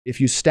If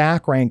you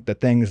stack rank the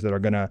things that are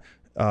going to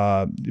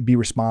be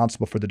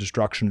responsible for the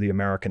destruction of the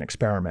American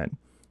experiment,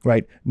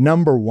 right?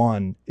 Number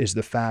one is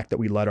the fact that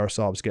we let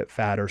ourselves get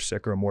fatter,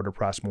 sicker, more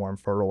depressed, more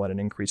infertile at an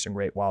increasing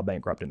rate while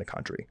bankrupting the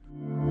country.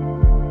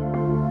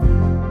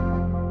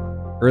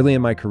 Early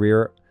in my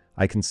career,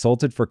 I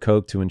consulted for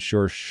Coke to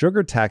ensure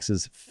sugar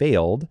taxes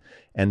failed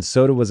and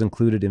soda was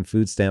included in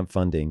food stamp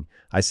funding.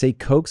 I say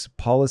Coke's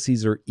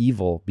policies are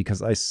evil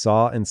because I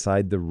saw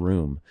inside the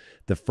room.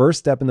 The first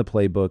step in the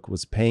playbook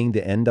was paying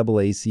the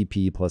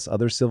NAACP plus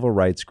other civil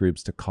rights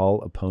groups to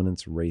call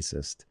opponents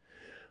racist.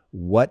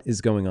 What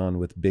is going on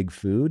with big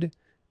food,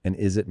 and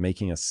is it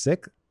making us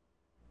sick?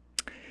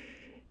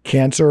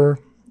 Cancer,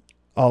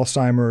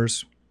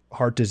 Alzheimer's,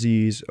 heart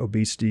disease,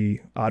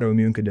 obesity,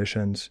 autoimmune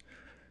conditions.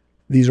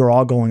 These are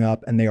all going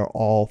up, and they are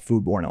all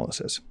foodborne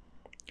illnesses.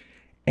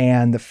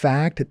 And the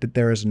fact that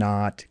there is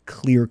not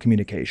clear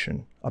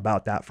communication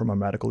about that from our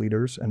medical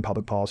leaders and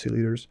public policy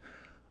leaders,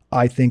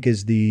 I think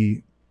is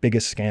the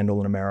biggest scandal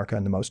in America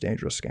and the most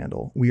dangerous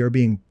scandal. We are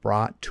being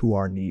brought to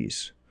our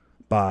knees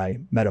by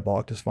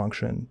metabolic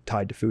dysfunction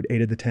tied to food.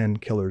 8 of the 10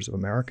 killers of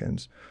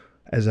Americans,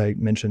 as I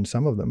mentioned,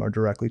 some of them are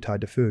directly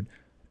tied to food.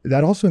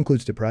 That also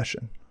includes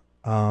depression.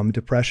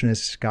 Depression is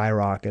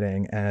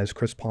skyrocketing, and as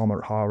Chris Palmer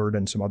at Harvard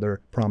and some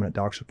other prominent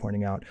doctors are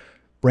pointing out,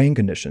 brain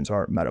conditions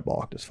are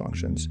metabolic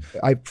dysfunctions.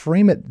 I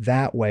frame it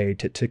that way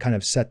to kind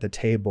of set the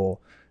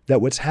table that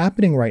what's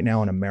happening right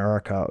now in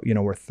America,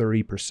 where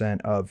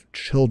 30% of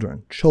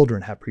children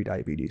have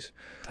prediabetes,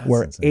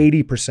 where insane.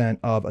 80%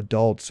 of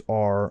adults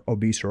are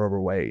obese or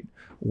overweight,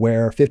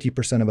 where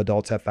 50% of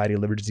adults have fatty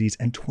liver disease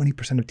and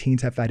 20% of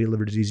teens have fatty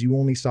liver disease. You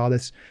only saw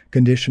this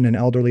condition in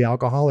elderly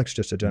alcoholics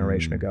just a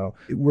generation ago.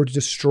 We're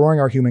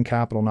destroying our human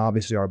capital and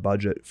obviously our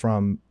budget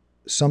from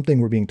something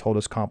we're being told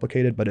is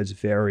complicated, but it's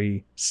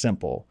very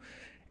simple.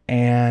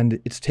 And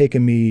it's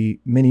taken me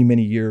many,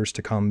 many years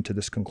to come to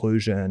this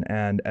conclusion.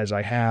 And as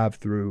I have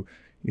through,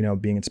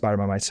 being inspired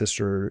by my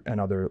sister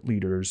and other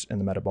leaders in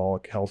the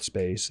metabolic health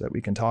space that we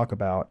can talk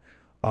about,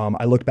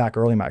 I looked back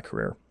early in my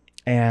career,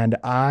 and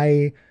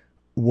I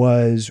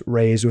was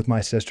raised with my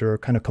sister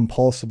kind of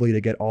compulsively to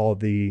get all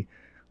the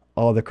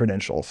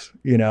credentials.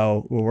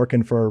 We're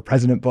working for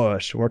President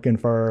Bush, working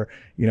for,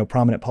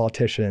 prominent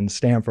politicians,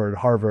 Stanford,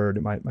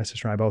 Harvard. My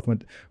sister and I both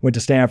went to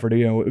Stanford,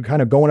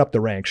 kind of going up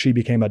the ranks. She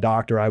became a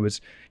doctor. I was,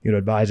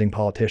 advising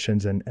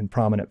politicians and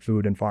prominent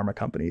food and pharma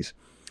companies.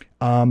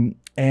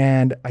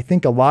 And I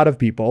think a lot of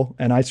people,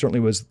 and I certainly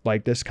was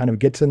like this, kind of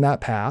gets in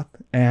that path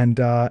and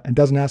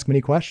doesn't ask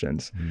many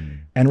questions.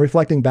 And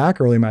reflecting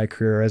back early in my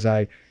career as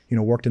I,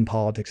 worked in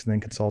politics and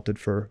then consulted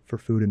for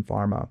food and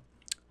pharma,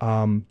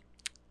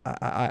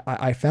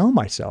 I found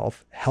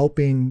myself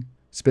helping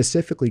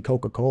specifically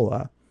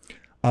Coca-Cola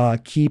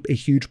keep a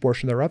huge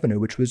portion of their revenue,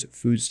 which was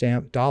food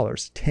stamp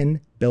dollars.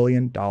 $10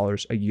 billion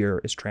a year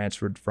is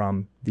transferred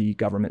from the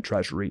government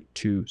treasury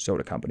to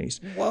soda companies.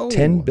 Whoa.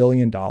 $10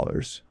 billion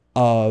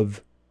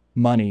of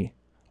money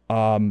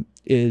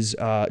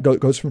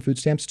goes from food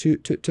stamps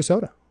to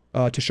soda.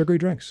 To sugary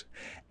drinks.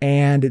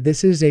 And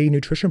this is a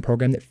nutrition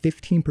program that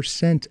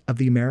 15% of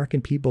the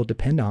American people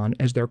depend on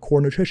as their core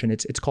nutrition.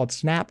 It's called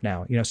SNAP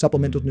now,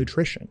 supplemental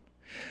nutrition.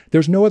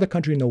 There's no other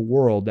country in the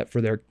world that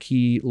for their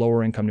key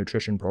lower income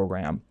nutrition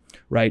program,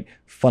 right,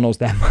 funnels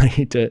that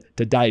money to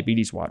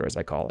diabetes water, as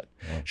I call it.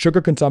 Wow.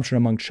 Sugar consumption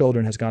among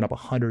children has gone up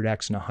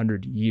 100x in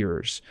 100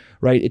 years,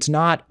 right? It's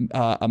not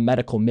a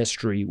medical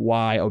mystery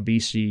why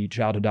obesity,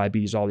 childhood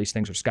diabetes, all these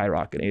things are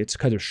skyrocketing. It's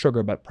because of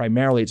sugar, but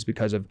primarily it's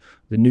because of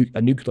a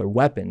nuclear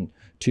weapon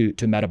to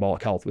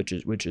metabolic health, which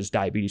is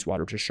diabetes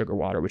water, which is sugar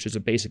water, which is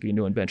basically a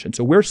new invention.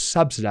 So we're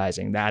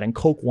subsidizing that, and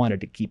Coke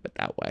wanted to keep it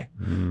that way.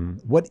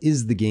 What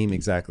is the game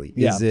exactly?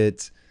 Yeah. Is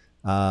it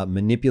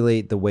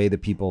manipulate the way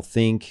that people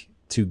think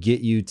to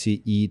get you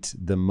to eat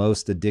the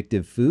most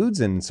addictive foods,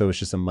 and so it's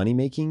just a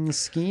money-making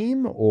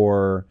scheme,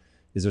 or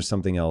is there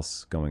something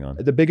else going on?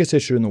 The biggest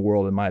issue in the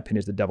world, in my opinion,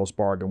 is the devil's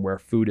bargain, where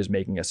food is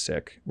making us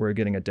sick. We're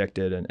getting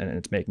addicted and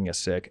it's making us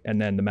sick. And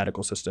then the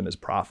medical system is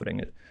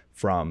profiting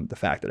from the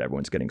fact that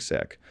everyone's getting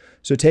sick.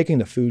 So taking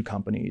the food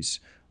companies,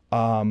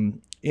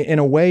 in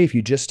a way, if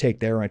you just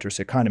take their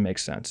interests, it kind of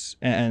makes sense.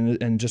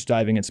 And just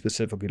diving in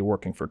specifically to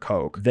working for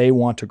Coke, they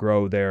want to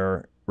grow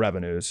their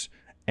revenues,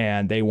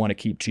 and they want to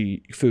keep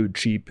food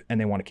cheap, and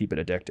they want to keep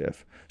it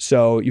addictive.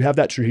 So you have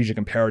that strategic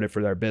imperative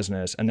for their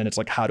business, and then it's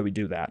like, how do we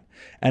do that?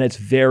 And it's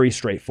very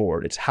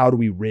straightforward. It's how do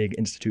we rig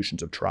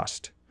institutions of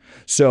trust?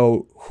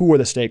 So who are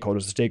the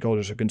stakeholders? The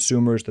stakeholders are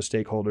consumers. The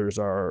stakeholders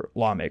are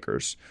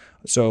lawmakers.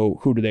 So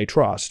who do they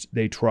trust?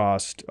 They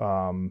trust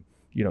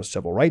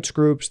civil rights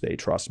groups, they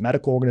trust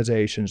medical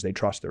organizations, they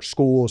trust their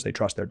schools, they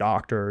trust their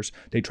doctors,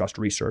 they trust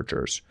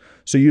researchers.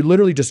 So you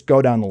literally just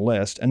go down the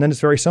list, and then it's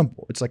very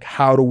simple. It's like,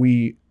 how do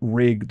we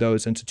rig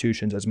those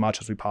institutions as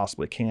much as we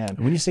possibly can? And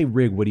when you say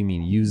rig, what do you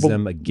mean? Use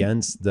them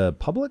against the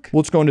public?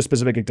 Let's go into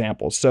specific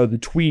examples. So the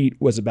tweet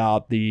was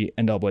about the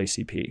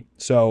NAACP.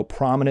 So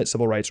prominent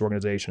civil rights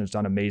organization has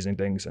done amazing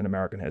things in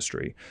American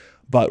history.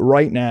 But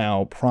right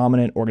now,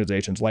 prominent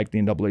organizations like the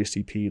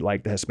NAACP,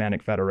 like the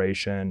Hispanic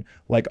Federation,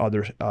 like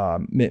other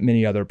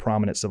many other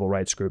prominent civil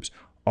rights groups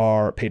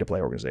are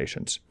pay-to-play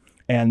organizations.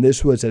 And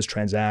this was as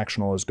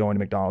transactional as going to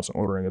McDonald's and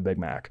ordering a Big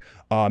Mac.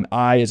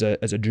 I, as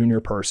a junior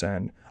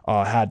person,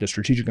 had the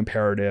strategic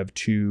imperative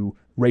to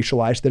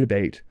racialize the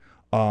debate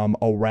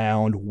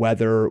around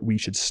whether we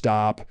should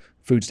stop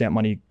food stamp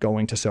money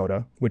going to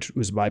soda, which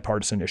was a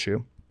bipartisan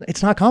issue.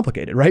 It's not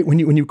complicated, right? When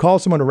you call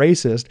someone a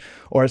racist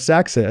or a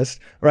sexist,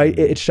 right,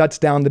 it shuts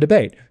down the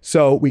debate.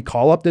 So we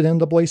call up the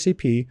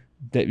NAACP.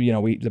 That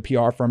the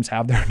PR firms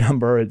have their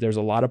number. There's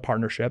a lot of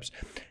partnerships,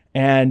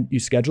 and you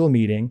schedule a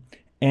meeting.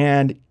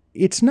 And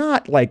it's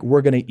not like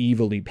we're going to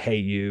evilly pay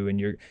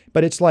you,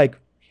 but it's like,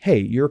 hey,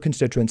 your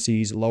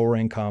constituencies, lower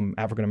income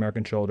African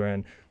American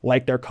children,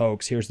 like their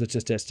Cokes. Here's the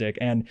statistic,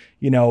 and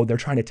they're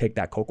trying to take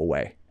that Coke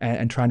away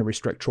and trying to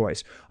restrict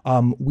choice.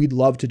 We'd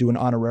love to do an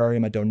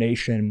honorarium, a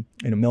donation,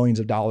 millions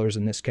of dollars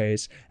in this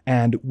case.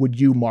 And would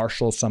you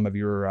marshal some of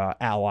your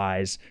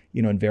allies,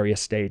 in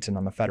various states and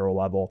on the federal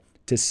level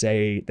to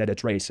say that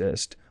it's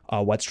racist?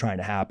 What's trying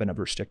to happen of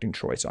restricting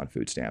choice on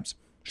food stamps?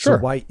 Sure.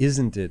 So why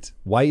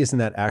isn't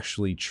that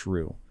actually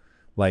true?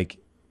 Like,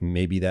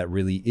 maybe that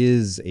really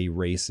is a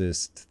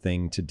racist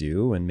thing to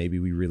do, and maybe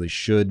we really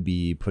should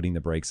be putting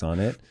the brakes on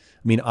it.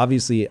 I mean,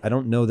 obviously, I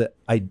don't know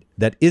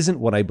that isn't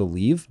what I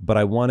believe, but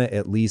I want to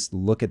at least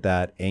look at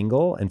that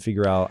angle and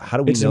figure out, how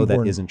do we know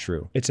that isn't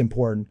true? It's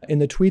important. In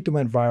the tweet that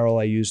went viral,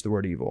 I used the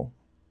word evil.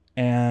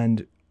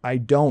 And I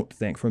don't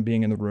think, from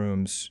being in the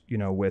rooms,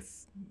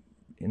 with,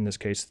 in this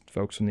case,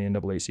 folks from the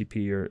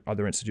NAACP or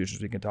other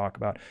institutions we can talk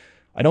about,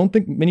 I don't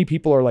think many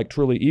people are like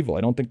truly evil.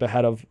 I don't think the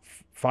head of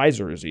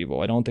Pfizer is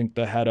evil. I don't think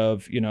the head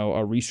of,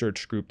 a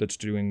research group that's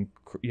doing,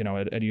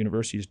 at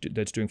universities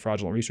that's doing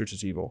fraudulent research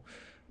is evil.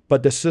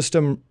 But the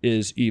system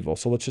is evil.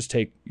 So let's just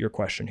take your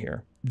question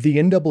here. The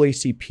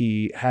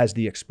NAACP has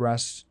the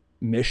express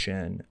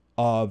mission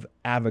of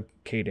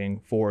advocating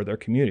for their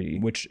community,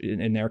 which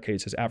in their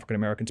case is African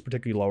Americans,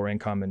 particularly lower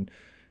income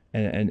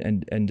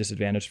and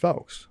disadvantaged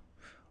folks.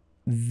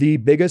 The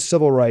biggest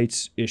civil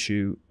rights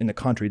issue in the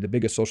country, the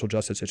biggest social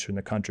justice issue in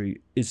the country,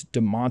 is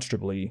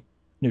demonstrably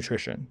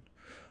nutrition.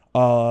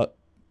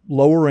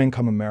 Lower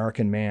income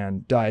American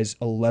man dies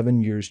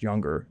 11 years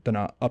younger than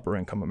an upper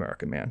income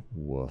American man.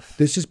 Woof.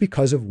 This is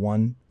because of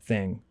one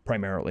thing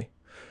primarily.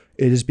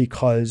 It is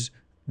because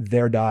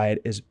their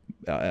diet is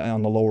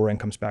on the lower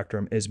income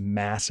spectrum is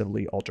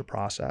massively ultra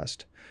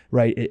processed,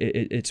 right?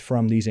 It's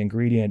from these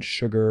ingredients: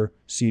 sugar,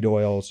 seed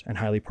oils, and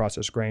highly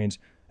processed grains.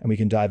 And we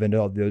can dive into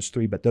all those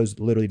three, but those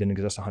literally didn't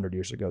exist 100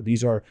 years ago.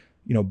 These are,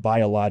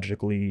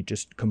 biologically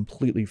just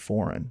completely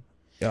foreign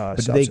but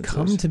substances. they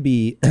come to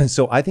be,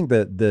 so I think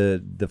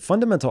the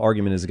fundamental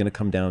argument is going to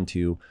come down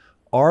to,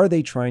 are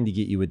they trying to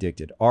get you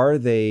addicted?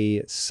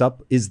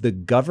 Is the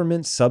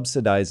government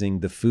subsidizing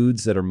the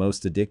foods that are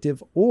most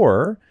addictive?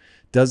 Or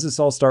does this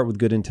all start with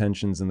good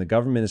intentions and the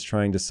government is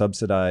trying to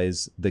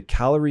subsidize the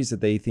calories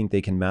that they think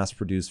they can mass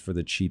produce for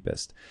the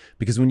cheapest?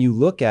 Because when you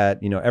look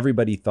at,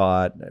 everybody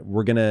thought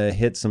we're going to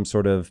hit some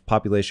sort of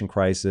population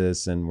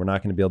crisis and we're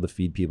not going to be able to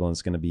feed people and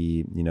it's going to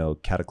be,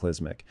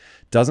 cataclysmic.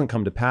 Doesn't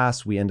come to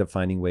pass. We end up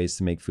finding ways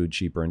to make food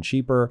cheaper and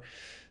cheaper.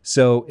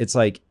 So it's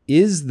like,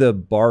 is the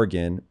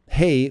bargain,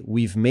 hey,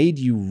 we've made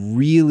you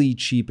really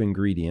cheap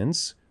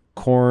ingredients,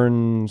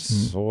 corn,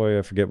 soy,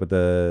 I forget what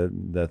the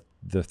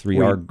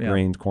 3R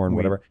grains, corn,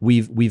 whatever.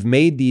 We've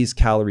made these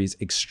calories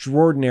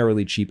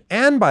extraordinarily cheap.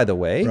 And by the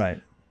way,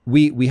 right,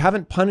 we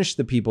haven't punished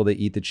the people that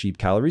eat the cheap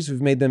calories.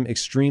 We've made them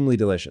extremely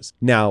delicious.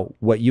 Now,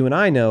 what you and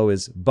I know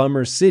is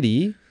Bummer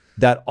City,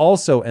 that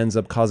also ends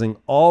up causing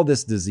all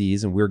this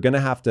disease. And we're going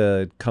to have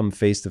to come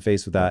face to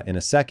face with that in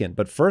a second.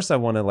 But first, I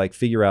want to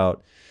figure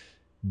out,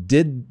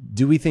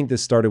 do we think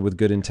this started with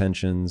good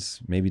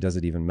intentions? Maybe does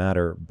it even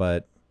matter?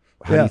 But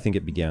how do you think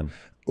it began?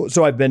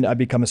 So I've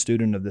become a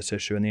student of this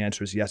issue, and the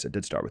answer is yes, it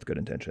did start with good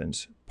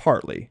intentions,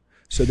 partly.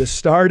 So this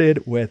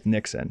started with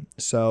Nixon.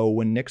 So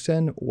when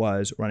Nixon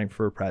was running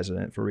for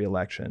president for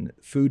re-election,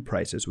 food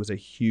prices was a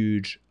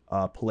huge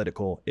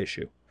political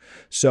issue.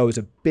 So it was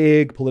a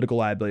big political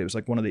liability. It was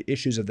like one of the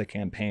issues of the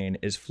campaign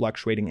is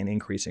fluctuating and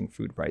increasing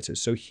food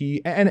prices. So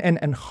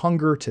and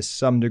hunger to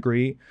some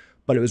degree,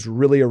 but it was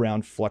really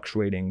around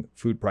fluctuating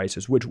food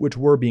prices, which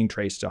were being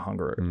traced to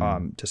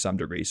hunger to some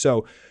degree.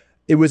 So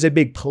it was a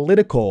big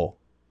political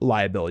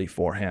liability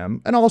for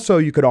him. And also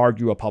you could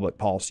argue a public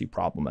policy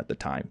problem at the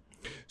time.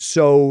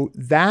 So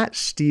that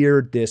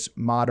steered this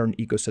modern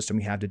ecosystem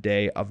we have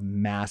today of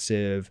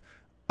massive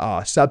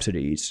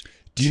subsidies.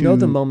 Do you know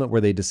the moment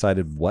where they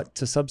decided what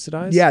to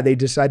subsidize? Yeah, they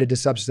decided to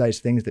subsidize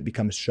things that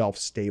become shelf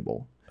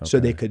stable. Okay. So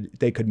they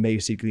could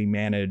basically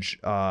manage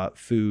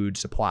food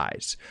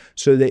supplies.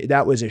 So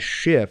that was a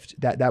shift.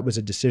 That was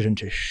a decision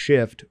to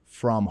shift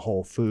from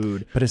whole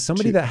food. But as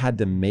somebody that had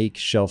to make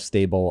shelf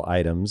stable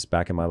items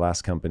back in my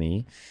last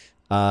company,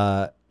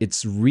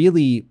 it's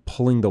really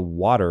pulling the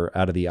water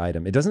out of the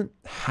item. It doesn't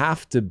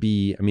have to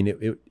be, I mean,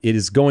 it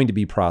is going to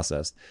be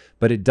processed,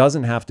 but it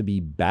doesn't have to be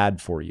bad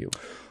for you.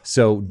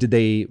 So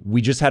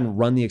we just hadn't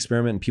run the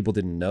experiment and people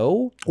didn't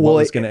know what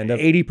was going to end up?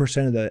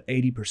 80% of the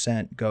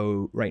 80%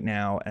 go right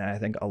now. And I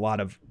think a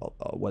lot of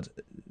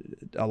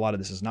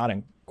this is not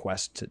in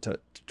quest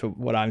to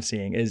what I'm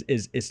seeing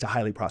is to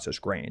highly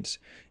processed grains,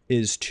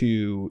 is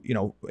to,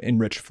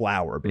 enrich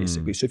flour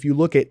basically. So if you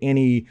look at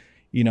any,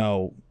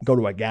 go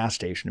to a gas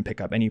station and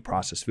pick up any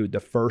processed food, the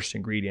first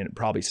ingredient,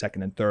 probably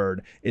second and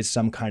third, is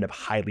some kind of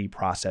highly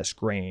processed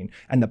grain.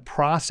 And the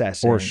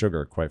processing, or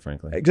sugar, quite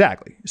frankly.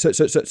 Exactly. So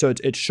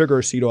it's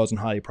sugar, seed oils, and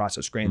highly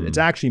processed grains. It's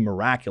actually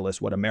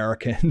miraculous what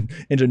American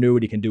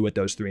ingenuity can do with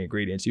those three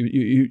ingredients.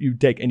 You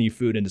take any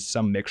food into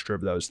some mixture of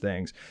those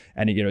things,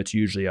 and it's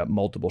usually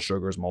multiple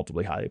sugars,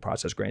 multiply highly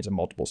processed grains, and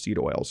multiple seed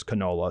oils,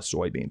 canola,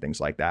 soybean, things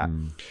like that.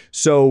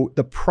 So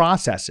the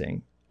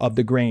processing of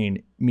the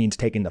grain means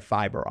taking the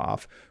fiber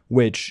off,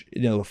 which,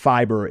 the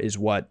fiber is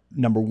what,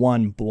 number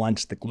one,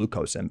 blunts the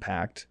glucose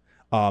impact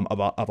of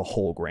a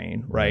whole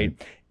grain, right?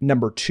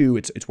 Number two,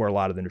 it's where a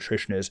lot of the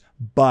nutrition is,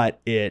 but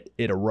it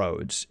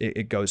erodes,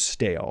 it goes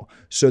stale.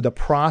 So the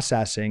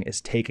processing is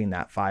taking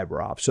that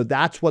fiber off. So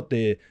that's what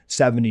the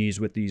 70s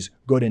with these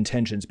good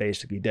intentions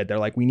basically did. They're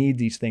like, we need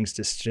these things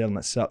to sit on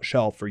the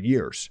shelf for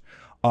years.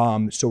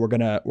 So we're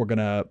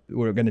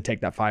gonna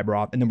take that fiber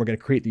off, and then we're gonna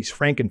create these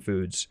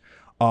frankenfoods.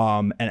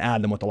 And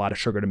add them with a lot of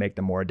sugar to make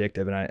them more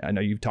addictive. And I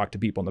know you've talked to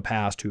people in the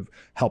past who've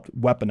helped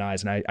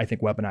weaponize, and I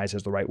think weaponize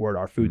is the right word,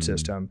 our food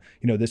system.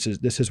 This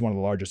is one of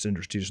the largest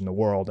industries in the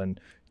world, and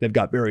they've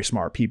got very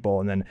smart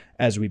people. And then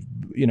as we've,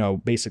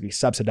 basically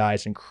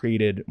subsidized and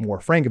created more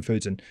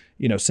frankenfoods, and,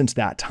 since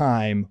that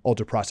time,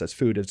 ultra processed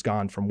food has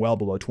gone from well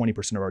below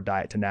 20% of our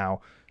diet to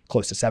now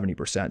close to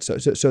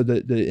 70%. So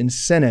the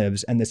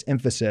incentives and this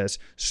emphasis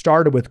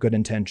started with good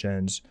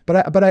intentions, but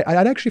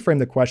I'd actually frame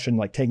the question,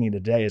 like taking it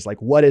today, is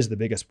like, what is the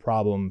biggest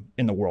problem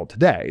in the world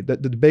today?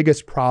 The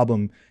biggest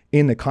problem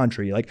in the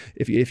country, like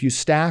if you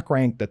stack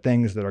rank the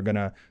things that are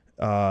gonna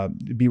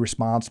be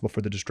responsible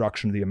for the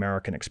destruction of the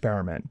American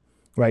experiment,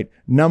 right?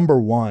 Number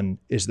one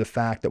is the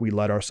fact that we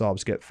let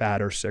ourselves get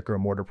fatter, sicker,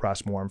 more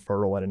depressed, more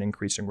infertile at an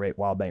increasing rate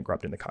while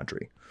bankrupting the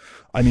country.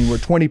 I mean, we're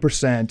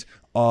 20%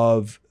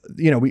 of,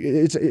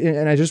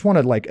 and I just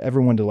wanted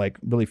everyone to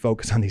really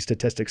focus on these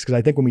statistics, because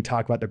I think when we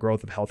talk about the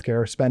growth of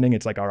healthcare spending,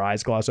 it's like our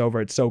eyes gloss over.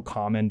 It's so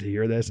common to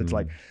hear this. It's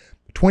like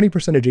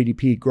 20% of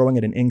GDP growing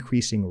at an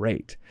increasing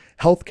rate.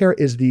 Healthcare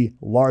is the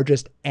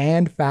largest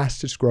and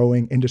fastest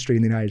growing industry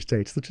in the United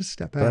States. Let's just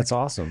step back. That's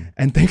awesome.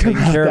 And think Taking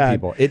about care that. of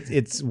people.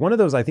 It's one of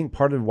those, I think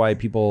part of why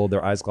people,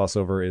 their eyes gloss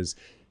over is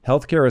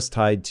healthcare is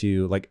tied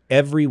to,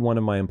 every one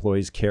of my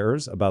employees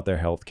cares about their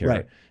healthcare.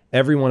 Right.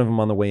 Every one of them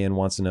on the way in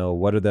wants to know,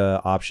 what are the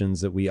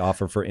options that we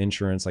offer for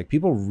insurance?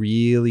 People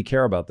really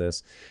care about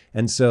this.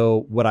 And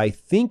so what I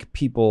think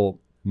people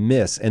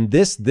miss, and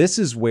this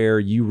is where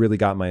you really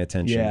got my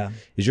attention,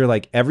 is you're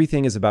like,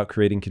 everything is about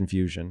creating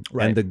confusion.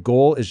 Right. And the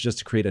goal is just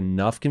to create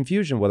enough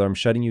confusion, whether I'm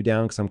shutting you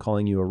down because I'm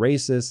calling you a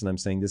racist and I'm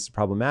saying this is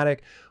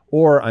problematic,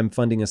 or I'm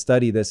funding a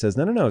study that says,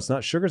 no, it's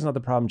not, sugar's not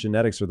the problem,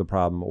 genetics are the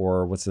problem,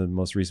 or what's the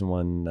most recent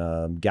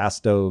one, gas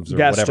stoves or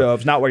whatever. Gas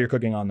stoves, not what you're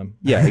cooking on them.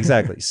 Yeah,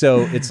 exactly.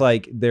 So it's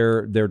like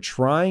they're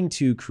trying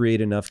to create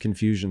enough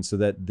confusion so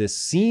that this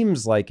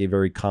seems like a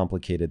very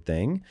complicated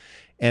thing.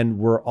 And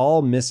we're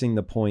all missing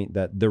the point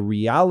that the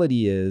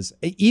reality is,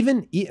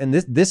 and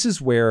this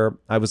is where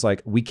I was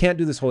like, we can't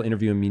do this whole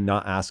interview and me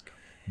not ask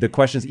the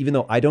questions, even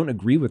though I don't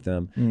agree with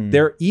them.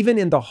 They're even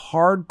in the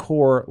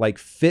hardcore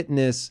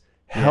fitness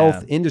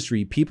health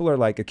industry, people are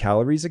like, a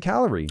calorie is a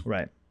calorie.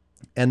 Right.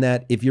 And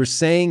that if you're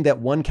saying that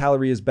one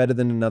calorie is better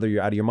than another,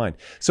 you're out of your mind.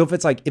 So if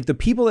it's if the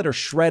people that are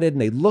shredded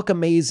and they look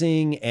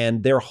amazing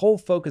and their whole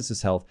focus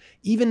is health,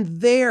 even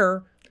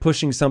they're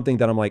pushing something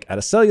that I'm like, at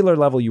a cellular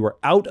level, you are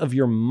out of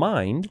your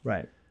mind.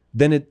 Right.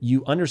 Then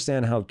you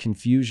understand how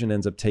confusion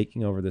ends up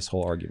taking over this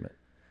whole argument.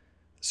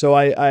 So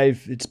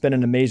it's been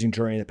an amazing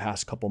journey the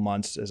past couple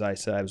months. As I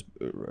said, I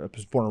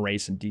was born and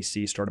raised in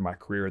DC, started my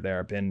career there.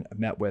 I've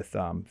met with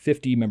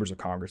 50 members of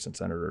Congress and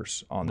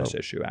senators on this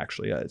issue,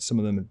 actually. Some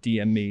of them have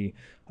DM'd me.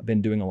 I've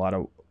been doing a lot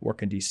of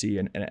work in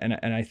DC.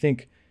 And I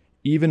think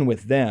even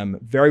with them,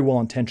 very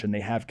well-intentioned, they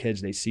have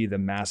kids, they see the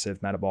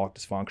massive metabolic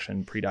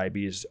dysfunction,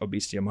 prediabetes,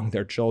 obesity among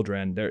their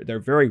children. They're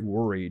very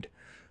worried.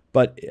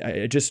 But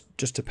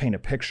just to paint a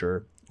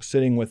picture,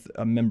 sitting with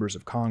members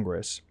of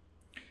Congress,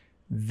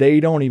 they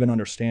don't even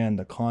understand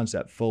the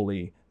concept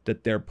fully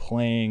that they're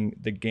playing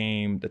the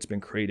game that's been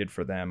created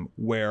for them,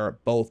 where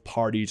both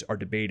parties are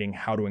debating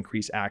how to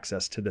increase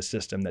access to the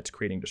system that's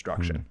creating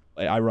destruction.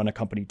 I run a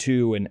company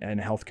too, and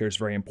healthcare is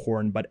very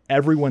important, but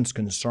everyone's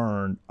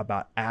concerned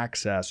about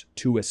access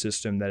to a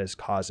system that is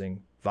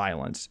causing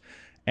violence.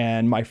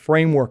 And my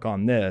framework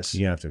on this—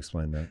 You have to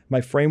explain that.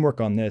 My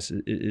framework on this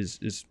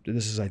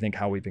is I think,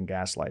 how we've been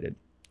gaslighted.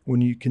 When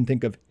you can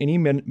think of any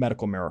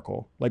medical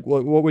miracle,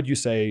 what would you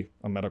say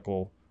a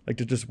medical,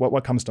 just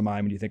what comes to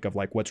mind when you think of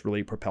what's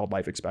really propelled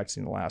life expectancy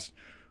in the last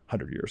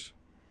 100 years?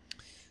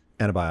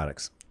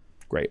 Antibiotics.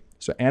 Great.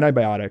 So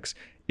antibiotics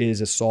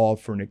is a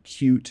solve for an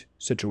acute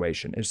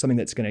situation. It's something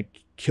that's going to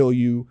kill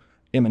you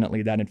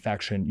imminently, that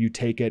infection. You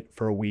take it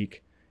for a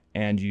week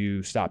and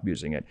you stop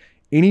using it.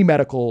 Any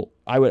medical,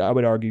 I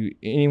would argue,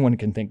 anyone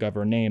can think of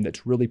or name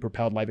that's really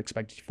propelled life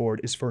expectancy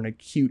forward is for an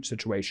acute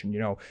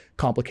situation,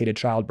 complicated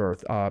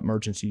childbirth,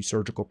 emergency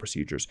surgical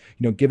procedures.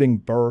 Giving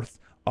birth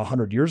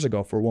 100 years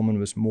ago for a woman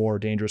was more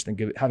dangerous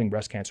than having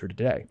breast cancer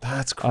today.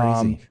 That's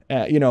crazy.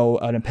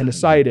 An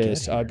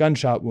appendicitis, a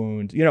gunshot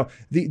wound,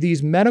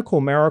 these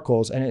medical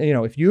miracles. And,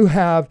 if you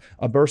have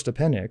a burst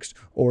appendix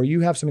or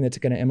you have something that's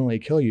going to imminently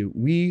kill you,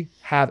 we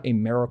have a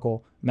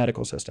miracle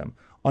medical system.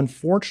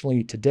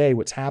 Unfortunately, today,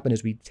 what's happened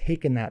is we've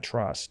taken that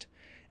trust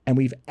and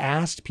we've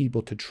asked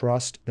people to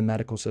trust the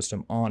medical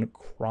system on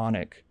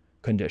chronic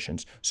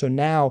conditions. So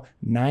now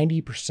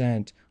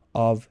 90%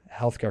 of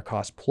healthcare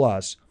costs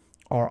plus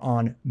are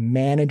on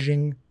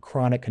managing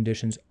chronic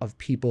conditions of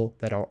people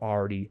that are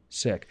already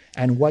sick.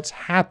 And what's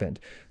happened,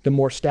 the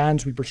more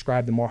statins we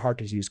prescribe, the more heart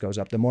disease goes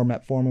up. The more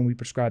metformin we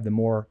prescribe, the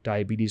more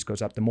diabetes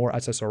goes up. The more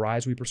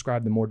SSRIs we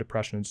prescribe, the more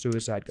depression and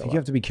suicide go up. You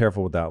have to be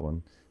careful with that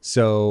one.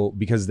 So,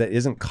 because that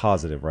isn't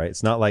causative, right?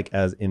 It's not like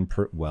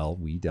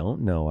we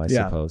don't know, I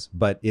suppose,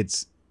 but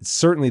it's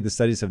certainly the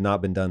studies have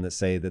not been done that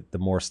say that the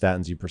more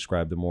statins you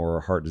prescribe, the more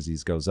heart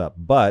disease goes up.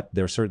 But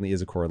there certainly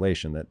is a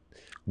correlation that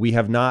we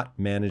have not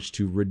managed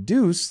to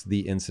reduce the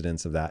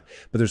incidence of that.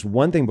 But there's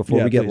one thing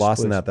before we get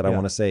lost in that I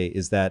want to say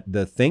is that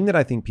the thing that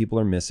I think people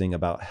are missing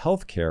about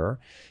healthcare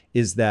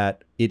is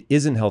that it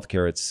isn't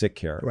healthcare, it's sick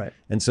care. Right.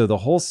 And so the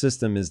whole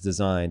system is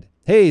designed,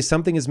 hey,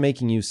 something is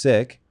making you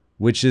sick,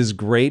 which is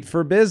great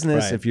for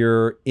business if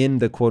you're in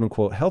the quote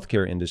unquote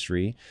healthcare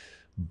industry.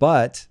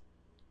 But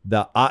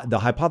the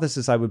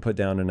hypothesis I would put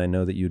down, and I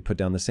know that you would put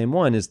down the same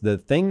one, is the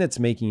thing that's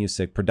making you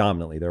sick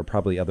predominantly, there are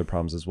probably other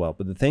problems as well,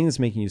 but the thing that's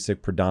making you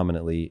sick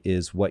predominantly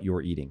is what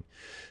you're eating.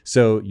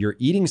 So you're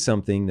eating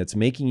something that's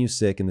making you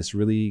sick in this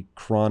really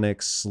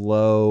chronic,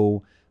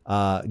 slow,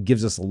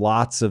 gives us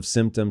lots of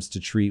symptoms to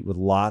treat with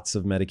lots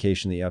of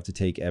medication that you have to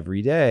take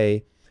every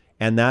day.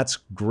 And that's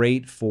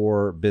great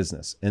for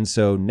business. And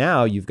so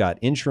now you've got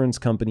insurance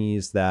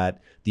companies that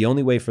the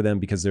only way for them,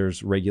 because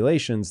there's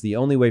regulations, the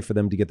only way for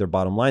them to get their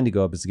bottom line to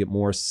go up is to get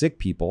more sick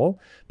people,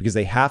 because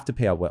they have to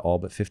pay out all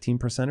but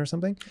 15% or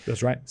something.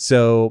 That's right.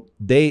 So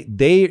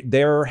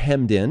they're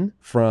hemmed in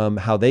from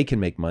how they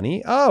can make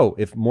money. Oh,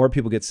 if more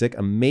people get sick,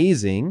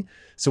 amazing.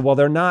 So while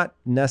they're not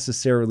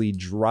necessarily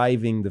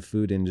driving the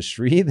food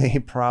industry, they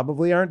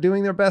probably aren't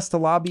doing their best to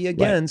lobby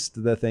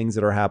against the things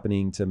that are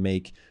happening to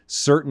make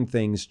certain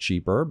things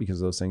cheaper, because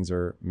those things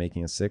are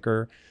making us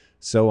sicker,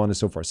 so on and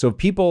so forth. So if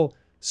people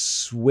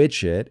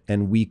switch it,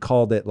 and we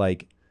called it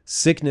like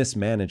sickness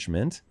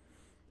management,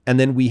 and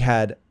then we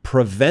had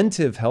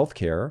preventive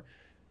healthcare,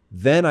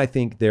 then I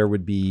think there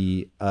would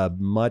be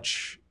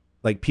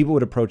people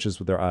would approach us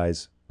with their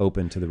eyes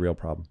open to the real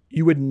problem.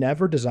 You would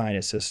never design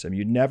a system.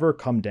 You'd never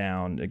come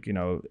down,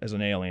 as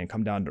an alien,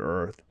 come down to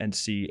Earth and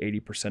see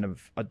 80%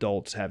 of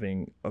adults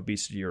having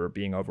obesity or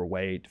being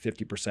overweight,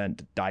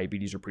 50%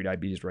 diabetes or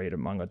prediabetes rate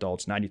among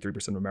adults,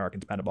 93% of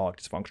Americans metabolic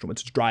dysfunction,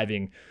 which is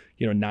driving,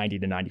 90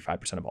 to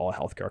 95% of all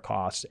healthcare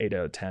costs, 8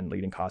 out of 10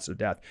 leading causes of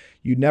death.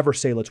 You'd never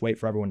say, let's wait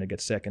for everyone to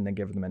get sick and then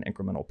give them an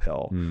incremental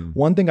pill.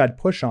 One thing I'd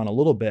push on a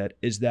little bit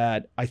is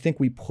that I think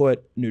we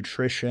put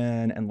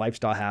nutrition and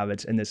lifestyle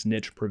habits in this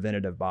niche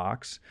preventative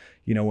box.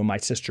 When my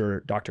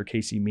sister, Dr.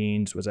 Calley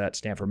Means, was at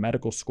Stanford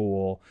Medical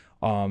School,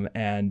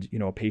 and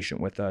a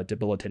patient with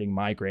debilitating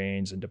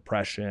migraines and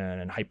depression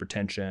and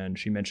hypertension,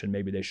 she mentioned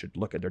maybe they should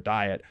look at their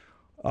diet.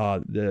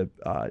 The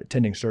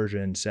attending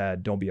surgeon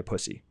said, "Don't be a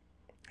pussy,"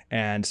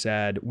 and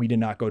said, "We did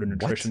not go to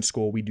nutrition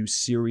school. We do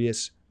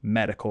serious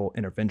medical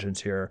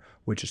interventions here,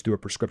 which is through a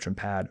prescription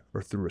pad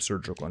or through a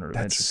surgical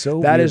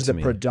intervention." That is the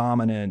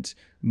predominant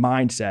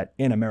mindset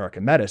in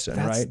American medicine,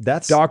 right?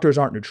 Doctors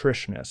aren't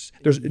nutritionists.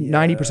 There's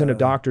 90% of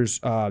doctors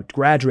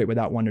graduate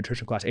without one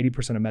nutrition class.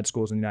 80% of med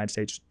schools in the United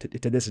States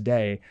to this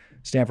day,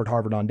 Stanford,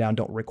 Harvard on down,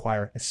 don't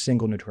require a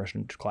single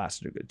nutrition class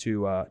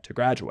to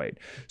graduate.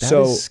 That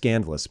is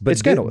scandalous. But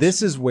it's scandalous.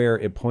 This is where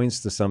it points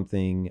to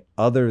something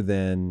other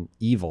than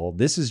evil.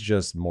 This is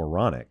just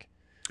moronic.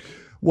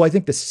 Well, I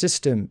think the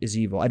system is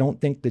evil. I don't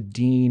think the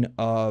dean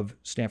of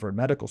Stanford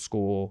Medical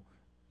School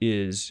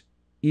is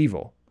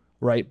evil,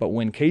 right? But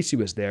when Calley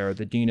was there,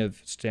 the dean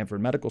of Stanford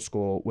Medical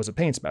School was a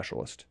pain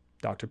specialist,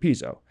 Dr.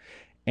 Pizzo.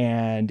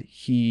 And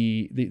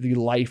the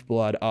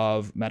lifeblood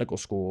of medical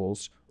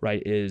schools,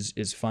 right,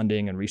 is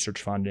funding and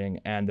research funding,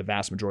 and the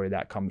vast majority of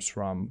that comes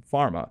from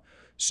pharma.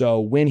 So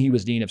when he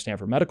was dean of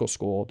Stanford Medical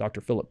School,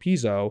 Dr. Philip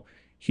Pizzo,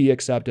 he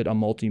accepted a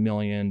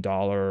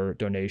multi-million-dollar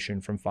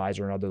donation from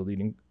Pfizer and other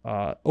leading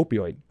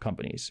opioid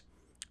companies,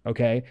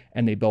 okay?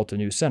 And they built a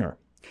new center.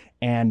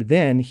 And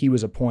then he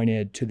was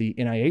appointed to the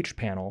NIH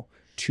panel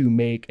to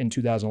make, in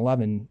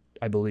 2011,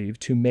 I believe,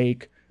 to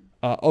make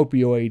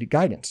opioid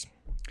guidance.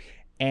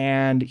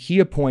 And he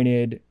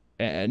appointed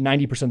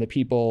 90% of the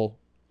people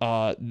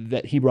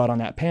that he brought on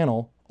that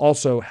panel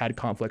also had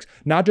conflicts,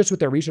 not just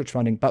with their research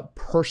funding, but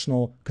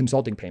personal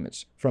consulting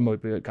payments from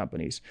opioid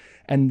companies.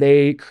 And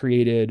they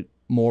created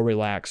more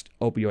relaxed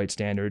opioid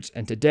standards.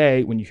 And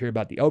today, when you hear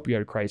about the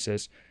opioid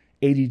crisis,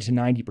 80 to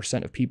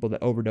 90% of people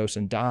that overdose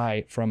and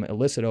die from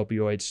illicit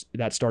opioids,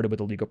 that started with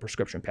a legal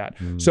prescription pad.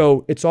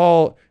 So it's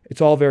all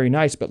very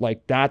nice, but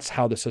like that's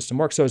how the system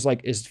works. So it's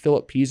like, is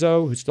Philip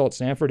Pizzo, who's still at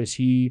Stanford, is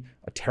he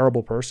a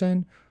terrible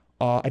person?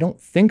 I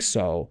don't think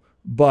so,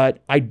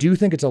 but I do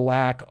think it's a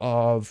lack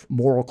of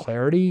moral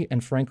clarity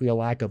and frankly, a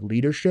lack of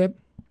leadership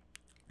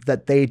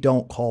that they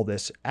don't call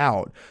this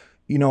out.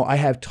 You know, I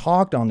have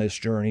talked on this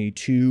journey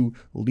to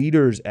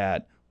leaders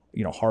at,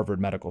 you know,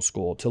 Harvard Medical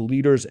School, to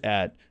leaders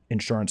at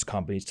insurance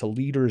companies, to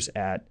leaders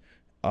at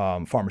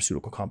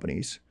pharmaceutical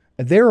companies.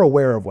 And they're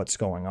aware of what's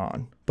going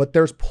on, but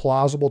there's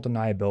plausible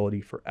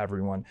deniability for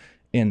everyone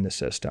in the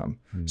system.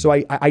 So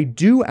I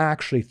do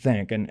actually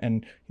think,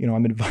 and you know,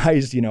 I'm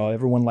advised, you know,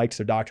 everyone likes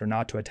their doctor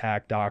not to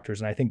attack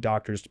doctors. And I think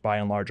doctors by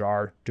and large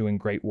are doing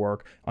great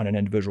work on an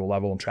individual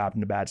level and trapped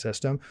in a bad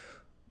system.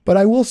 But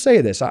I will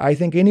say this, I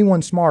think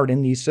anyone smart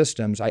in these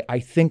systems, I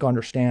think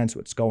understands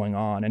what's going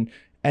on.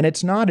 And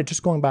it's not,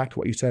 just going back to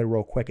what you said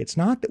real quick, it's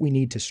not that we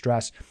need to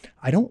stress,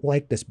 I don't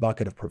like this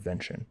bucket of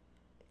prevention.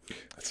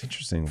 That's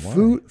interesting.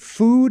 Why?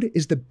 Food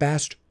is the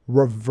best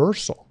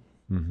reversal.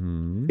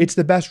 It's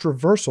the best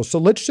reversal. So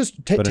let's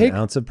just take an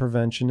ounce of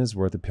prevention is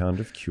worth a pound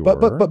of cure.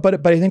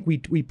 But I think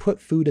we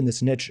put food in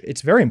this niche.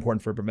 It's very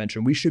important for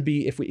prevention. We should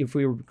be, if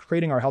we were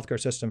creating our healthcare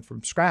system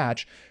from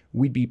scratch,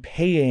 we'd be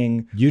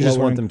paying. You just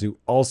want them to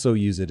also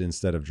use it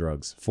instead of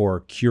drugs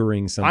for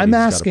curing somebody.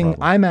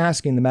 I'm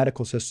asking the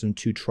medical system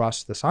to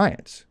trust the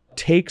science.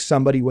 Take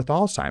somebody with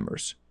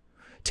Alzheimer's,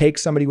 take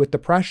somebody with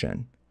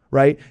depression,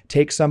 right?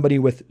 Take somebody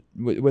with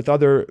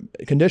other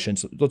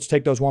conditions. Let's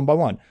take those one by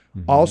one.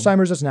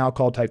 Alzheimer's is now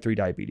called type 3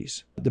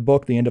 diabetes. The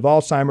book, The End of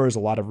Alzheimer's, a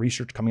lot of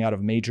research coming out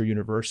of major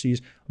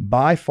universities,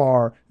 by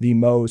far the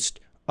most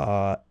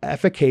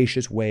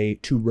efficacious way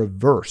to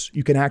reverse,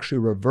 you can actually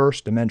reverse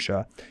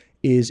dementia,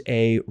 is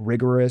a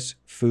rigorous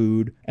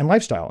food and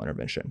lifestyle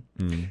intervention.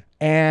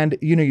 And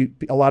you know,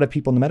 a lot of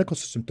people in the medical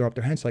system throw up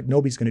their hands like,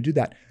 nobody's going to do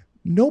that.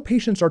 No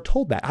patients are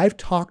told that. I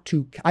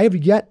have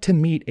yet to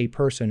meet a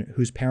person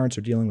whose parents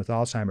are dealing with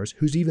Alzheimer's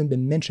who's even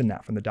been mentioned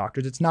that from the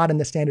doctors. It's not in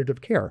the standard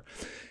of care.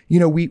 You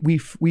know, we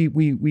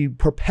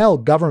propel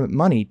government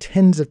money,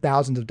 tens of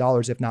thousands of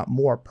dollars, if not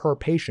more, per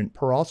patient,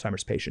 per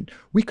Alzheimer's patient.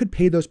 We could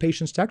pay those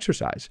patients to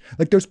exercise.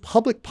 Like, there's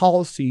public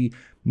policy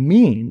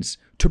means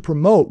to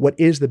promote what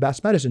is the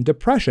best medicine.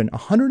 Depression,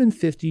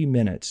 150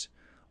 minutes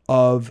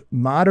of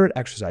moderate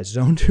exercise,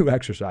 zone 2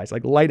 exercise,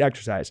 like light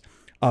exercise,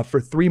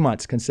 for 3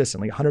 months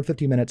consistently,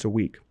 150 minutes a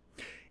week,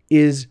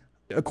 is,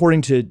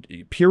 according to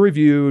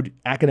peer-reviewed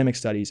academic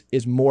studies,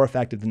 is more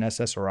effective than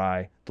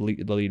SSRI, the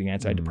leading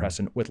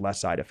antidepressant, with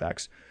less side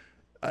effects.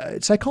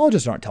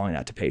 Psychologists aren't telling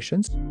that to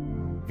patients.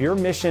 If your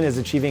mission is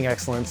achieving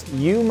excellence,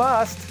 you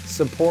must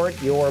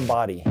support your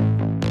body.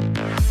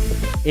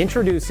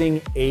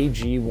 Introducing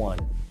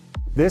AG1.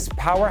 This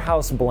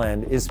powerhouse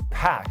blend is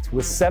packed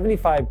with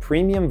 75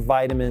 premium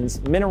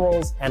vitamins,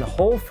 minerals, and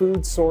whole food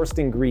sourced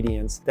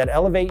ingredients that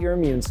elevate your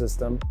immune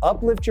system,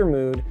 uplift your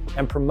mood,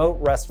 and promote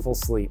restful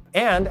sleep.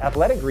 And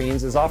Athletic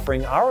Greens is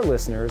offering our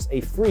listeners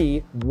a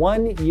free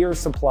 1-year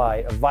supply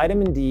of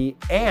vitamin D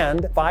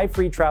and 5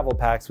 free travel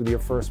packs with your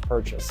first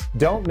purchase.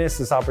 Don't miss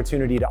this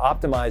opportunity to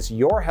optimize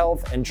your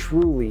health and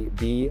truly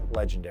be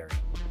legendary.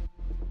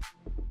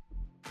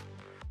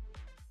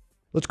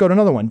 Let's go to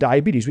another one,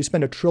 diabetes. We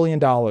spend $1 trillion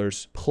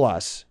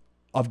plus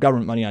of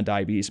government money on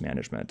diabetes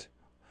management.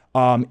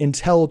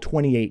 Until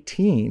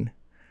 2018,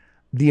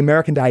 the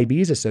American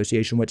Diabetes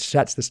Association, which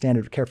sets the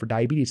standard of care for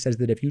diabetes, says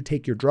that if you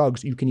take your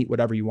drugs, you can eat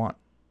whatever you want.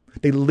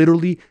 They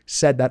literally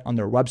said that on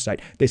their website.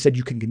 They said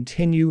you can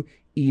continue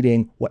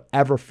eating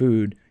whatever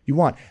food you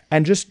want.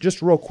 And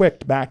just real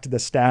quick, back to the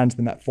statins,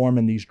 the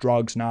metformin, these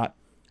drugs,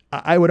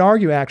 I would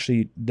argue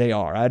actually they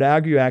are. I'd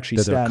argue actually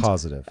that they're statins.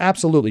 Causative.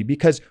 Absolutely.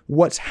 Because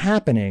what's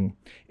happening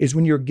is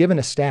when you're given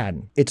a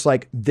statin, it's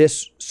like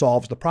this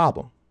solves the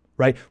problem,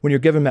 right? When you're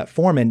given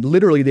metformin,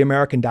 literally the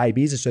American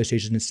Diabetes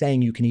Association is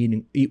saying you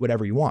can eat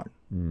whatever you want.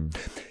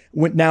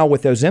 Now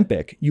with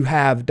Ozempic, you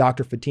have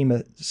Dr.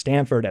 Fatima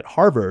Stanford at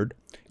Harvard,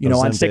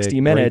 Ozempic, on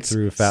 60 Minutes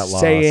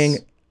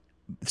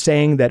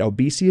saying that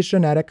obesity is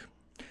genetic,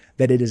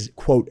 that it is,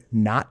 quote,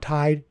 not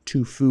tied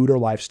to food or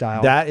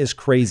lifestyle. That is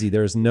crazy.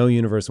 There's no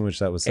universe in which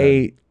that was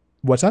said.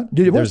 What's that?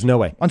 There's no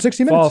way. On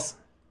 60 Minutes. False.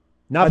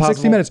 Not on possible.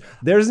 60 Minutes.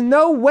 There's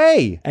no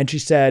way. And she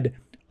said,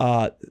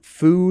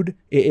 food,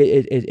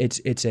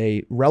 it's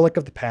a relic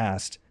of the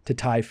past to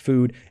tie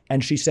food.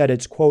 And she said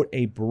it's, quote,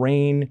 a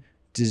brain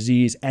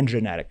disease and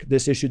genetic.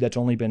 This issue that's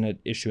only been an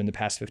issue in the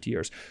past 50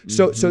 years.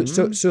 So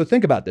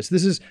think about this.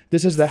 This is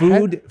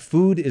the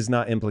food is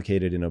not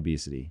implicated in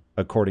obesity,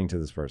 according to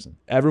this person.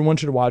 Everyone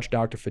should watch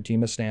Dr.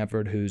 Fatima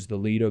Stanford, who's the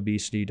lead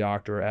obesity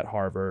doctor at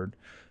Harvard,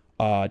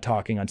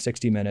 talking on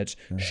 60 Minutes.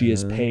 She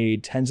is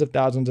paid tens of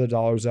thousands of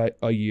dollars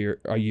a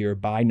year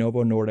by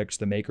Novo Nordisk,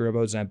 the maker of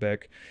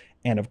Ozempic,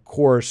 and of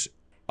course,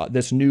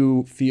 this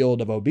new field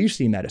of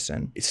obesity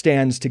medicine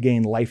stands to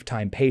gain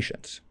lifetime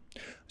patients.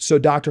 So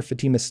Dr.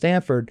 Fatima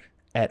Stanford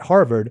at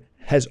Harvard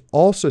has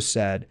also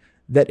said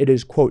that it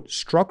is, quote,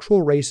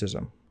 structural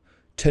racism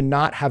to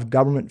not have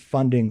government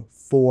funding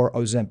for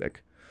Ozempic.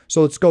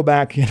 So let's go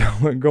back,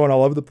 we're going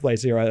all over the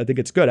place here. I think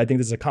it's good. I think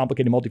this is a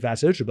complicated,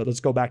 multifaceted issue, but let's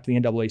go back to the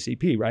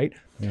NAACP, right?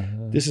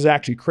 This is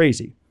actually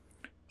crazy.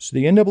 So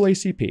the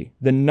NAACP,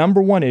 the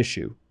number one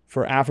issue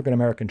for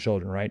African-American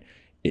children, right?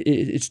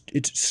 It's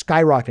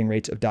skyrocketing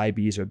rates of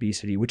diabetes,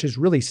 obesity, which is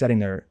really setting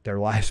their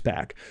lives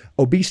back.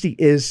 Obesity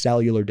is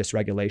cellular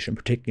dysregulation,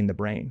 particularly in the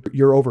brain.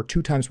 You're over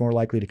 2 times more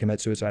likely to commit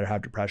suicide or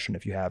have depression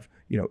if you have,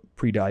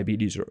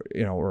 pre-diabetes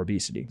or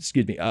obesity.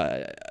 Excuse me.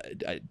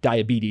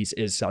 Diabetes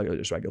is cellular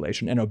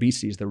dysregulation, and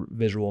obesity is the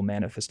visual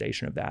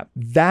manifestation of that.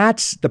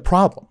 That's the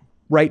problem.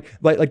 Right?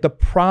 Like the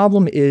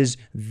problem is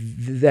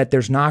that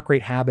there's not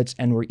great habits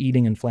and we're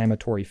eating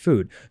inflammatory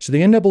food. So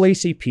the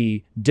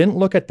NAACP didn't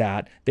look at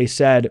that. They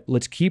said,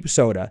 let's keep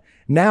soda.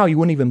 Now you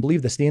wouldn't even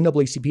believe this. The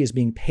NAACP is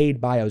being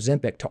paid by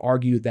Ozempic to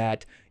argue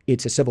that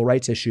it's a civil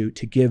rights issue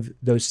to give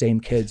those same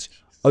kids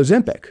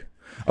Ozempic.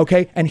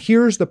 Okay, and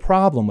here's the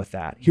problem with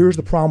that. Here's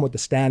the problem with the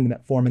statin and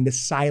metformin, this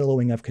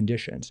siloing of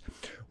conditions.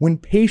 When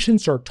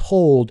patients are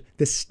told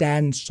the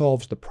statin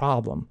solves the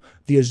problem,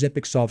 the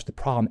Ozempic solves the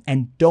problem,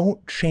 and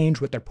don't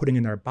change what they're putting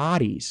in their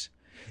bodies,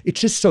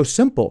 it's just so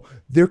simple.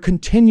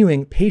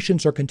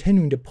 Patients are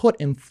continuing to put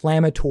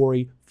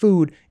inflammatory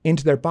food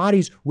into their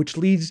bodies, which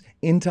leads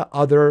into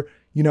other,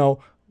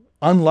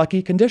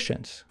 unlucky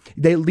conditions.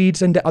 It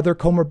leads into other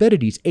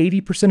comorbidities.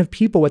 80% of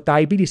people with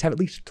diabetes have at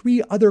least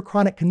 3 other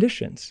chronic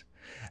conditions.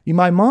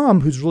 My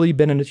mom, who's really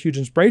been a huge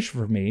inspiration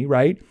for me,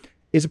 right,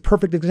 is a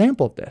perfect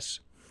example of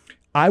this.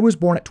 I was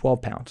born at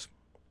 12 pounds,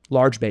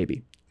 large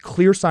baby,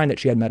 clear sign that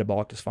she had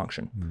metabolic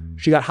dysfunction.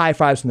 She got high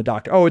fives from the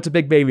doctor. Oh, it's a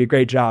big baby,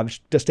 great job.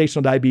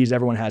 Gestational diabetes,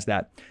 everyone has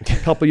that. A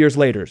couple years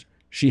later,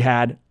 she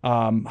had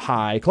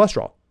high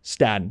cholesterol,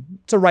 statin.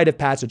 It's a rite of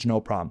passage, no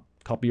problem.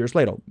 A couple years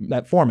later,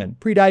 metformin,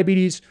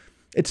 pre-diabetes,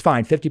 it's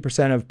fine.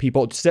 50% of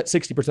people,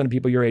 60% of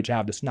people your age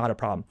have this, not a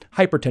problem.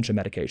 Hypertension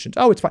medications.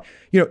 Oh, it's fine.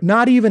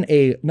 Not even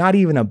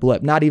a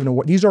blip,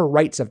 these are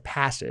rites of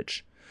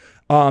passage.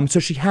 So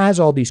she has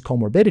all these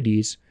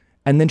comorbidities,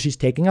 and then she's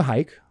taking a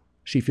hike.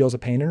 She feels a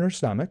pain in her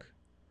stomach.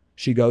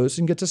 She goes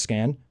and gets a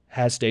scan,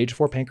 has stage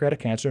 4 pancreatic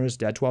cancer, and is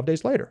dead 12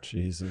 days later.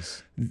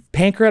 Jesus.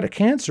 Pancreatic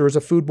cancer is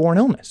a foodborne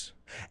illness.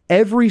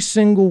 Every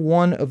single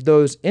one of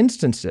those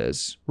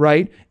instances,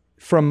 right,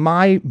 from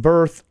my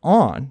birth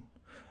on,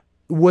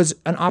 was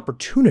an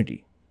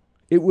opportunity.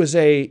 It was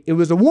a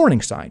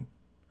warning sign.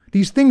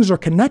 These things are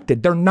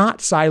connected. They're not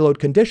siloed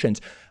conditions.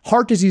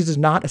 Heart disease is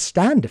not a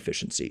statin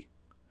deficiency.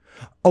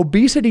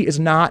 Obesity is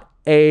not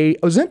a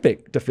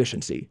Ozempic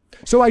deficiency.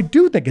 So I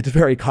do think it's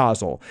very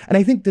causal. And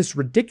I think this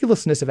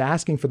ridiculousness of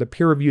asking for the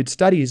peer-reviewed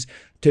studies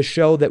to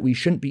show that we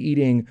shouldn't be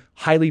eating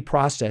highly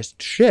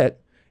processed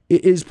shit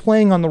is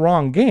playing on the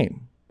wrong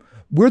game.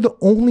 We're the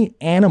only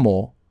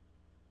animal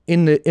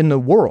in the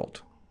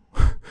world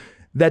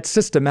that's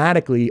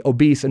systematically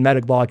obese and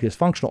metabolically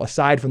dysfunctional,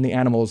 aside from the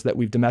animals that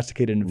we've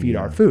domesticated and feed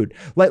our food.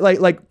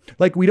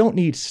 Like we don't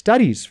need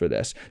studies for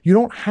this. You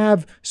don't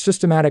have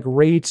systematic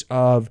rates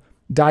of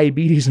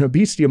diabetes and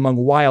obesity among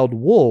wild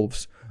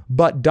wolves,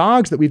 but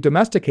dogs that we've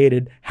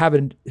domesticated have a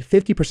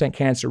 50%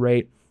 cancer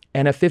rate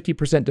and a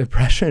 50%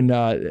 depression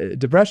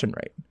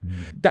rate.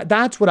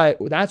 That's what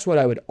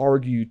I would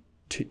argue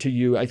to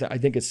you. I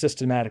think it's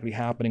systematically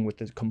happening with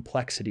the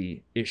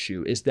complexity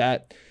issue, is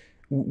that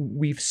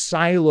we've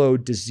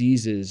siloed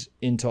diseases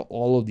into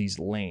all of these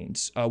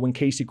lanes. When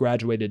Casey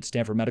graduated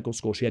Stanford Medical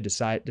School, she had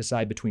to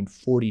decide between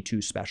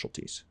 42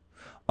 specialties.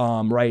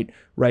 Right.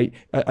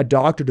 A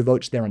doctor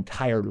devotes their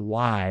entire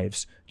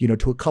lives,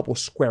 to a couple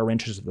square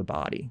inches of the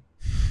body.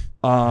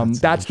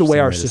 That's the way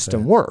our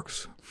system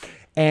works.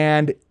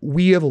 And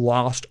we have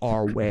lost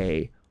our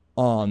way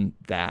on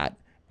that.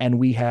 And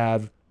we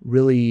have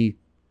really,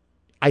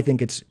 I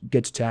think it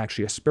gets to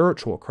actually a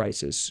spiritual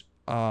crisis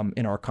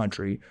in our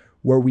country,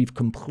 where we've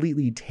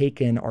completely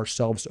taken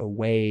ourselves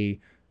away,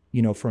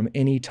 from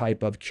any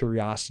type of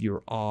curiosity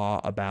or awe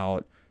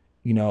about,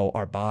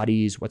 our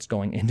bodies, what's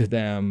going into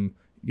them,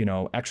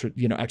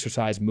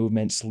 exercise,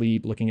 movement,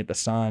 sleep, looking at the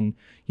sun,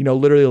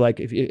 literally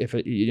like if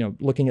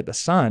looking at the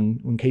sun,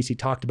 when Casey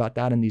talked about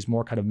that in these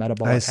more kind of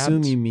metabolic habits. I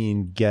assume you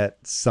mean get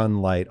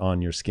sunlight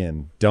on your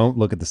skin. Don't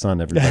look at the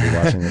sun, everybody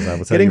watching this. I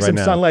will tell Getting you right some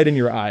now. sunlight in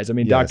your eyes. I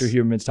mean, Yes. Dr.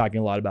 Huberman's talking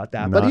a lot about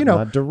that, Not, but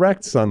not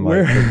direct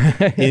sunlight,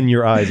 but in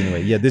your eyes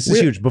anyway. Yeah, this is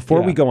huge.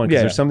 Before we go on,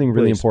 because there's something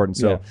really important.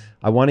 So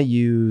I want to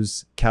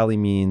use Calley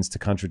Means to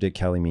contradict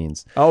Calley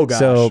Means. Oh gosh.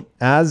 So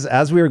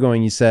as we were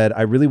going, you said,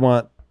 I really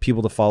want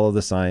people to follow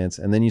the science.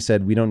 And then you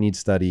said, we don't need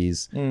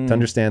studies to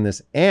understand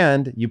this.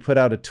 And you put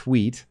out a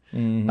tweet,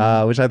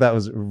 which I thought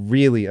was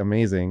really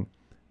amazing.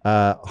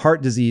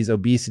 Heart disease,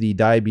 obesity,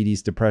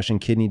 diabetes, depression,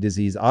 kidney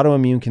disease,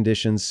 autoimmune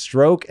conditions,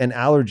 stroke, and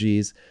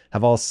allergies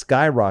have all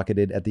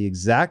skyrocketed at the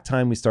exact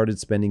time we started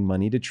spending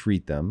money to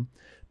treat them.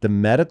 The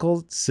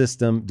medical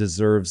system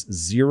deserves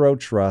zero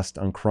trust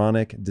on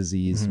chronic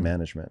disease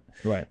management.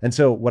 Right. And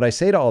so what I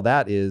say to all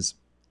that is,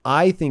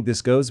 I think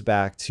this goes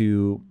back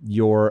to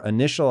your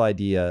initial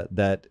idea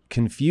that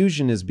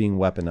confusion is being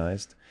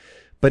weaponized,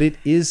 but it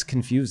is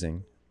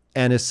confusing.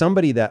 And as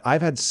somebody that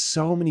I've had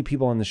so many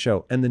people on the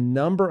show, and the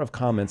number of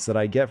comments that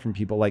I get from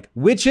people like,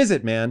 which is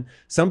it, man?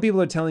 Some people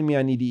are telling me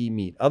I need to eat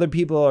meat. Other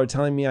people are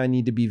telling me I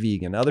need to be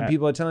vegan. Other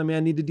people are telling me I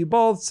need to do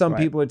both. Some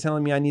people are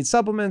telling me I need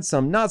supplements,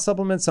 some not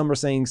supplements. Some are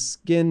saying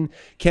skin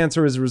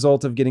cancer is a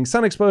result of getting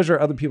sun exposure.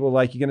 Other people are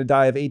like, you're going to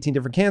die of 18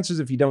 different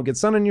cancers if you don't get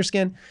sun on your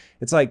skin.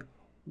 It's like,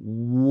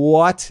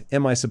 what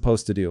am I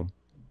supposed to do?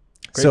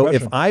 Great so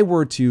question. if I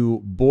were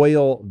to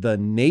boil the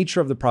nature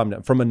of the problem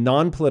down from a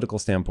non-political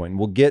standpoint,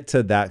 we'll get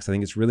to that because I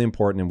think it's really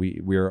important,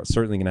 and we're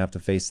certainly going to have to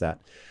face that.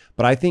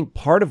 But I think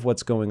part of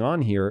what's going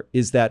on here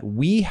is that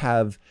we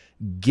have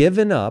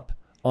given up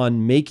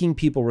on making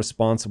people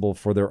responsible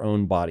for their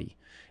own body.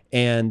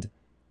 And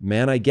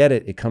man, I get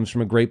it. It comes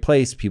from a great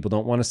place. People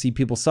don't want to see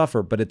people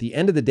suffer. But at the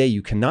end of the day,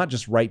 you cannot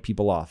just write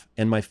people off.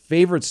 And my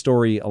favorite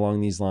story along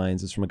these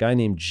lines is from a guy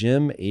named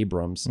Jim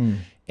Abrams.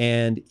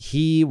 And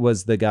he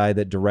was the guy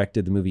that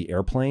directed the movie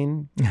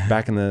Airplane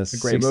back in the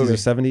 60s or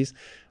 70s.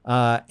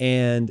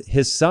 And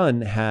his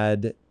son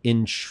had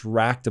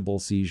intractable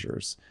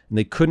seizures and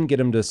they couldn't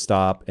get him to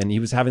stop. And he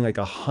was having like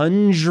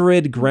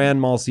 100 grand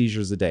mal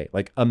seizures a day.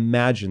 Like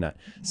imagine that,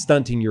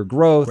 stunting your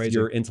growth,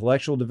 your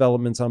intellectual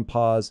development's on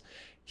pause.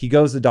 He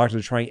goes to the doctor,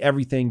 trying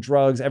everything,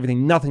 drugs,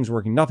 everything, nothing's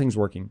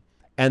working.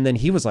 And then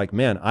he was like,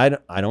 man,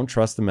 I don't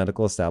trust the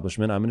medical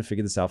establishment. I'm going to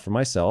figure this out for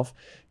myself.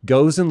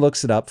 Goes and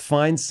looks it up,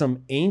 finds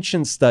some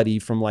ancient study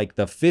from like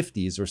the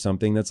 50s or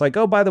something that's like,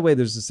 oh, by the way,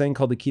 there's this thing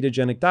called the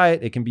ketogenic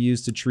diet. It can be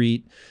used to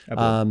treat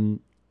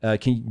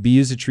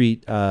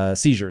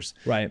seizures.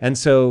 Right. And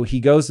so he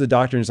goes to the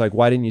doctor and he's like,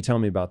 why didn't you tell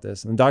me about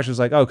this? And the doctor's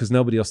like, oh, because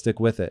nobody will stick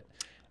with it.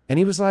 And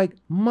he was like,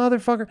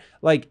 motherfucker,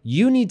 like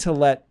you need to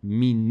let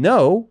me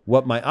know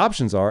what my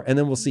options are. And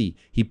then we'll see.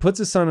 He puts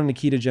his son on a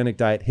ketogenic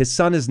diet. His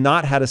son has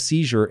not had a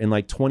seizure in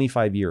like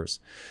 25 years.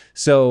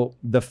 So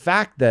the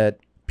fact that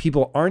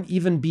people aren't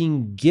even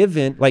being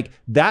given like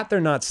that,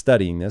 they're not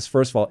studying this,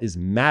 first of all, is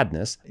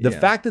madness. The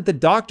fact that the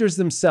doctors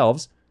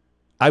themselves,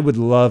 I would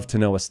love to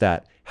know a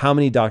stat. How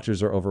many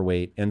doctors are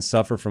overweight and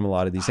suffer from a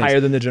lot of these things? Higher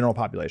than the general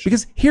population.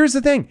 Because here's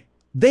the thing.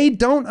 They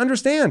don't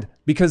understand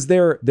because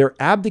they're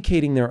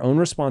abdicating their own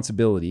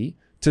responsibility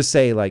to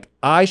say like,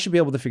 I should be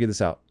able to figure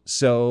this out.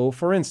 So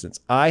for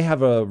instance, I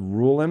have a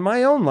rule in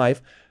my own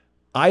life.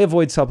 I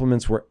avoid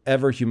supplements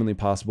wherever humanly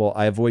possible.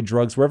 I avoid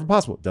drugs wherever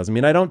possible. Doesn't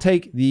mean I don't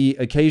take the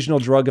occasional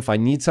drug. If I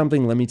need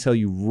something, let me tell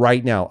you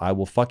right now, I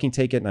will fucking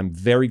take it. And I'm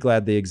very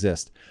glad they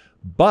exist.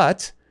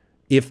 But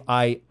if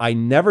I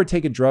never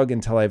take a drug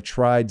until I've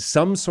tried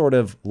some sort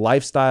of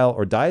lifestyle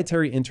or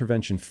dietary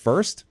intervention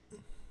first,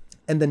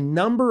 and the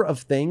number of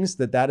things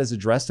that has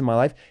addressed in my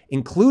life,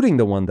 including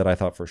the one that I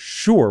thought for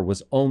sure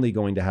was only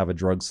going to have a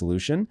drug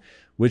solution,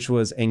 which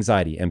was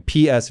anxiety. And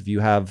P.S., if you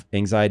have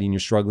anxiety and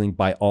you're struggling,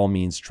 by all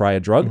means, try a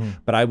drug.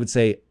 But I would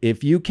say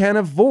if you can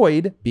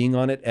avoid being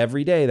on it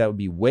every day, that would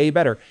be way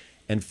better.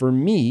 And for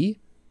me,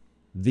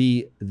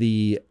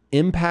 the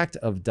impact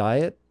of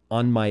diet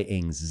on my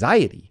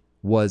anxiety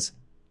was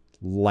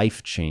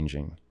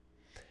life-changing.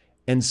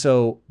 And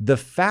so the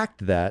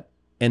fact that,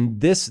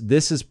 and this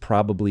is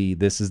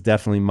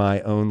definitely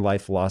my own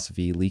life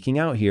philosophy leaking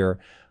out here,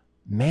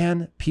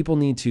 man, people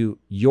need to,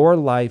 your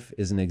life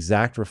is an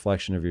exact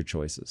reflection of your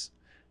choices.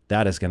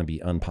 That is going to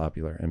be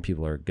unpopular and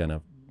people are going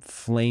to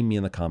flame me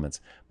in the comments.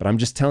 But I'm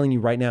just telling you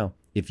right now,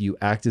 if you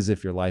act as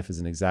if your life is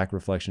an exact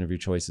reflection of your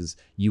choices,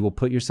 you will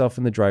put yourself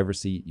in the driver's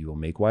seat, you will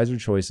make wiser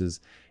choices,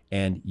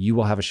 and you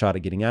will have a shot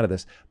at getting out of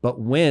this. But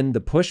when the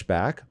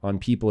pushback on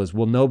people is,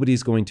 well,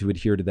 nobody's going to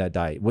adhere to that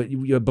diet.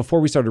 Before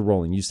we started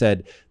rolling, you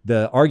said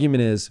the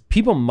argument is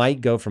people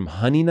might go from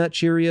Honey Nut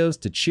Cheerios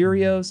to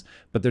Cheerios,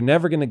 but they're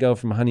never going to go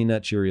from Honey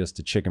Nut Cheerios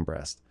to chicken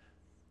breast.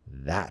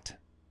 That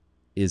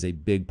is a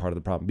big part of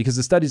the problem because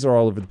the studies are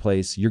all over the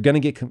place. You're going to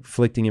get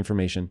conflicting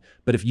information,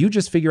 but if you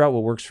just figure out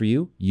what works for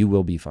you, you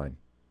will be fine.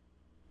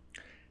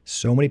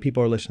 So many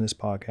people are listening to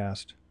this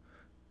podcast,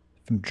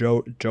 from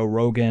Joe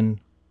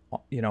Rogan,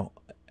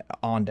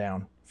 on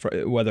down, for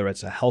whether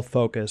it's a health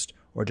focused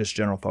or just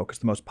general focus.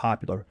 The most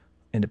popular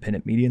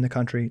independent media in the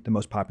country, the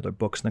most popular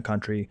books in the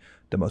country,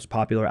 the most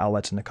popular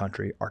outlets in the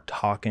country are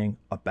talking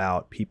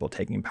about people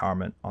taking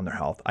empowerment on their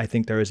health. I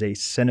think there is a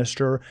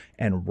sinister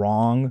and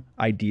wrong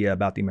idea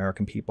about the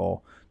American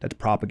people that's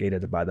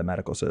propagated by the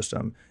medical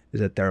system,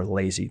 is that they're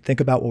lazy. Think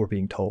about what we're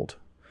being told.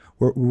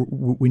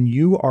 When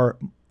you are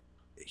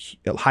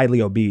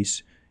highly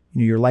obese,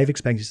 your life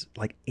expectancy is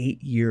like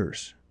 8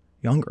 years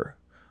younger,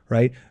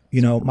 right?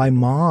 My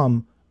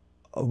mom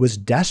was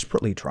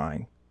desperately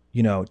trying,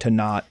 to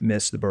not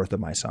miss the birth of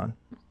my son,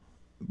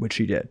 which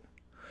she did.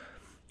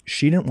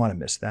 She didn't want to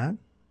miss that.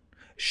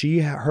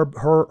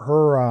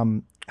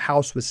 Her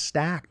house was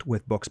stacked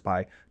with books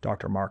by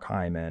Dr. Mark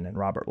Hyman and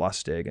Robert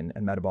Lustig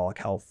and metabolic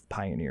health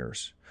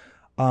pioneers.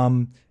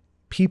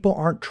 People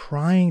aren't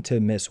trying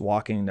to miss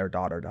walking their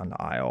daughter down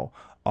the aisle,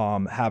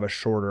 have a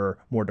shorter,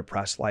 more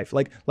depressed life.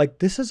 Like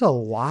this is a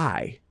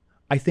lie.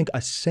 I think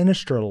a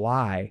sinister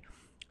lie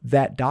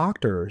that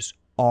doctors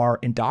are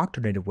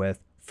indoctrinated with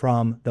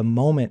from the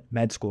moment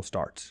med school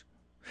starts.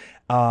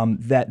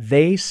 that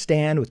they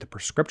stand with the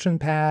prescription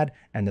pad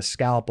and the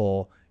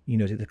scalpel,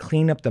 to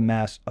clean up the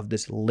mess of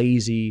this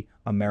lazy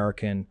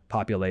American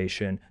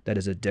population that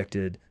is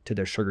addicted to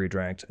their sugary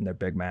drinks and their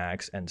Big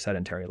Macs and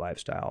sedentary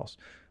lifestyles.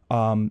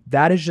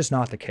 That is just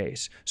not the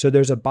case. So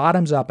there's a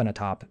bottoms up and a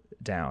top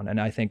down. And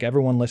I think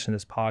everyone listening to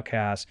this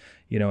podcast,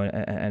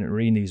 and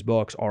reading these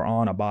books are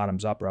on a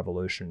bottoms up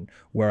revolution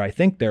where I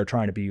think they're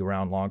trying to be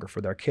around longer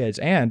for their kids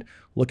and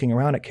looking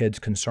around at kids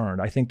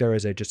concerned. I think there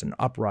is just an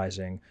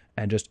uprising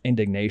and just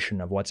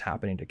indignation of what's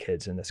happening to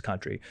kids in this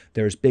country.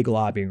 There's big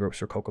lobbying groups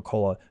for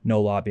Coca-Cola,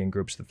 no lobbying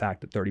groups, the fact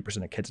that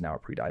 30% of kids now are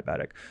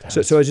pre-diabetic.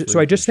 So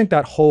I just think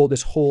that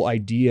this whole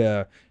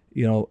idea,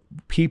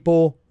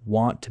 people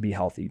want to be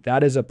healthy.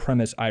 That is a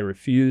premise I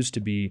refuse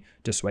to be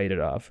dissuaded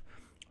of.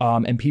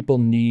 And people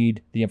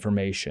need the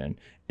information.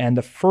 And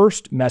the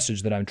first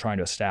message that I'm trying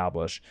to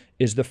establish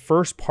is the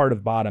first part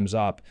of bottoms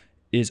up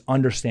is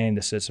understanding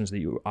the systems that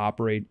you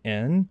operate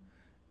in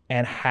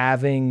and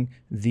having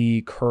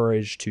the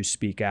courage to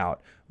speak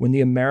out. When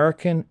the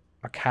American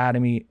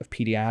Academy of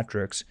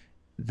Pediatrics,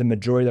 the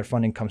majority of their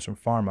funding comes from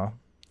Pharma.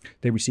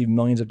 They receive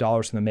millions of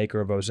dollars from the maker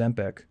of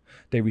Ozempic.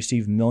 They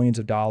receive millions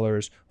of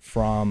dollars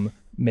from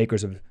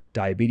makers of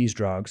diabetes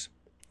drugs,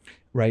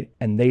 right?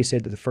 And they say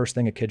that the first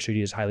thing a kid should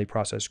eat is highly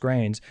processed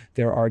grains.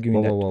 They're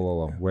arguing that...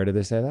 Whoa. Where did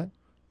they say that?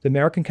 The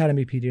American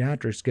Academy of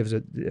Pediatrics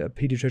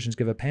pediatricians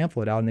give a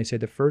pamphlet out, and they say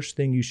the first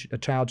thing a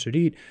child should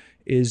eat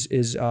is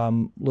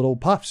little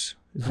puffs.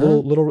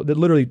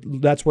 Literally,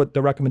 that's what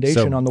the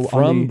recommendation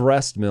from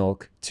breast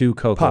milk to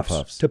Cocoa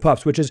Puffs. To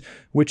puffs, which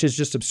is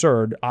just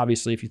absurd.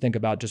 Obviously, if you think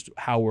about just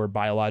how we're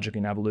biologically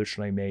and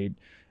evolutionally made,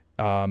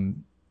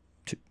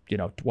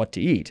 what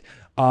to eat.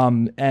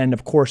 And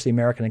of course, the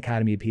American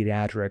Academy of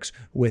Pediatrics,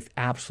 with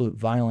absolute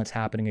violence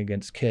happening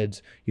against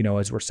kids,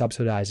 as we're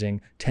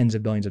subsidizing tens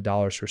of billions of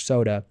dollars for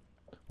soda.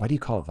 Why do you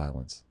call it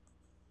violence?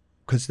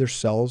 Because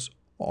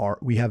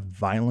we have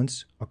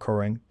violence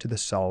occurring to the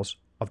cells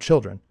of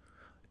children.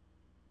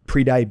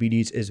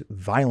 Prediabetes is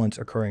violence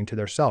occurring to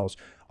their cells.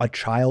 A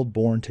child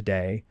born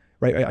today,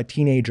 right, a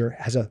teenager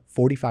has a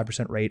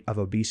 45% rate of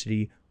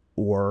obesity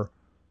or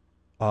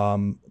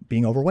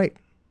being overweight.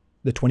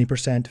 The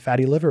 20%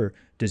 fatty liver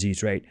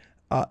disease rate.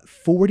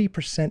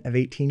 40% of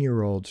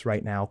 18-year-olds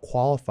right now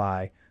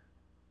qualify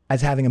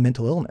as having a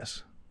mental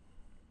illness.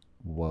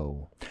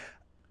 Whoa.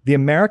 The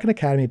American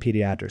Academy of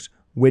Pediatrics,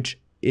 which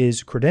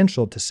is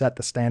credentialed to set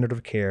the standard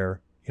of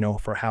care,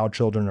 for how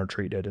children are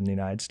treated in the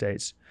United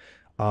States.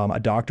 A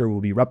doctor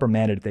will be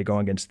reprimanded if they go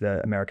against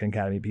the American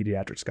Academy of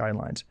Pediatrics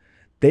guidelines.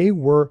 They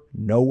were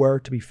nowhere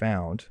to be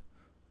found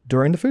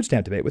during the food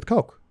stamp debate with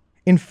Coke.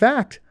 In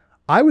fact,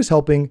 I was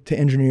helping to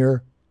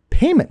engineer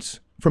payments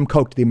from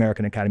Coke to the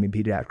American Academy of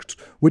Pediatrics,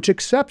 which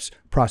accepts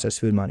processed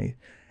food money.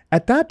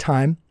 At that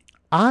time,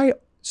 I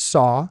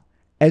saw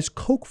as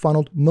Coke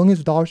funneled millions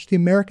of dollars to the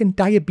American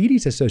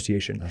Diabetes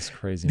Association. That's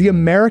crazy. The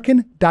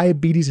American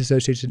Diabetes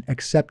Association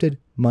accepted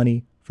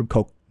money from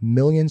Coke,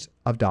 millions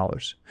of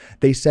dollars.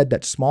 They said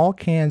that small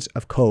cans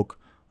of Coke,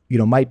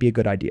 might be a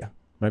good idea.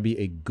 Might be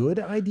a good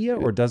idea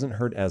or doesn't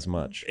hurt as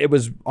much? It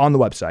was on the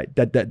website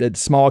that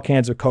small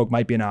cans of Coke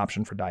might be an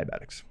option for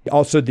diabetics.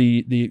 Also,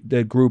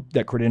 the group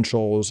that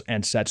credentials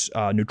and sets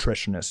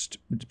nutritionist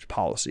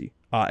policy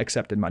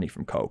accepted money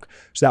from Coke.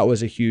 So that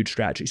was a huge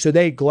strategy. So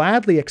they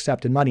gladly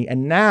accepted money.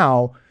 And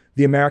now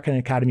the American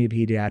Academy of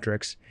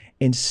Pediatrics,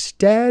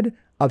 instead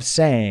of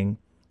saying,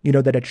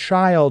 that a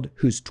child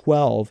who's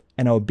 12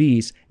 and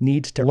obese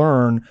needs to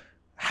learn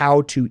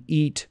how to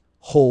eat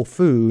whole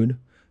food,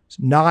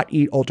 not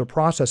eat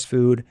ultra-processed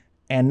food,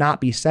 and not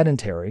be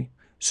sedentary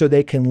so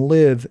they can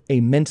live a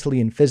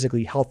mentally and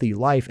physically healthy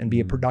life and be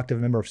a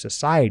productive member of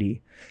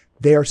society,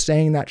 they are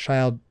saying that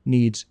child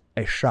needs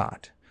a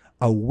shot,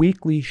 a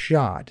weekly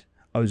shot,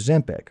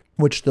 Ozempic,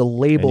 which the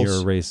label... And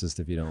you're a racist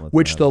if you don't let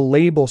which the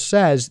label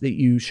says that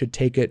you should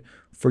take it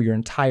for your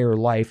entire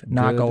life,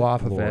 not go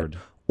off of it,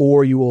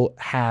 or you will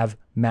have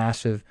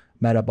massive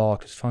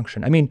metabolic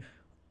dysfunction. I mean,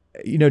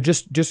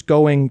 just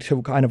going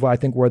to kind of, I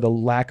think, where the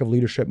lack of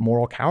leadership,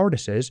 moral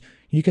cowardice is,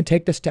 you can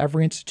take this to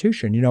every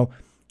institution.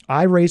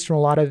 I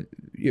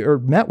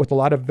met with a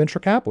lot of venture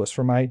capitalists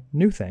for my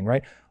new thing,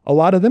 right? A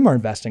lot of them are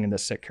investing in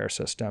this sick care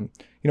system.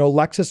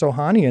 Alexis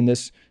Ohanian,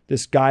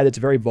 this guy that's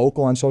very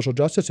vocal on social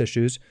justice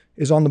issues,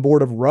 is on the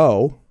board of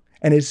Roe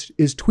and is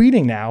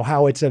tweeting now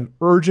how it's an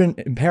urgent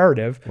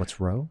imperative. What's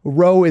Roe?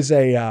 Roe is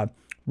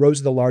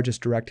Roe's the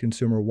largest direct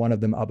consumer, one of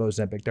them of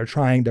Ozempic.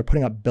 They're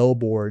putting up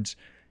billboards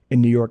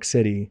in New York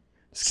City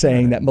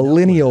saying that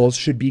millennials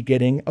should be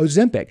getting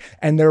Ozempic.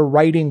 And they're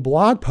writing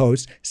blog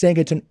posts saying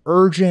it's an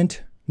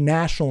urgent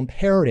national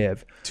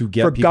imperative to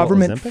get for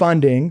government Ozempic?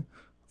 Funding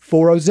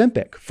for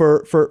Ozempic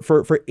for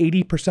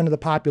 80% of the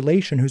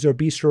population who's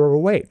obese or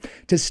overweight,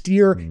 to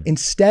steer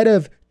instead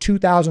of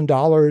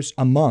 $2,000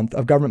 a month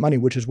of government money,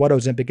 which is what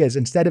Ozempic is,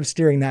 instead of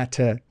steering that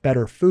to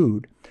better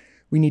food,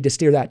 we need to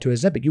steer that to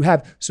Ozempic. You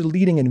have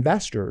leading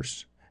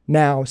investors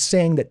now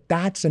saying that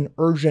that's an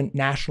urgent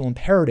national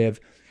imperative.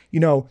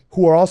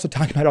 who are also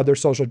talking about other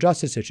social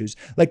justice issues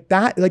like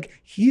that. Like,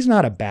 he's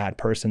not a bad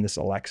person, this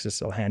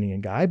Alexis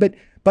Ohanian guy, but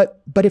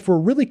if we're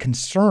really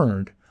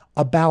concerned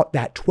about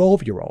that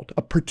 12-year-old,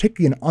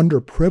 particularly an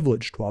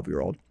underprivileged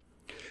 12-year-old,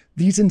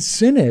 these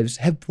incentives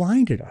have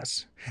blinded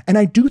us. And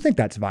I do think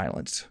that's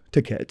violence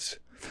to kids.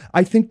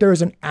 I think there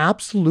is an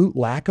absolute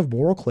lack of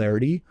moral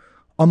clarity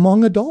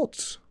among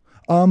adults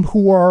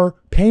who are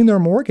paying their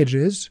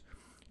mortgages,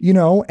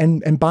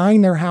 and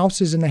buying their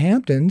houses in the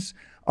Hamptons,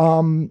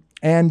 and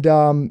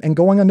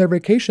going on their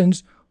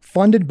vacations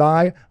funded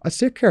by a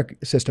sick care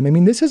system. I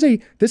mean, this is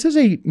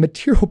a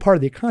material part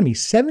of the economy.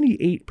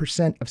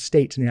 78% of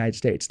states in the United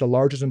States, the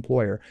largest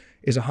employer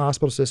is a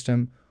hospital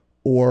system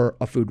or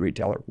a food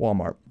retailer,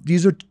 Walmart.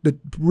 These are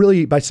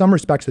really, by some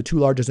respects, the two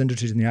largest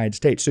industries in the United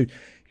States. So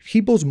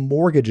people's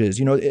mortgages,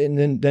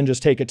 and then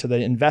just take it to the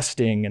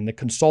investing and the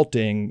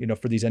consulting,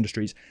 for these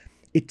industries.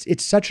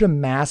 It's such a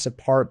massive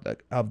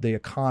part of the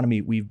economy.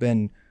 We've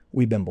been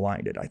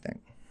blinded, I think.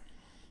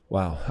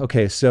 Wow.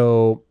 Okay.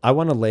 So I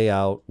want to lay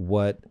out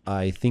what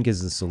I think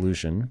is the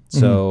solution.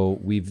 So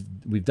we've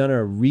done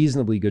a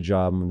reasonably good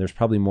job, and there's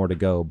probably more to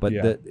go, but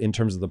in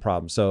terms of the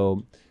problem.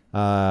 So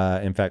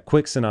in fact,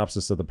 quick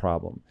synopsis of the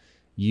problem.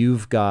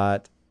 You've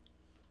got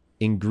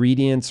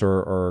ingredients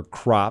or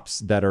crops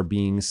that are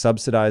being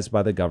subsidized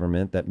by the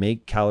government that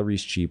make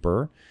calories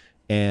cheaper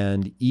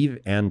and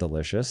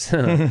delicious.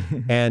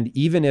 And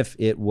even if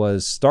it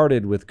was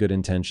started with good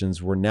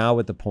intentions, we're now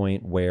at the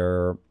point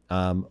where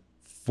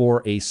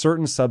for a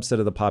certain subset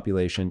of the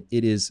population,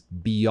 it is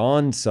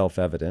beyond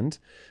self-evident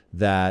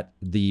that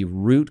the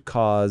root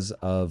cause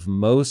of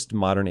most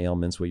modern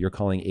ailments, what you're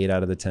calling 8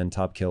 out of the 10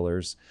 top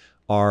killers,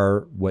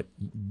 are what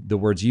the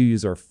words you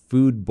use are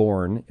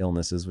foodborne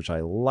illnesses, which I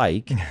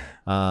like.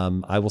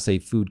 I will say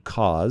food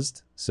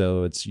caused.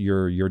 So it's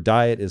your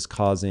diet is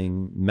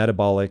causing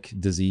metabolic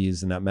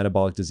disease, and that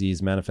metabolic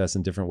disease manifests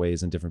in different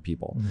ways in different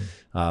people.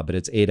 But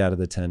it's 8 out of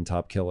the 10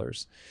 top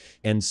killers.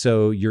 And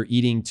so you're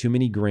eating too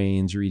many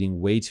grains, you're eating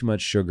way too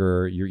much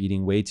sugar, you're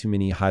eating way too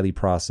many highly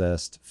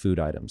processed food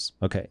items.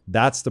 Okay,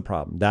 that's the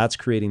problem. That's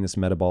creating this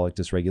metabolic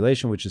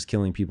dysregulation, which is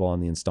killing people on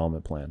the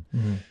installment plan.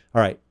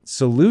 All right,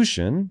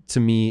 solution to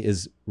me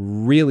is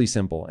really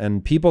simple.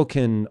 And people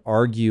can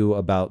argue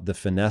about the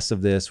finesse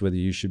of this, whether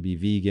you should be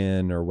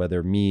vegan or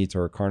whether meat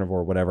or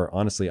carnivore or whatever.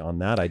 Honestly, on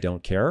that, I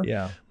don't care.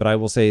 Yeah. But I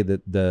will say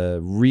that the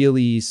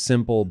really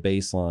simple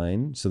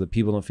baseline, so that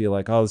people don't feel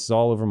like, oh, this is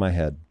all over my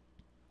head.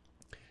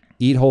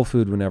 Eat whole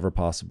food whenever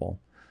possible.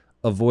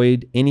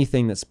 Avoid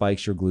anything that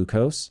spikes your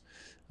glucose.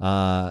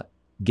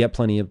 Get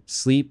plenty of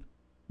sleep,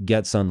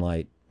 get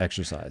sunlight,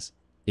 exercise.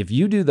 If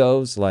you do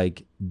those,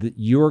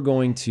 you're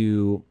going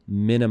to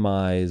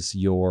minimize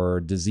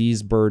your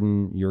disease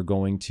burden. You're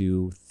going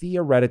to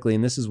theoretically,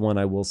 and this is one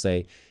I will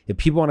say, if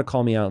people want to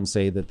call me out and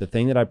say that the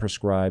thing that I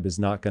prescribe is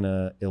not going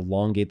to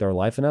elongate their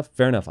life enough,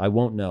 fair enough. I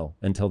won't know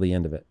until the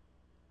end of it.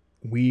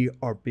 We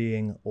are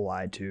being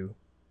lied to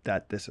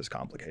that this is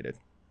complicated.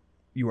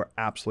 You are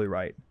absolutely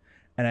right.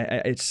 And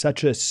it's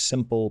such a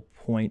simple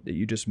point that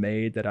you just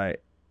made that I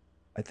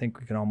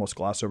think we can almost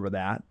gloss over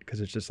that, because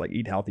it's just like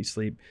eat healthy,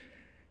 sleep.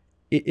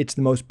 It's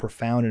the most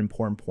profound and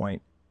important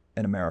point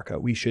in America.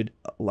 We should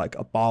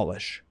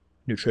abolish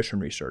nutrition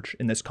research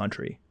in this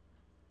country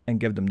and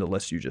give them the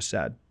list you just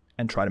said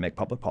and try to make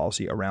public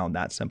policy around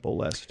that simple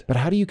list. But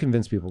how do you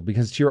convince people?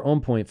 Because to your own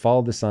point,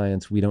 follow the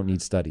science. We don't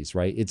need studies,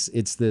 right?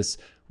 It's this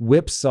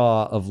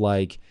whipsaw of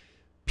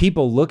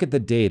people look at the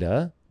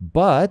data,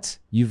 but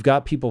you've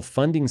got people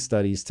funding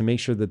studies to make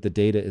sure that the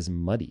data is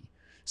muddy.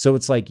 So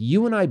it's like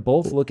you and I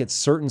both look at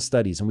certain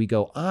studies and we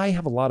go, I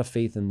have a lot of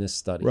faith in this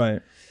study.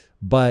 Right.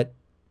 But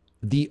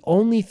the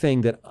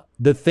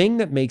thing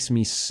that makes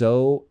me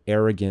so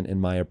arrogant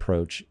in my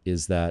approach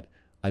is that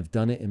I've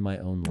done it in my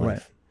own life.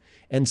 Right.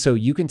 And so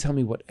you can tell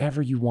me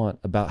whatever you want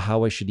about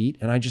how I should eat.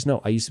 And I just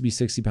know I used to be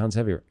 60 pounds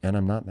heavier and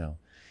I'm not now.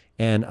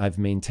 And I've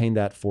maintained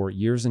that for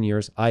years and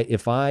years.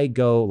 If I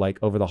go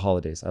over the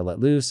holidays, I let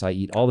loose, I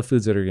eat all the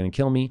foods that are going to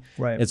kill me.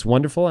 Right. It's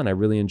wonderful. And I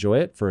really enjoy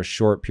it for a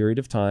short period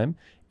of time.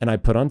 And I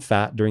put on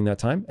fat during that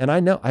time. And I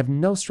have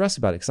no stress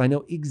about it because I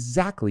know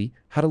exactly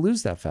how to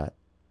lose that fat.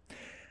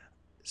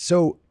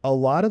 So a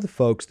lot of the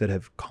folks that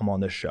have come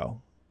on this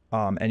show,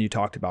 and you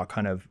talked about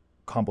kind of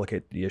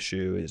complicate the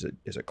issue. Is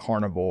it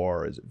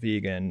carnivore? Is it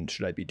vegan?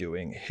 Should I be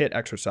doing HIIT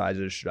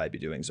exercises? Should I be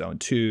doing zone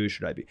 2?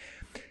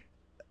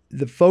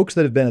 The folks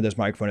that have been at this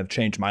microphone have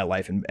changed my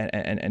life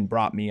and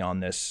brought me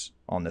on this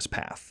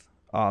path.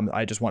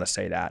 I just want to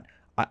say that.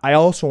 I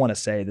also want to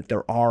say that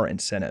there are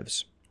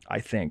incentives,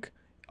 I think,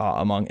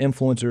 among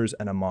influencers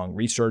and among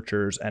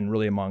researchers and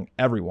really among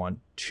everyone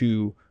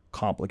to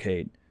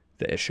complicate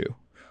the issue.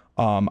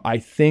 I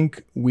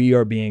think we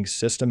are being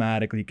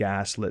systematically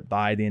gaslit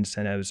by the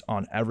incentives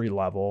on every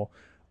level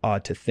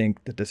to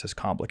think that this is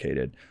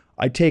complicated.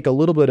 I take a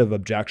little bit of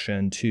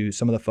objection to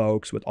some of the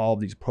folks with all of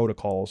these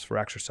protocols for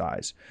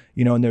exercise,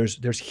 and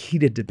there's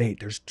heated debate.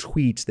 There's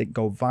tweets that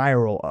go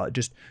viral,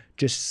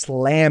 just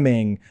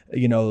slamming,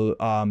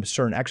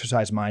 certain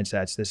exercise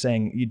mindsets. They're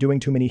saying you're doing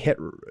too many HIIT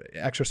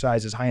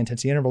exercises, high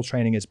intensity interval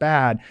training is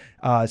bad,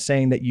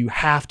 saying that you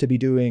have to be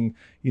doing,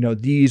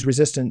 these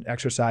resistant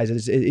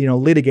exercises,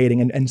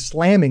 litigating and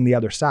slamming the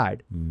other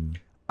side.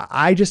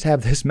 I just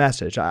have this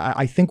message.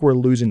 I think we're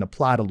losing the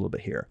plot a little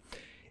bit here.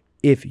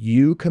 If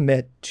you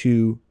commit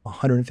to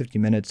 150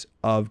 minutes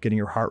of getting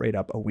your heart rate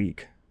up a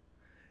week,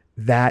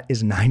 that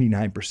is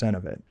 99%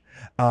 of it.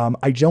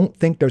 I don't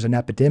think there's an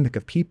epidemic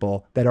of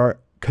people that are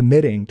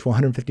committing to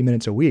 150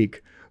 minutes a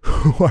week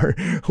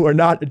who are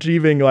not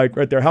achieving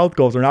their health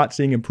goals or not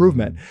seeing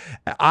improvement.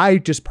 I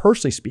just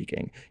personally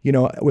speaking,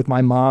 with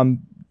my mom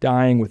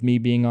dying, with me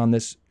being on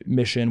this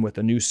mission with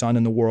a new son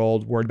in the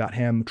world, worried about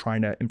him,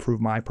 trying to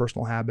improve my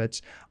personal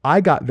habits,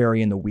 I got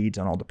very in the weeds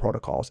on all the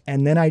protocols.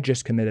 And then I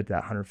just committed to that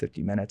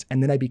 150 minutes.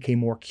 And then I became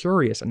more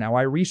curious. And now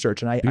I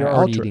research and You're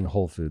already eating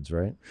whole foods,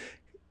 right?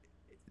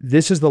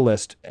 This is the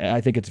list. I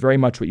think it's very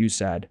much what you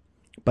said,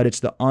 but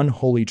it's the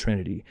unholy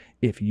trinity.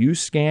 If you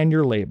scan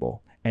your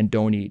label and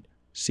don't eat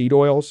seed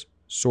oils,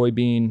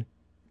 soybean,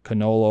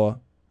 canola,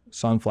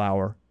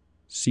 sunflower,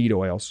 seed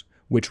oils,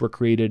 which were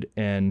created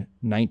in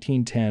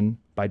 1910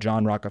 by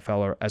John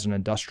Rockefeller as an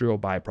industrial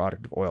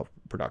byproduct of oil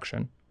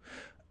production.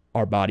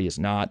 Our body is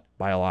not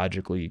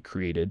biologically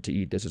created to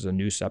eat. This is a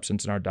new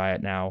substance in our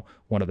diet now,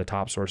 one of the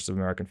top sources of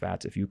American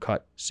fats. If you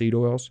cut seed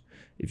oils,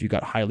 if you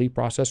cut highly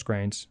processed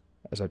grains,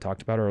 as I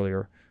talked about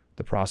earlier,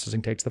 the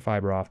processing takes the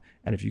fiber off.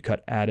 And if you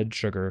cut added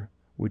sugar,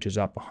 which is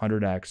up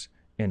 100x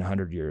in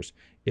 100 years,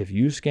 if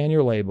you scan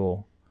your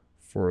label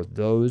for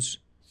those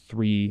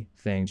three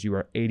things, you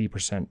are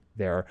 80%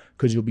 there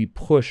because you'll be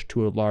pushed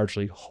to a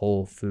largely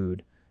whole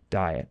food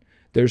diet.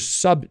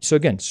 So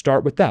again,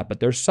 start with that, but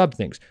there's sub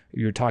things.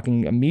 You're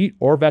talking meat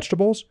or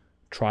vegetables,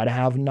 try to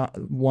have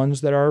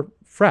ones that are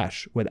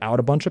fresh without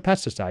a bunch of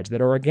pesticides,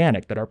 that are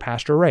organic, that are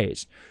pasture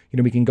raised.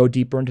 We can go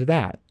deeper into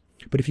that.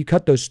 But if you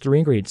cut those three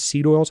ingredients,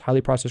 seed oils,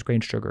 highly processed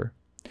grain, sugar,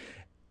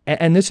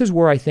 and this is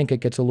where I think it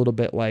gets a little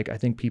bit I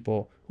think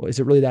people, well, is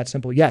it really that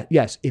simple? Yeah,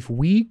 yes. If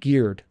we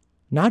geared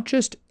not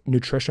just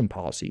nutrition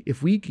policy,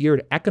 if we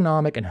geared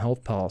economic and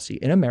health policy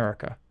in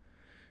America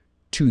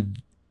to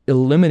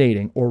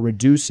eliminating or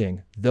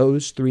reducing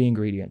those three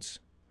ingredients,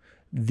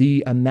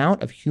 the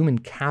amount of human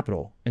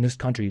capital in this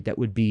country that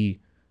would be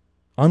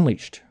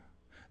unleashed,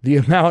 the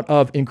amount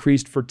of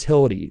increased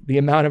fertility, the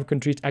amount of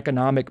increased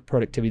economic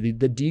productivity,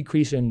 the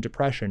decrease in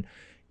depression,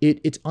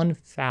 it's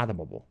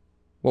unfathomable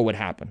what would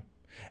happen.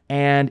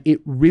 And it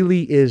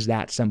really is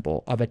that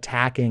simple of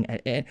attacking.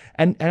 And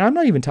I'm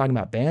not even talking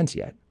about bans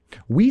yet.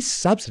 We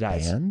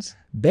subsidize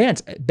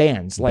bans.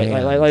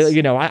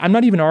 I'm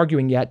not even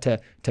arguing yet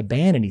to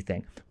ban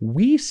anything.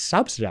 We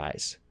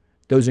subsidize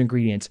those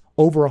ingredients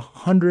over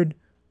 $100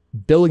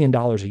 billion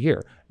a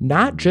year,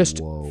 not just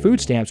food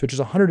stamps, which is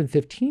a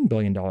 $115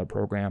 billion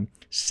program.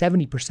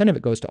 70% of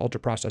it goes to ultra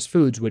processed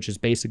foods, which is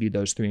basically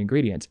those three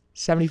ingredients,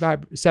 70 to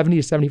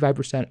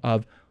 75%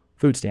 of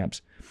food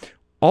stamps.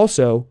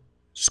 Also,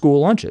 school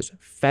lunches,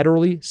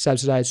 federally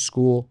subsidized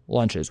school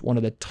lunches, one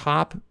of the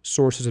top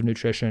sources of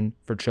nutrition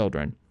for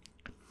children.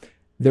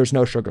 There's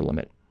no sugar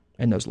limit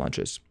in those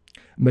lunches.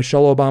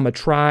 Michelle Obama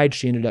tried.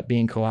 She ended up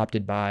being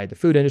co-opted by the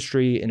food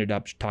industry, ended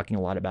up talking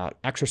a lot about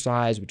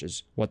exercise, which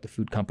is what the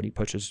food company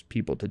pushes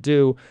people to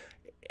do.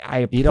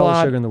 Eat all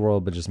the sugar in the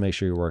world, but just make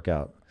sure you work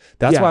out.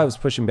 That's why I was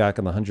pushing back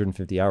on the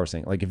 150 hours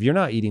thing. If you're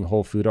not eating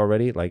whole food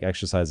already,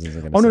 exercise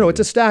isn't going to. Oh no, it's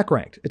a stack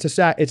ranked. It's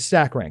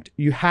stack ranked.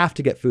 You have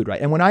to get food right.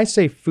 And when I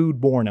say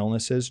foodborne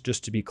illnesses,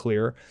 just to be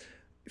clear,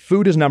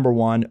 food is number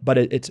one, but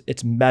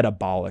it's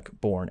metabolic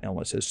borne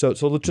illnesses. So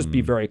let's just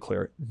be very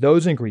clear.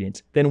 Those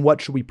ingredients. Then what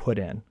should we put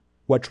in?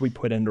 What should we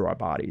put into our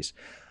bodies?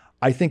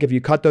 I think if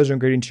you cut those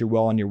ingredients, you're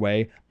well on your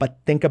way, but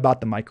think about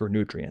the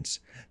micronutrients.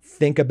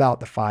 Think about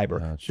the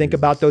fiber. Think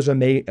about those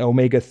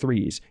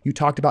omega-3s. You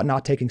talked about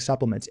not taking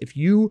supplements.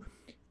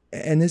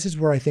 And this is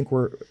where I think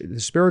the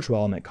spiritual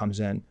element comes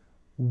in.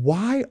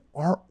 Why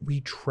aren't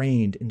we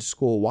trained in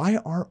school? Why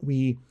aren't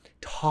we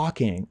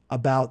talking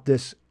about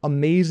this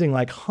amazing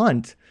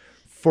hunt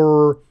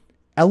for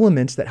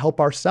elements that help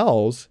our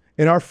cells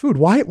in our food?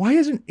 Why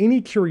isn't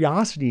any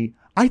curiosity?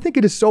 I think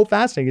it is so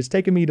fascinating. It's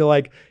taken me to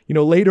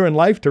later in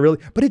life to really,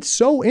 but it's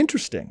so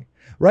interesting,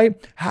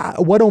 right?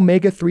 What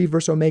omega-3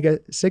 versus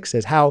omega-6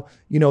 is, how,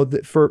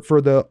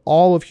 for the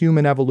all of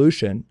human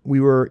evolution, we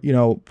were,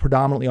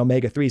 predominantly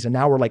omega-3s, and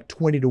now we're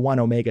 20 to 1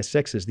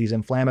 omega-6s, these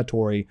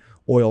inflammatory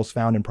oils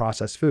found in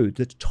processed foods.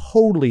 It's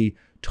totally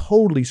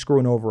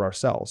screwing over our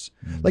cells.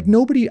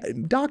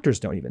 Doctors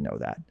don't even know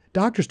that.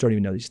 Doctors don't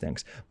even know these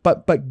things.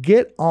 But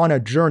get on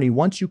a journey.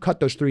 Once you cut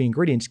those three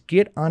ingredients,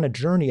 get on a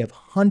journey of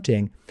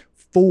hunting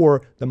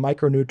for the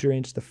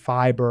micronutrients, the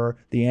fiber,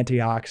 the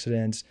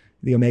antioxidants,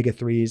 the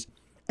omega-3s.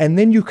 And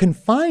then you can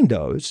find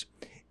those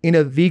in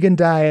a vegan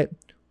diet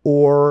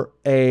or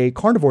a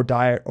carnivore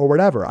diet or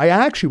whatever. I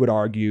actually would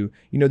argue,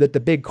 that the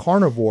big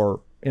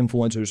carnivore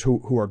influencers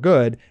who are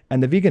good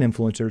and the vegan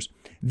influencers,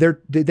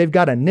 they've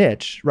got a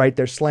niche, right?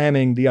 They're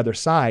slamming the other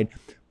side,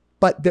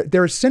 but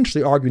they're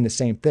essentially arguing the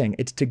same thing.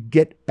 It's to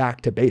get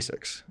back to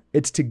basics.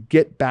 It's to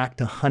get back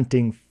to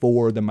hunting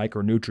for the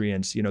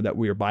micronutrients, that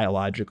we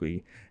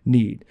biologically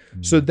need.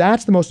 So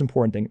that's the most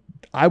important thing.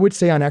 I would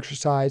say on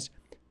exercise,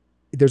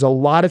 there's a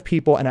lot of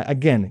people, and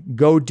again,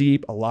 go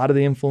deep. A lot of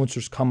the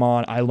influencers come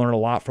on. I learn a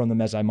lot from them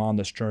as I'm on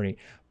this journey.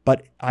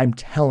 But I'm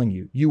telling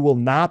you, you will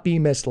not be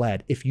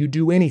misled if you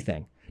do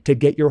anything to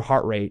get your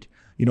heart rate,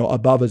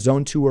 above a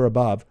zone 2 or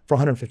above for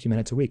 150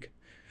 minutes a week,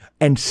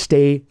 and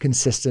stay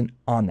consistent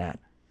on that.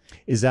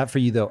 Is that for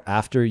you though,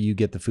 after you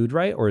get the food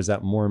right, or is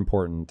that more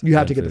important? You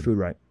have to get the food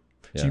right.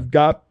 Yeah. So you've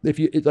got,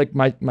 like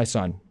my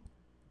son,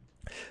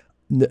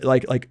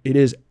 like it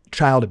is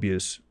child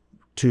abuse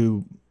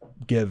to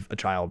give a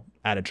child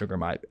added sugar.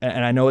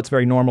 And I know it's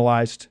very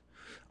normalized.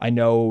 I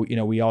know,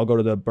 we all go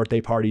to the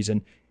birthday parties,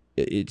 and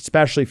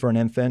especially for an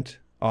infant,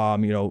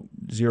 0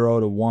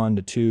 to 1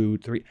 to 2,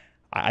 3,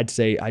 I'd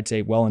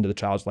say well into the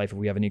child's life, if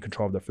we have any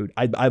control of their food,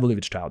 I believe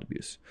it's child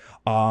abuse.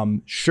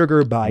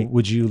 Sugar by...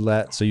 Would you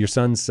so your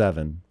son's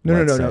 7.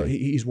 No.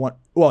 He's 1.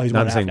 Well, he's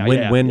 1.5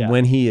 now.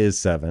 When he is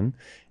 7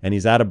 and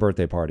he's at a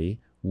birthday party,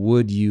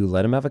 would you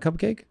let him have a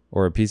cupcake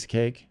or a piece of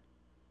cake?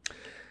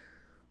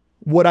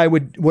 What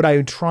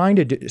I'm trying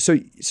to do,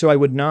 so I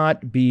would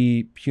not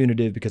be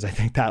punitive, because I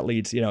think that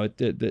leads,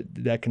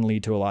 that can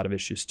lead to a lot of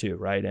issues too,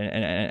 right?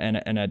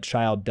 And a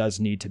child does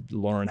need to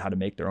learn how to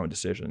make their own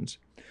decisions.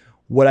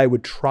 What I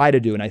would try to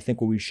do, and I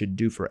think what we should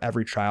do for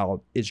every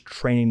child, is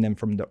training them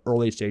from the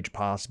earliest age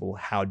possible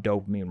how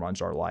dopamine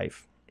runs our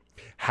life.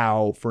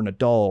 How, for an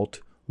adult,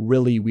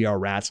 really we are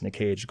rats in a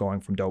cage going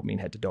from dopamine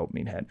hit to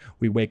dopamine hit.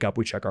 We wake up,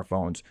 we check our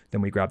phones,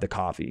 then we grab the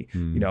coffee.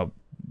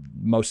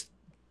 Most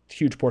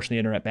huge portion of the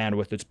internet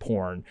bandwidth is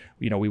porn.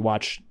 We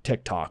watch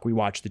TikTok, we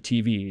watch the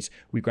TVs,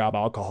 we grab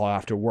alcohol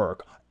after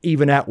work.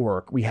 Even at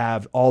work, we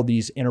have all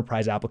these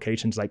enterprise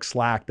applications like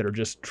Slack that are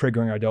just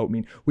triggering our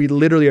dopamine. We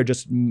literally are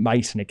just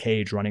mice in a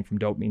cage running from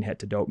dopamine hit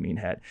to dopamine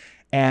hit.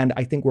 And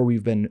I think where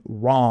we've been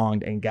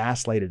wronged and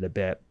gaslighted a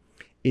bit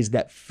is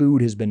that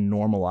food has been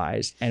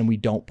normalized and we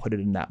don't put it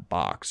in that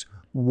box.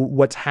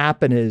 What's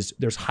happened is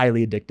there's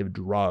highly addictive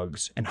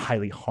drugs and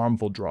highly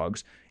harmful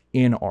drugs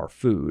in our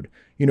food.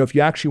 If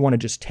you actually want to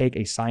just take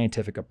a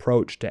scientific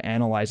approach to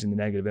analyzing the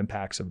negative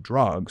impacts of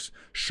drugs,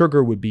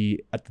 sugar would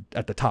be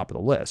at the top of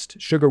the list.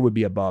 Sugar would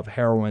be above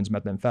heroines,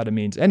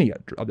 methamphetamines, any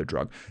other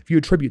drug. If you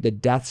attribute the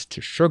deaths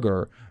to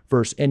sugar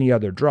versus any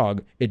other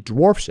drug, it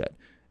dwarfs it.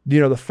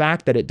 The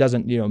fact that it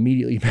doesn't,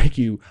 immediately make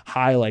you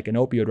high like an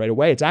opioid right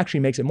away, it actually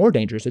makes it more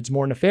dangerous. It's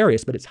more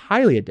nefarious, but it's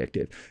highly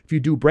addictive. If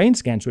you do brain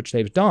scans, which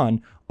they've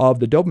done,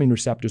 of the dopamine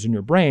receptors in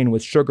your brain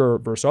with sugar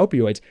versus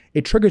opioids,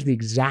 it triggers the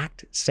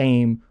exact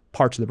same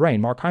parts of the brain.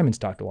 Mark Hyman's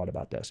talked a lot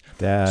about this.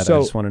 Dad, I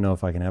just want to know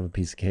if I can have a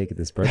piece of cake at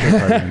this birthday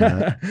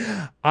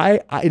party.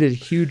 It is a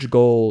huge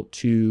goal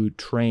to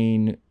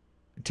train,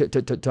 to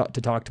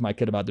talk to my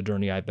kid about the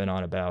journey I've been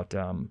on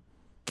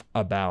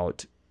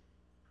about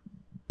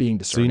being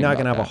discerning. So you're not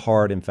going to have a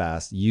hard and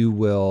fast.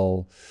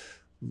 You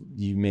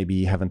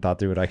maybe haven't thought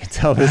through it. I can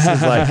tell this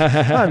is like,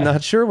 I'm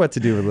not sure what to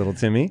do with little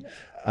Timmy.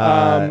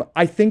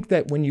 I think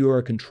that when you are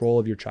in control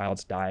of your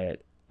child's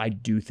diet, I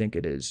do think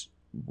it is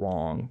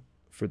wrong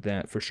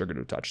for sugar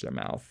to touch their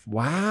mouth.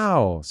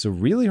 Wow. So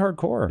really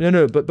hardcore.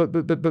 No,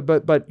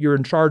 but you're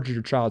in charge of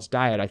your child's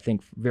diet, I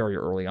think, very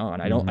early on.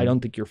 I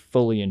don't think you're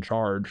fully in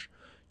charge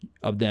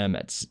of them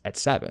at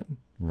 7.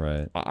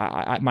 Right.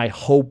 My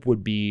hope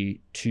would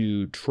be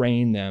to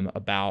train them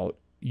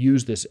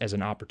use this as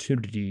an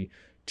opportunity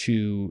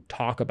to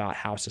talk about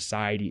how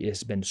society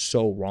has been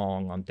so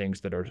wrong on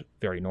things that are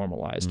very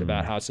normalized,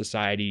 about how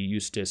society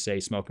used to say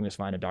smoking was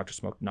fine and doctors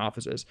smoked in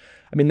offices.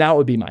 That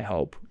would be my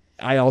hope.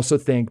 I also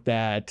think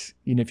that,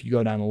 if you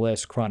go down the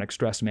list, chronic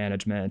stress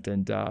management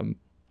and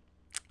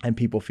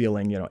people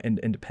feeling,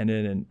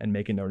 independent and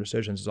making their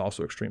decisions is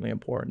also extremely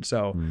important.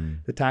 So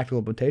the tactical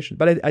implementation,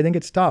 but I think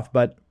it's tough,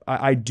 but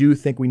I do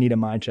think we need a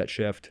mindset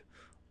shift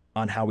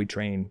on how we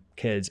train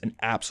kids, and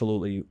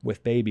absolutely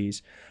with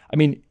babies.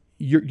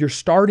 You're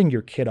starting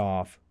your kid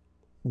off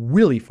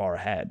really far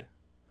ahead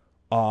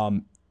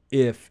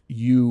if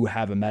you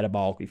have a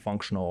metabolically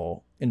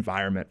functional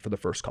environment for the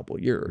first couple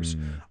of years.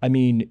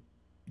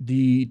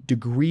 The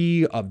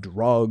degree of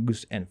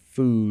drugs and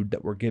food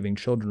that we're giving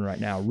children right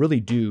now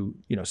really do,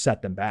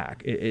 set them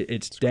back.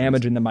 It's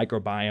damaging the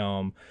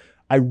microbiome.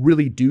 I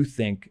really do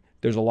think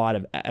there's a lot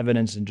of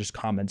evidence and just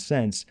common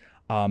sense,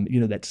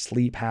 that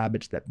sleep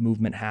habits, that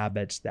movement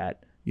habits,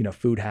 that,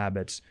 food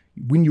habits,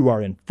 when you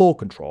are in full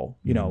control,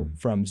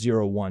 from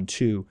 0, 1,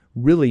 2,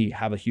 really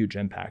have a huge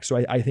impact. So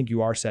I think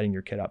you are setting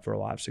your kid up for a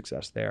lot of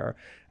success there.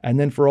 And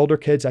then for older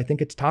kids, I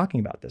think it's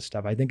talking about this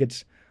stuff. I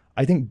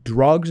think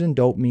drugs and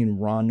dopamine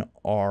run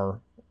our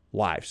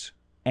lives.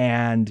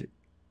 And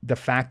the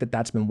fact that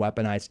that's been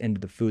weaponized into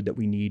the food that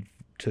we need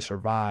to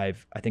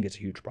survive, I think it's a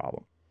huge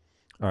problem.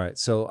 All right.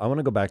 So I want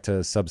to go back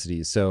to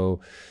subsidies.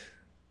 So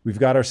we've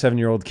got our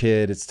 7-year-old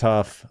kid. It's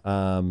tough.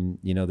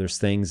 There's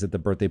things at the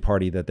birthday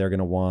party that they're going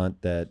to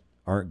want that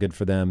aren't good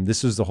for them.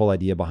 This was the whole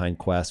idea behind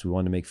Quest. We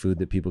wanted to make food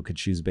that people could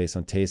choose based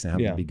on taste and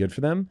have it be good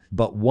for them.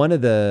 But one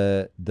of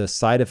the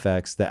side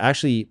effects that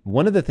actually,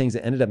 one of the things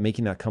that ended up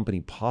making that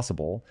company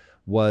possible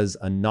was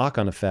a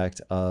knock-on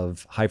effect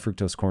of high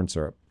fructose corn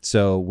syrup.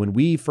 So when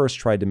we first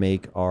tried to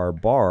make our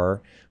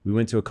bar, we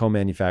went to a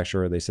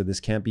co-manufacturer. They said, this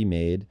can't be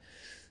made.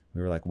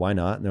 We were like, why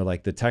not? And they're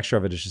like, the texture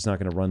of it is just not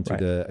going to run through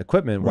the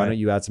equipment. Why don't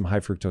you add some high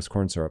fructose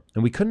corn syrup?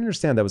 And we couldn't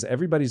understand. That was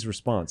everybody's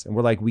response. And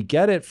we're like, we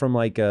get it from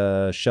like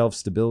a shelf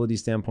stability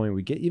standpoint.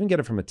 We even get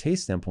it from a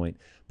taste standpoint,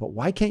 but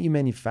why can't you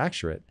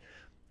manufacture it?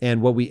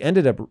 And what we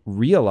ended up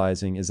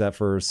realizing is that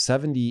for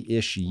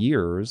 70-ish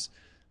years,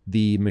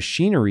 the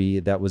machinery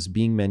that was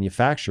being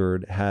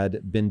manufactured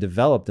had been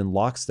developed in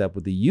lockstep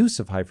with the use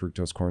of high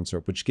fructose corn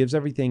syrup, which gives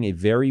everything a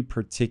very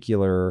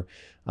particular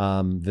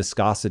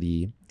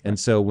viscosity. And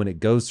so when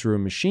it goes through a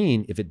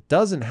machine, if it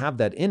doesn't have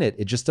that in it,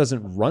 it just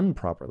doesn't run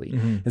properly.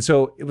 And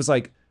so it was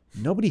like,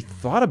 nobody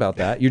thought about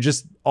that. You're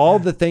just, all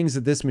the things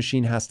that this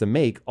machine has to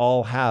make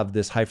all have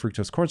this high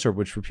fructose corn syrup,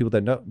 which for people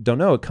that don't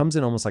know, it comes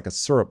in almost like a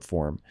syrup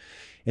form.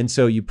 And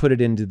so you put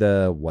it into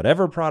the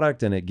whatever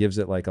product and it gives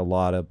it like a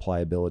lot of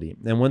pliability.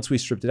 And once we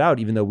stripped it out,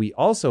 even though we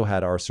also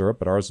had our syrup,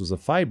 but ours was a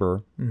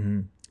fiber,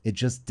 it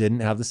just didn't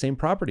have the same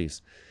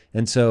properties.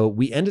 And so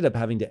we ended up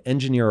having to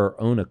engineer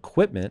our own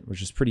equipment,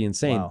 which is pretty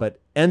insane, but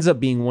ends up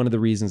being one of the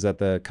reasons that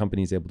the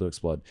company is able to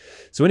explode.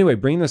 So anyway,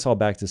 bringing this all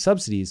back to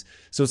subsidies.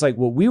 So it's like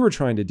what we were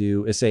trying to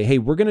do is say, hey,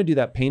 we're going to do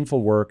that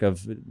painful work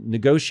of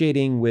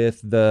negotiating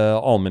with the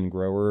almond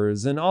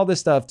growers and all this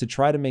stuff to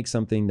try to make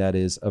something that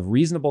is of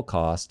reasonable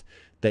cost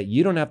that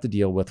you don't have to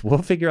deal with.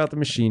 We'll figure out the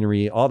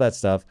machinery, all that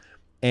stuff,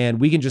 and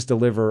we can just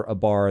deliver a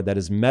bar that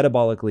is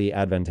metabolically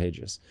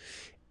advantageous.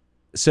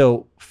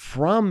 So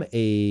from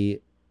a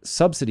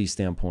subsidy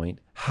standpoint,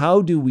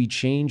 how do we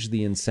change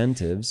the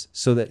incentives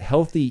so that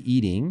healthy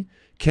eating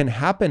can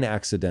happen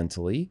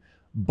accidentally,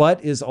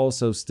 but is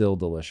also still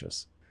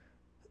delicious?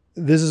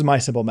 This is my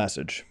simple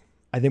message.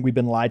 I think we've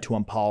been lied to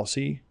on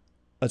policy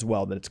as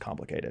well, that it's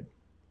complicated.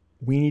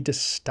 We need to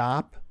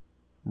stop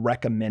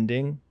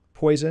recommending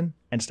poison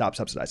and stop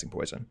subsidizing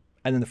poison.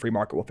 And then the free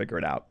market will figure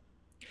it out.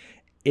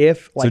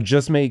 So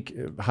just make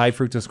high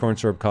fructose corn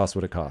syrup cost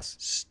what it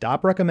costs.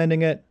 Stop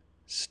recommending it,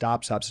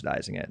 stop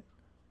subsidizing it.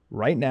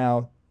 Right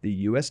now,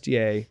 the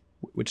USDA,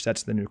 which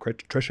sets the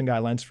nutrition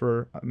guidelines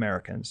for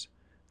Americans,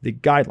 the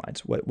guidelines,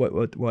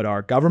 what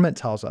our government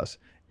tells us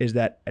is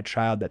that a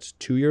child that's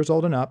 2 years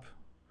old and up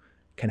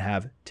can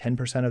have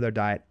 10% of their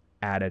diet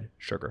added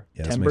sugar.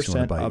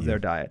 10% of their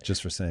diet.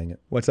 Just for saying it.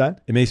 What's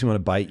that? It makes me want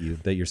to bite you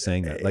that you're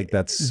saying that. Like,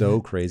 that's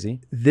so crazy.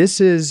 This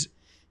is,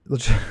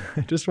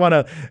 I just want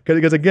to,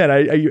 because again,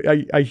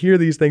 I hear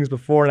these things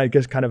before, and I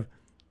guess kind of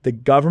the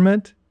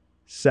government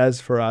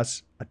says for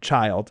us, a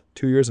child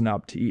 2 years and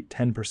up, to eat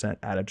 10%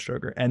 added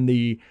sugar. And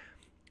the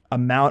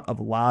amount of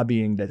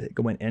lobbying that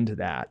went into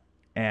that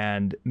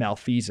and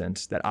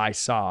malfeasance that I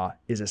saw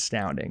is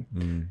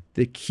astounding.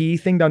 The key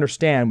thing to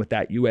understand with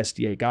that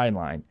USDA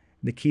guideline,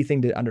 the key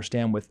thing to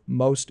understand with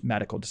most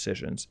medical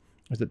decisions,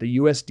 is that the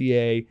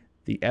USDA,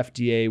 the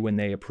FDA when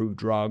they approve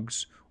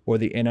drugs, or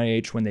the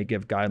NIH when they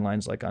give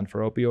guidelines like on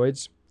for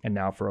opioids and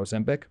now for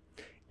Ozempic,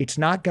 it's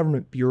not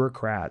government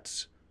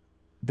bureaucrats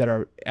that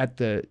are at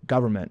the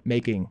government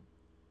making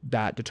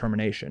that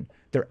determination.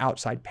 They're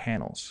outside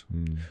panels.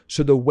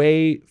 So the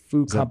way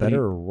food companies— Is that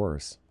better or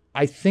worse?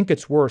 I think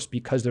it's worse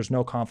because there's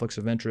no conflicts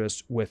of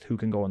interest with who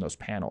can go in those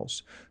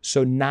panels.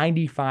 So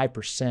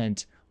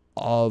 95%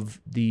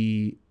 of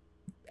the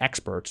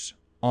experts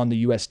on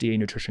the USDA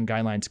Nutrition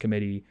Guidelines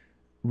Committee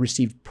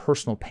received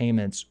personal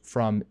payments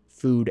from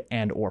food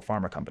and or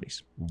pharma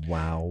companies.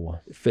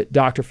 Wow.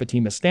 Dr.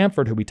 Fatima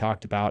Stanford, who we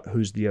talked about,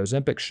 who's the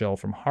Ozempic shill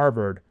from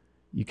Harvard,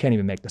 you can't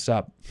even make this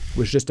up,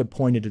 was just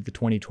appointed to the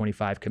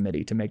 2025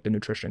 committee to make the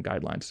nutrition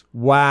guidelines.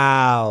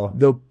 Wow.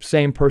 The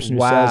same person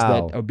who says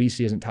that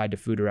obesity isn't tied to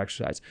food or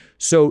exercise.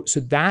 So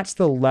that's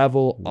the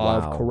level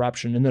of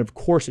corruption. And then of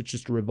course it's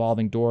just a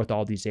revolving door with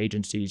all these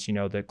agencies. You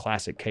know, the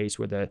classic case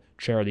where the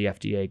chair of the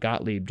FDA,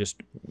 Gottlieb,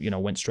 just, you know,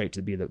 went straight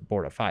to be the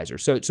board of Pfizer.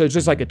 So it's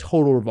just like a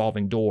total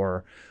revolving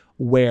door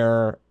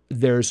where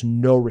there's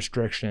no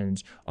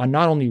restrictions on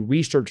not only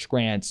research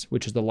grants,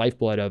 which is the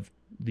lifeblood of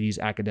these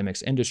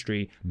academics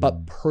industry,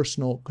 but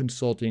personal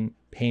consulting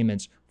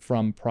payments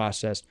from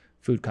processed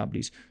food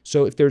companies.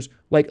 So if there's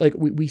like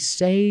we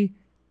say,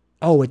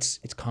 oh, it's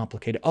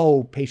complicated.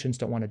 Oh, patients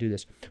don't want to do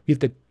this. We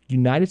have the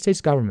United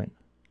States government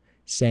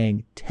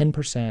saying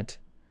 10%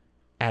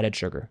 added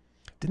sugar.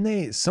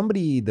 Didn't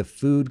the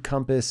Food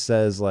Compass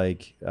says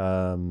like,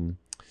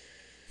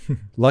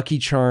 Lucky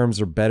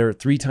Charms are better,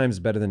 3 times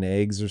better than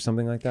eggs or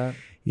something like that?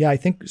 Yeah, I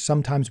think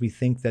sometimes we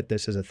think that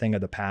this is a thing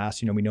of the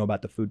past. You know, we know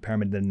about the food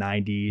pyramid in the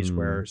 90s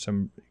where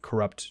some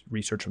corrupt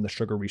research from the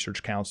Sugar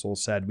Research Council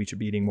said we should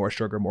be eating more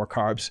sugar, more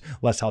carbs,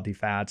 less healthy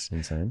fats.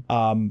 Insane.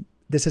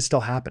 This is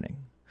still happening.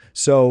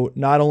 So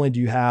not only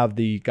do you have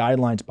the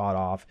guidelines bought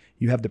off,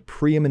 you have the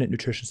preeminent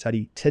nutrition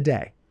study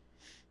today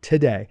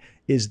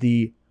is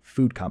the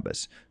Food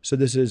Compass. So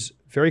this is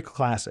very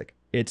classic.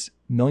 It's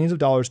millions of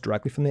dollars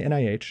directly from the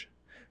NIH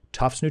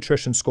Tufts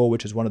Nutrition School,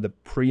 which is one of the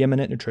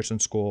preeminent nutrition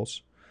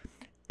schools,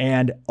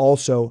 and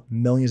also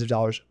millions of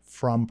dollars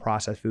from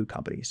processed food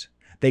companies.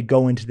 They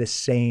go into the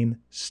same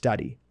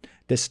study.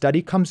 This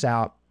study comes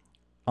out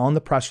on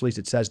the press release.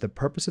 It says the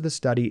purpose of the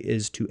study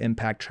is to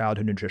impact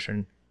childhood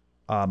nutrition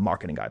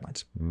marketing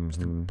guidelines. It's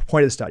the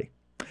point of the study.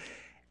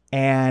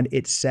 And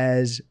it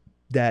says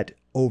that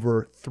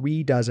over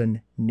 3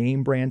 dozen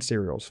name brand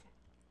cereals,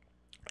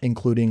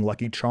 including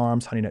Lucky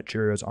Charms, Honey Nut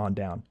Cheerios on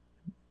down,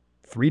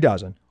 3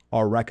 dozen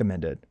are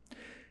recommended.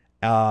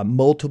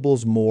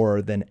 Multiples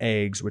more than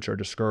eggs, which are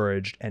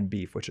discouraged, and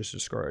beef, which is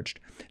discouraged.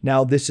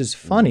 Now, this is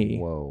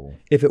funny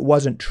if it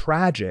wasn't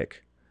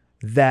tragic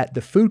that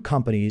the food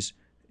companies,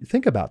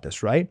 think about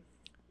this, right?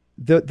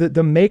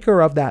 The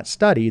maker of that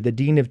study, the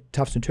dean of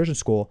Tufts Nutrition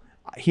School,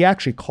 he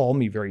actually called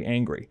me very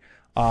angry.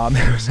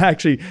 It was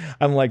actually,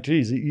 I'm like,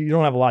 geez, you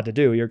don't have a lot to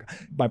do.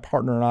 My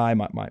partner and I,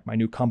 my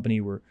new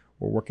company, we're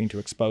working to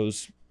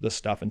expose this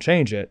stuff and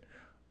change it.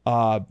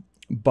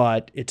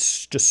 But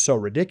it's just so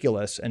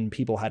ridiculous, and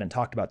people hadn't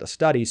talked about the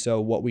study.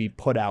 So what we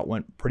put out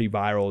went pretty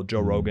viral.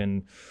 Joe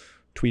Rogan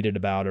tweeted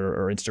about it,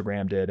 or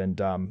Instagram did,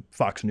 and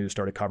Fox News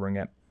started covering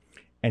it.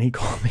 And he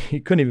called me. He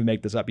couldn't even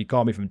make this up. He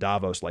called me from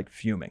Davos, like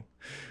fuming.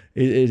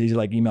 He's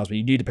like, emails me,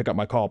 you need to pick up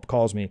my call,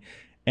 calls me.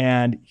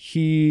 And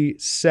he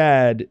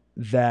said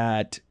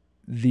that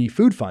the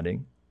food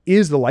funding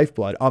is the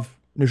lifeblood of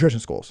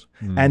nutrition schools.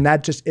 And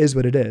that just is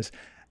what it is.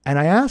 And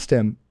I asked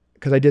him,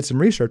 because I did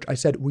some research, I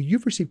said, well,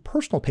 you've received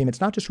personal payments,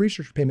 not just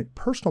research payment,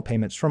 personal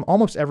payments from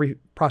almost every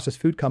processed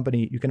food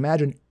company you can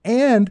imagine,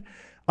 and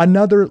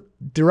another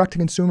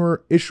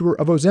direct-to-consumer issuer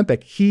of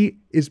Ozempic. He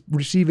is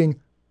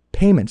receiving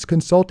payments,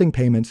 consulting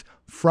payments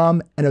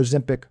from an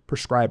Ozempic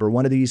prescriber,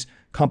 one of these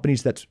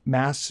companies that's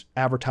mass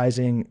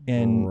advertising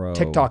in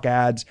TikTok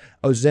ads,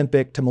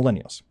 Ozempic to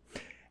millennials.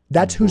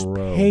 That's who's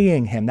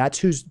paying him. That's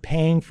who's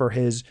paying for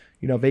his,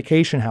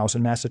 vacation house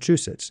in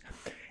Massachusetts.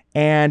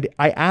 And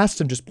I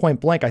asked him just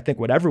point blank, I think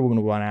what everyone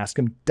would want to ask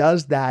him,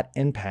 does that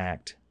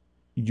impact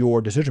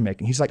your decision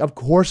making? He's like, of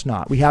course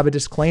not. We have a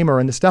disclaimer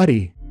in the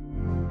study.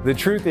 The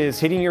truth is,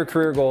 hitting your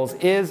career goals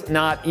is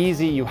not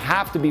easy. You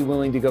have to be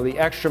willing to go the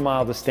extra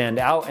mile to stand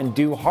out and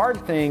do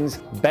hard things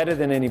better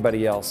than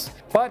anybody else.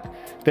 But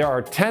there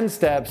are 10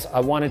 steps I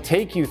want to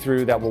take you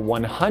through that will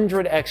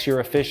 100x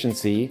your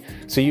efficiency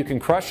so you can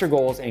crush your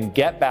goals and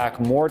get back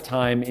more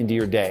time into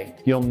your day.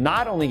 You'll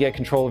not only get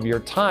control of your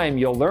time,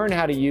 you'll learn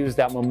how to use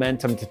that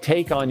momentum to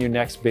take on your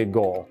next big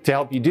goal. To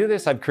help you do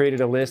this, I've created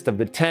a list of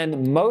the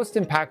 10 most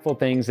impactful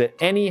things that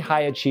any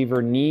high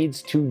achiever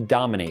needs to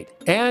dominate.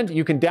 And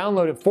you can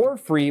download it for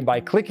free by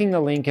clicking the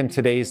link in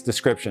today's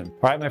description.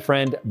 All right, my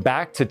friend,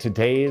 back to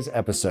today's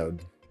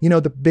episode.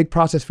 The big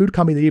processed food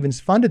company that even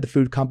funded the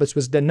food compass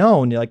was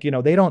Danone. Like,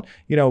 they don't,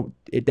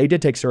 they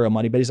did take cereal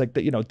money, but he's like,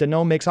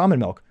 Danone makes almond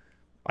milk.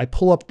 I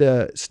pull up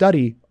the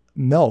study,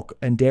 milk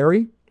and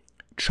dairy.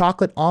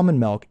 Chocolate almond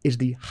milk is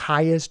the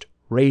highest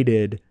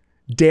rated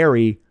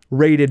dairy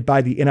rated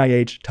by the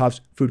NIH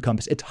Tufts Food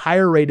Compass. It's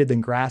higher rated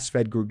than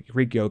grass-fed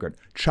Greek yogurt.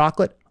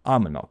 Chocolate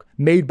almond milk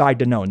made by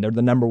Danone. They're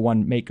the number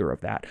one maker of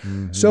that.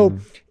 So,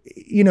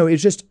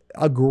 it's just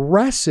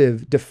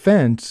aggressive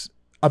defense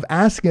of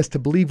asking us to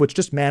believe what's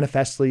just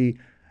manifestly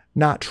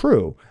not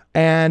true.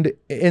 And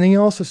he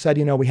also said,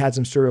 we had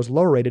some cereals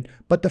lower rated,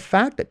 but the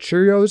fact that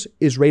Cheerios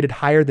is rated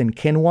higher than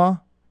quinoa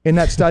in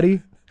that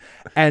study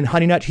and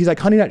Honey Nut, he's like,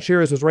 Honey Nut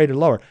Cheerios was rated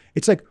lower.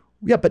 It's like,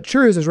 yeah, but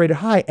Cheerios is rated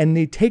high. And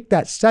they take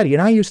that study,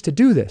 and I used to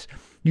do this.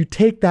 You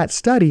take that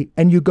study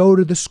and you go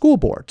to the school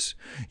boards.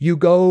 You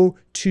go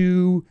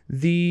to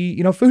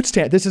the food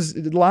stand. This is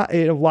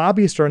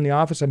lobbyists are in the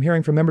office. I'm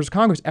hearing from members of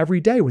Congress every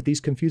day with these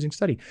confusing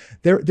studies.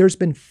 There's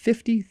been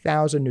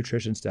 50,000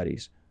 nutrition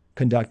studies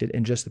conducted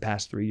in just the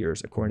past 3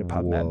 years, according to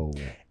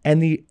PubMed.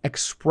 And the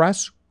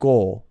express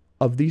goal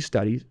of these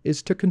studies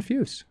is to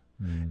confuse.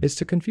 Is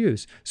to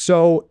confuse.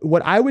 So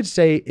what I would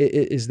say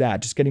is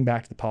that, just getting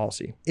back to the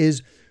policy,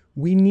 is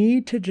we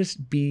need to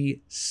just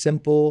be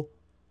simple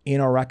in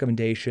our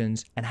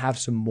recommendations and have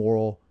some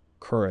moral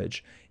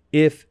courage.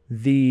 If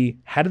the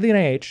head of the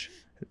NIH,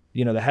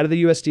 the head of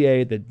the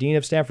USDA, the dean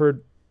of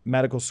Stanford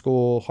Medical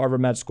School, Harvard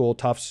Med School,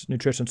 Tufts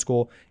Nutrition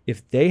School,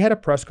 if they had a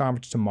press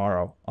conference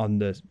tomorrow on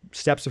the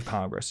steps of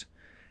Congress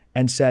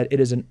and said it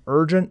is an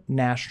urgent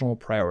national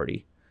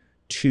priority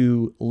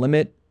to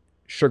limit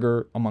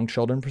sugar among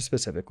children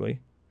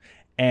specifically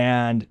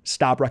and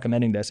stop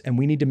recommending this, and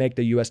we need to make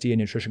the USDA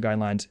nutrition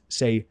guidelines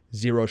say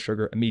 0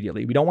 sugar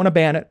immediately. We don't want to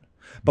ban it,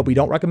 but we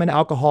don't recommend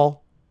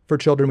alcohol for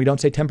children. We don't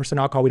say 10%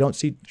 alcohol. We don't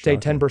say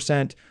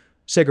 10%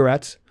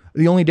 cigarettes.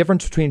 The only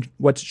difference between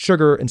what's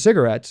sugar and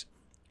cigarettes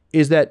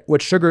is that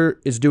what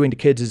sugar is doing to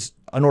kids is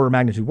an order of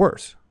magnitude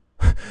worse.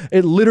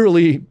 It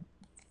literally,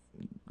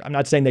 I'm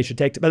not saying they should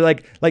take, but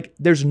like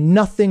there's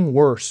nothing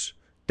worse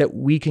that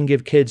we can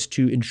give kids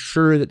to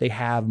ensure that they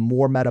have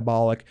more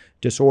metabolic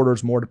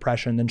disorders, more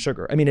depression than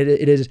sugar. I mean, it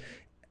is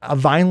a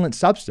violent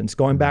substance,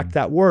 going back to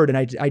that word. And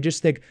I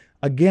just think,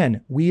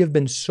 again, we have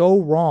been so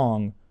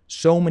wrong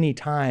so many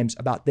times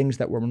about things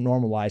that were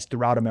normalized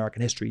throughout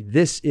American history.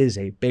 This is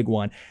a big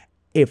one.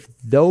 If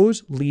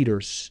those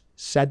leaders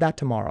said that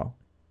tomorrow,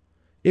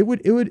 it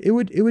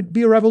would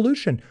be a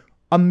revolution.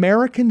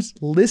 Americans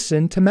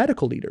listen to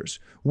medical leaders.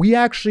 We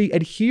actually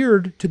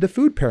adhered to the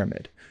food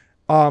pyramid,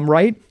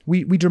 right?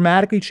 We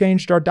dramatically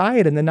changed our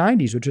diet in the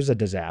 90s, which was a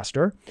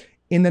disaster.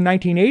 In the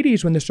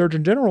 1980s, when the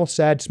Surgeon General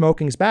said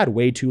smoking's bad,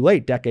 way too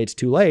late, decades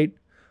too late,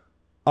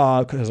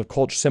 because of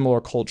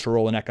similar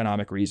cultural and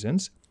economic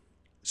reasons,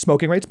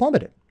 smoking rates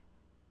plummeted.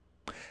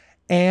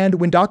 And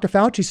when Dr.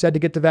 Fauci said to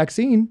get the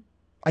vaccine,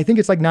 I think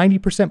it's like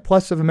 90%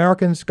 plus of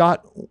Americans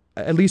got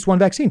at least one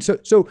vaccine.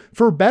 So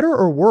for better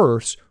or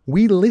worse,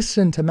 we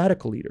listen to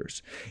medical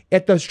leaders.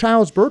 At the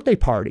child's birthday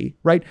party,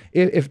 right?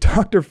 If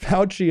Dr.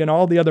 Fauci and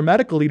all the other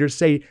medical leaders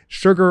say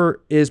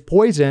sugar is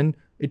poison,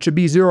 it should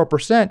be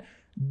 0%,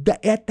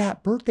 at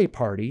that birthday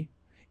party,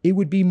 it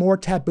would be more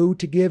taboo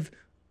to give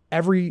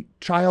every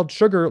child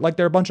sugar like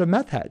they're a bunch of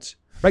meth heads.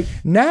 Right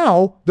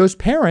now, those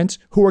parents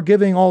who are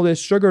giving all this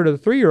sugar to the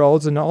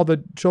 3-year-olds and all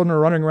the children are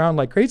running around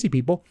like crazy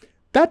people,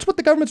 that's what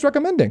the government's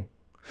recommending.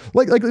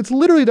 Like it's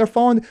literally they're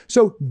following.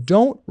 So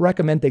don't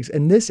recommend things.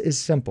 And this is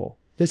simple.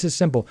 This is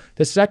simple.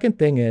 The second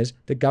thing is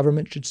the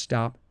government should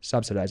stop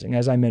subsidizing.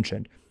 As I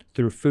mentioned,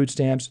 through food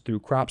stamps,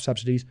 through crop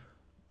subsidies,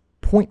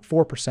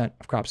 0.4%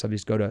 of crop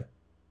subsidies go to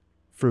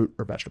fruit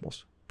or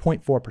vegetables.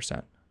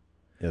 0.4%.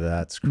 Yeah,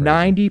 that's crazy.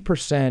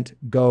 90%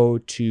 go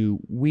to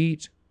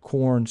wheat,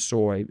 corn,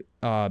 soy.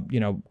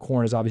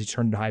 Corn is obviously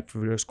turned into high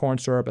fructose corn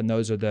syrup, and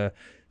those are the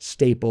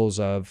staples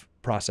of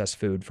processed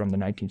food from the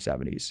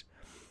 1970s.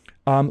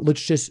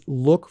 Let's just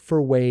look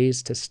for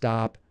ways to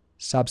stop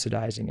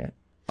subsidizing it.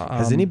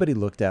 Has anybody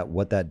looked at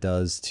what that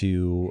does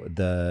to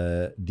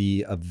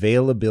the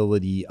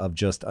availability of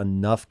just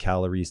enough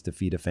calories to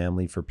feed a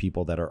family for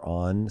people that are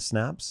on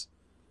SNAPs?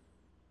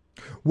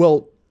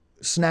 Well,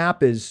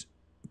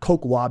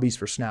 Coke lobbies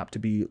for SNAP to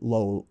be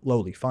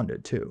lowly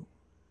funded too.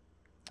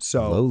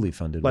 So lowly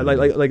funded.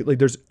 Like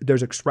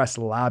there's express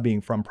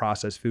lobbying from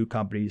processed food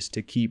companies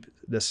to keep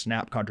the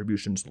SNAP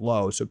contributions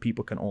low so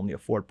people can only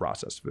afford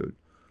processed food.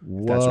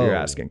 Whoa. That's what you're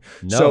asking.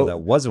 No, that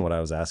wasn't what I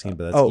was asking,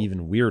 but that's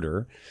even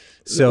weirder.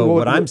 So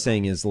what I'm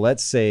saying is,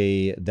 let's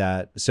say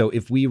that, so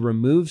if we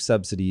remove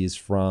subsidies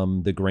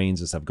from the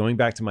grains and stuff, going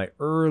back to my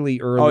early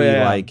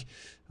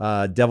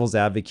devil's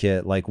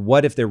advocate, like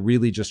what if they're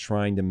really just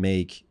trying to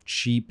make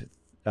cheap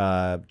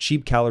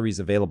calories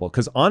available?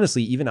 Because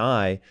honestly, even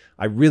I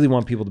really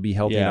want people to be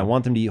healthy and I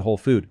want them to eat whole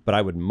food, but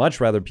I would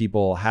much rather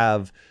people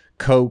have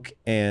Coke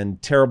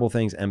and terrible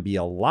things and be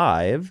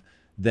alive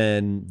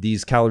than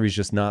these calories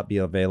just not be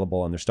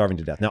available and they're starving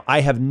to death. Now, I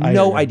have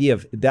no idea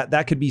if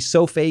that could be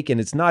so fake and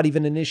it's not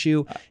even an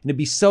issue, and it'd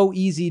be so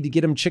easy to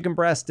get them chicken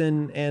breast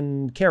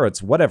and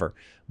carrots, whatever.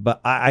 But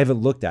I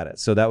haven't looked at it.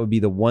 So that would be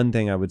the one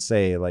thing I would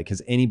say, like,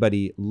 has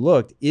anybody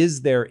looked?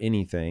 Is there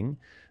anything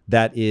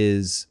that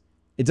is,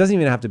 it doesn't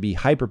even have to be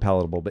hyper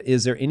palatable, but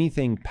is there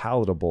anything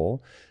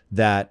palatable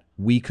that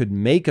we could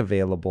make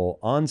available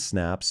on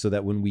SNAP so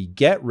that when we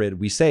get rid,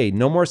 we say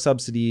no more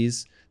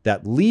subsidies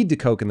that lead to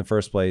Coke in the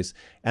first place.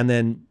 And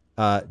then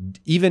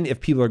even if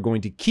people are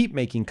going to keep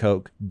making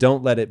Coke,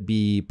 don't let it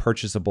be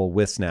purchasable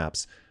with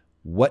SNAPs.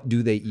 What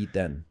do they eat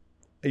then?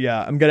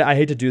 Yeah, I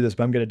hate to do this,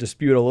 but I'm going to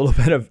dispute a little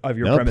bit of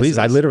your premises. Please,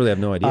 I literally have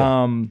no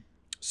idea.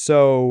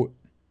 So,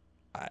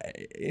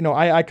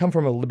 I come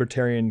from a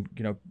libertarian,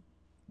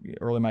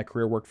 early in my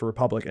career worked for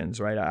Republicans,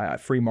 right?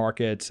 Free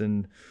markets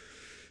and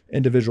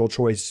individual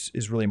choice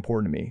is really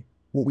important to me.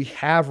 What we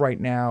have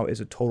right now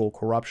is a total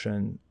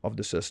corruption of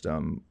the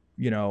system,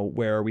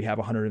 where we have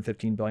a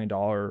 $115 billion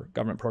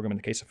government program in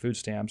the case of food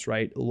stamps,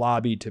 right?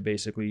 Lobbied to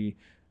basically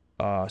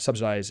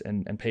subsidize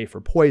and pay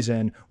for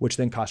poison, which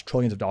then costs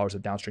trillions of dollars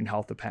of downstream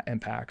health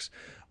impacts.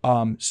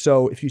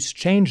 So if you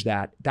change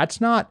that,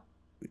 that's not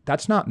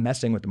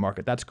messing with the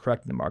market. That's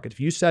correcting the market. If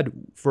you said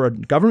for a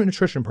government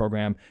nutrition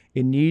program,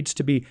 it needs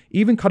to be,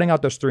 even cutting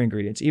out those 3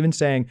 ingredients, even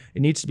saying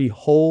it needs to be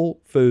whole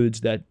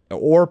foods that,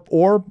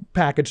 or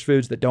packaged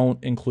foods that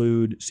don't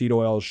include seed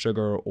oils,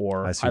 sugar,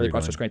 or highly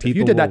processed grains. If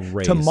you did that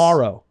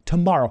tomorrow,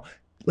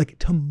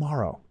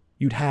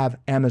 you'd have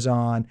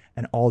Amazon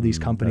and all these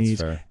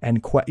companies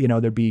and,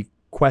 there'd be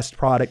Quest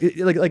product, if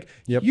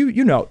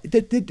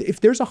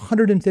there's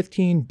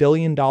 $115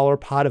 billion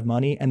pot of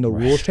money and the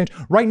rules change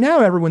right now,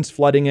 everyone's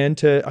flooding in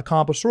to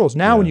accomplish rules.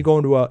 Now, when you go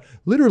into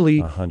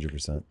literally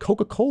 100%,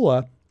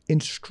 Coca-Cola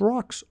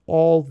instructs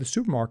all the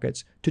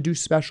supermarkets to do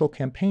special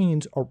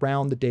campaigns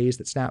around the days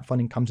that SNAP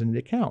funding comes into the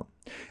account.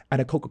 And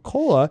a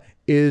Coca-Cola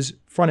is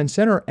front and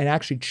center and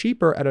actually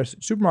cheaper at a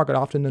supermarket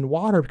often than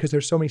water because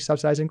there's so many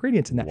subsidized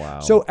ingredients in that.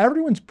 Wow. So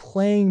everyone's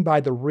playing by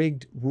the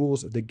rigged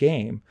rules of the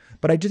game,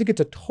 but I just think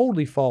it's a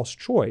totally false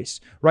choice,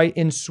 right?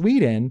 In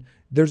Sweden,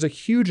 there's a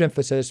huge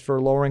emphasis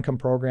for lower income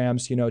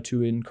programs,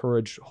 to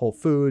encourage whole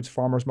foods,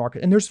 farmers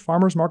market, and there's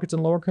farmers markets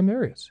in lower income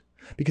areas,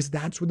 because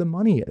that's where the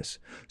money is.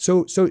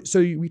 So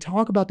we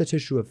talk about this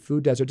issue of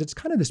food deserts. It's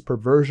kind of this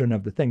perversion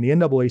of the thing. The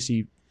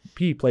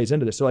NAACP plays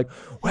into this. So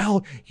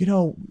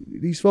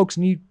these folks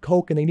need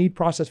Coke and they need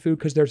processed food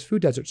because there's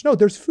food deserts. No,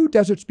 there's food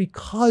deserts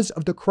because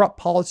of the corrupt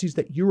policies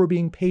that you were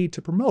being paid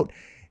to promote.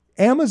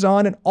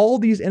 Amazon and all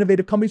these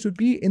innovative companies would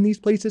be in these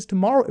places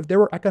tomorrow if there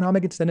were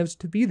economic incentives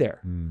to be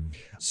there.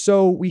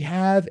 So we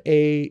have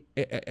a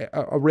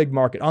rigged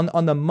market.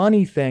 On the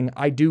money thing,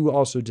 I do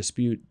also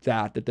dispute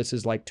that this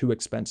is like too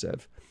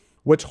expensive.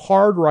 What's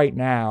hard right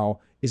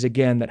now is,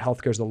 again, that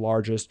healthcare is the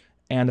largest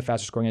and the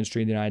fastest growing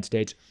industry in the United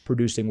States,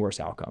 producing worse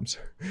outcomes.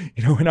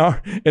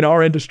 In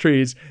our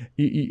industries,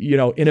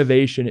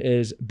 innovation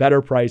is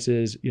better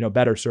prices,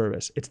 better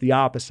service. It's the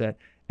opposite,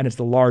 and it's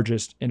the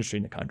largest industry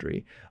in the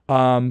country.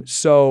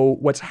 So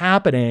what's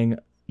happening,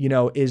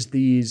 is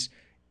these,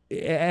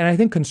 and I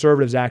think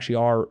conservatives actually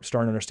are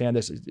starting to understand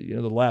this. The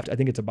left, I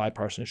think it's a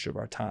bipartisan issue of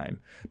our time,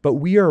 but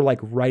we are like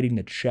writing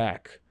the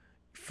check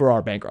for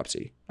our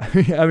bankruptcy.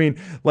 I mean,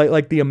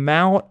 like the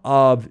amount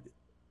of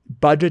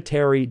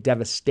budgetary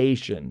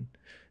devastation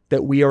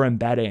that we are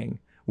embedding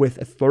with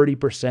a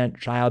 30%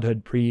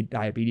 childhood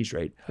pre-diabetes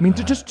rate. I mean,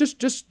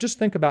 just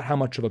think about how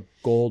much of a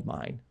gold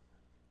mine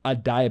a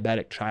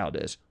diabetic child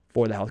is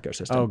for the healthcare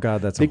system. Oh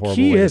God, that's a horrible way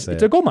to say it. The key is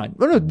it's a gold mine.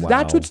 No,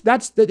 Wow.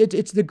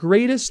 It's the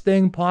greatest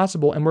thing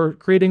possible, and we're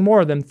creating more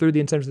of them through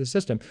the incentives of the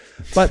system.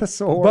 But That's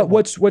so horrible.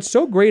 what's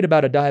so great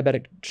about a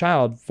diabetic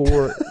child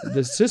for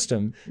the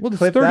system? Well,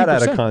 Clip 30%. that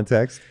out of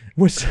context.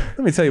 Let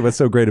me tell you what's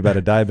so great about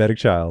a diabetic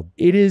child.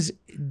 It is,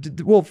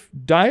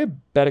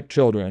 diabetic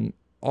children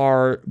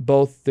are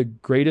both the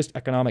greatest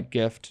economic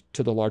gift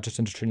to the largest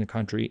industry in the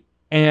country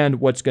and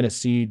what's going to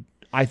see,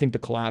 I think, the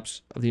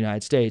collapse of the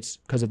United States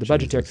because of the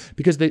budgetary.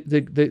 Because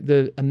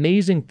the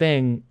amazing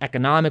thing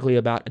economically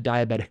about a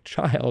diabetic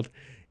child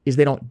is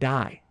they don't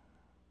die,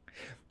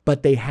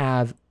 but they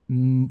have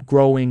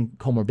growing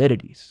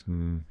comorbidities.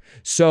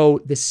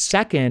 So the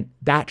second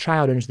that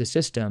child enters the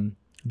system,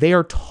 they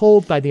are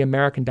told by the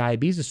American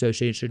Diabetes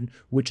Association,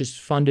 which is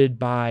funded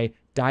by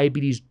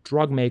diabetes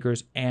drug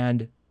makers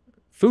and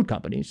food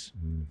companies,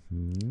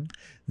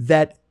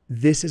 that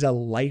this is a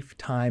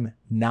lifetime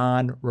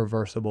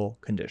non-reversible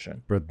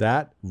condition. Bro,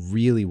 that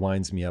really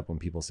winds me up when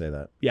people say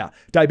that. Yeah,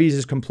 diabetes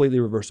is completely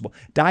reversible.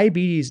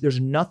 Diabetes, there's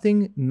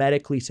nothing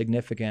medically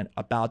significant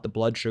about the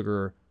blood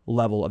sugar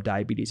level of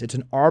diabetes. It's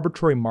an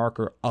arbitrary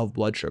marker of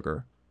blood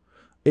sugar.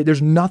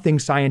 There's nothing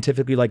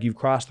scientifically like you've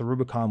crossed the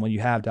Rubicon when you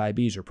have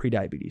diabetes or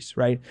prediabetes,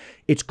 right?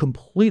 It's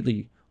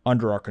completely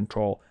under our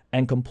control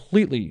and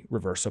completely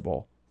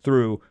reversible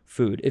through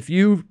food. If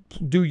you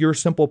do your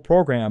simple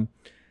program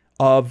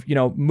of,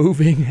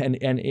 moving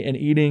and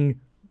eating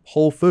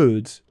whole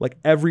foods like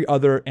every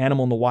other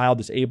animal in the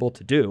wild is able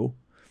to do,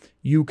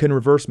 you can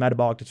reverse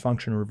metabolic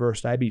dysfunction and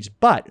reverse diabetes.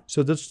 But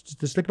so just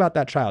think about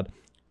that child.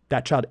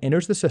 That child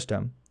enters the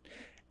system,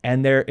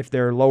 and if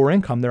they're lower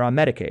income, they're on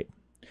Medicaid.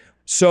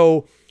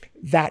 So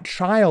that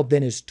child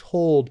then is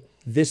told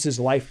this is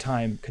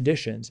lifetime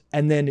conditions.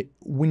 And then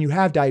when you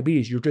have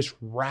diabetes, you're just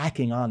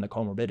racking on the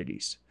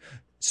comorbidities.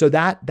 So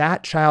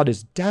that child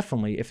is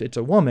definitely, if it's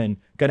a woman,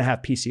 going to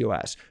have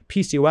PCOS.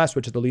 PCOS,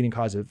 which is the leading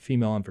cause of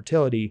female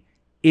infertility,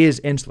 is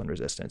insulin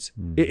resistance.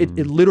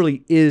 It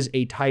literally is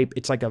a type,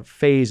 it's like a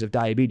phase of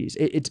diabetes.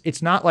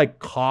 It's not like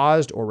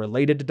caused or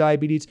related to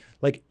diabetes.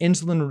 Like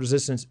insulin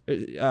resistance,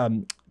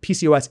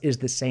 PCOS is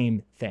the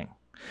same thing.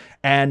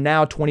 And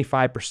now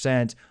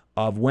 25%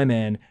 of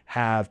women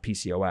have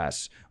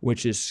PCOS,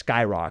 which is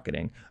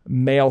skyrocketing.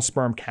 Male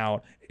sperm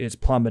count is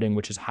plummeting,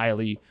 which is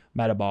highly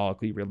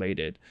metabolically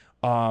related.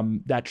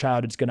 That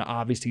child is going to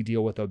obviously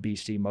deal with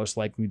obesity, most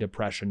likely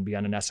depression, be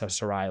on an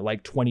SSRI.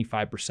 Like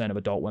 25% of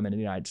adult women in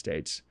the United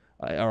States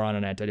are on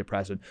an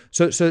antidepressant.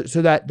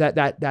 So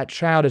that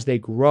child, as they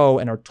grow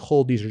and are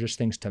told these are just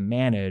things to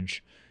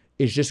manage,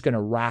 is just going to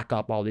rack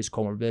up all these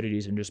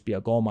comorbidities and just be a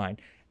gold mine.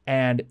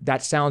 And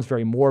that sounds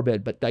very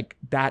morbid, but like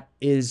that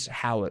is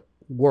how it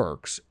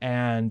works,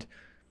 and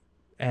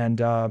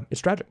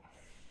it's tragic.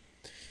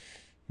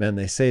 Man,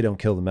 they say don't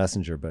kill the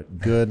messenger, but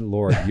good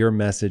Lord, your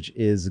message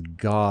is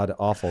god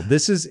awful.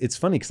 It's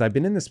funny because I've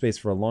been in this space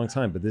for a long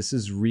time, but this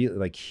is really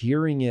like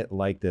hearing it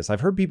like this.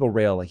 I've heard people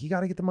rail like, you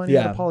got to get the money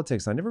out of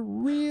politics. I never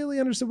really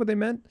understood what they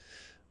meant,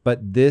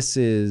 but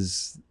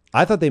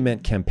I thought they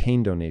meant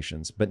campaign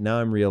donations, but now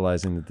I'm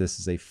realizing that this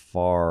is a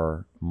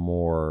far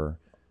more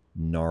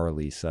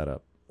gnarly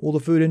setup. Well, the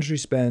food industry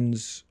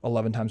spends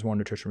 11 times more on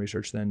nutrition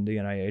research than the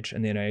NIH,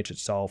 and the NIH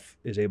itself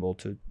is able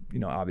to,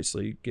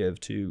 obviously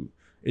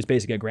it's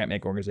basically a grant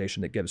making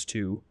organization that gives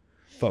to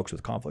folks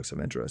with conflicts of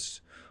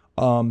interest.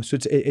 So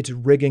it's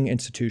rigging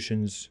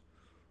institutions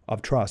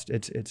of trust.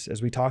 It's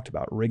as we talked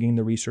about, rigging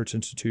the research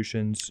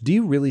institutions. Do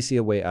you really see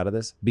a way out of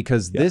this?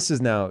 Because this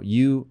is now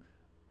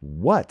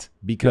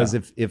Because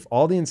if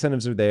all the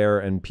incentives are there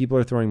and people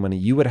are throwing money,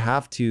 you'd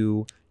have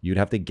to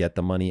get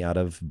the money out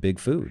of big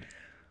food.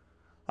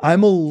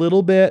 I'm a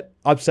little bit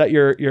upset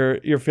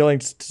you're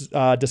feeling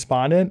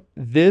despondent.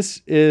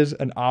 This is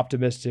an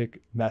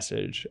optimistic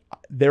message.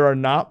 There are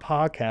not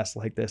podcasts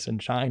like this in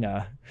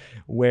China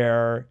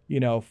where,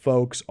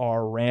 folks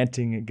are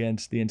ranting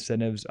against the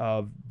incentives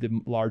of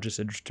the largest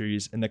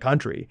industries in the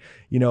country.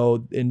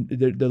 In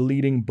the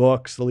leading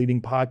books, the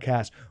leading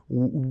podcasts,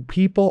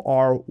 people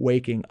are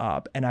waking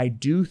up. And I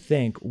do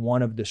think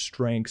one of the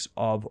strengths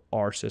of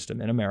our system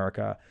in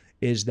America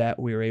is that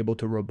we're able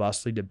to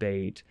robustly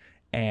debate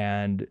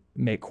and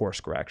make course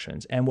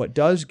corrections. And what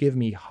does give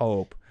me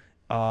hope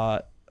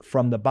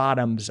from the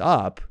bottoms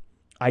up,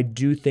 I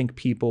do think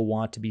people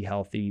want to be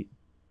healthy,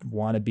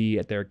 want to be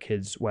at their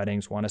kids'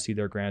 weddings, want to see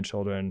their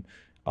grandchildren,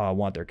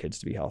 want their kids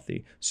to be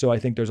healthy. So I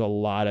think there's a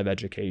lot of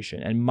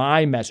education. And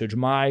my message,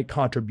 my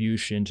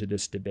contribution to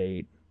this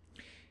debate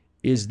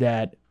is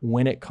that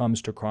when it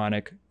comes to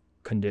chronic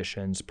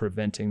conditions,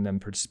 preventing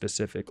them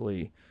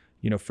specifically,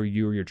 for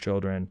you or your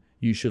children,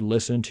 you should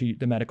listen to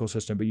the medical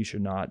system, but you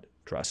should not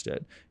trust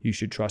it. You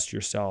should trust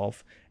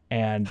yourself.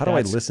 And how do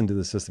I listen to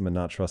the system and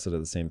not trust it at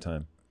the same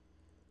time?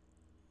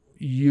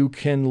 You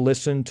can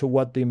listen to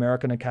what the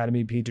American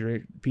Academy of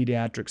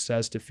Pediatrics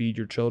says to feed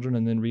your children,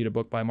 and then read a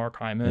book by Mark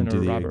Hyman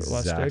or Robert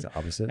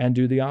Lustig and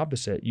do the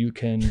opposite. You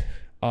can,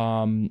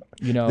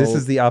 This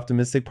is the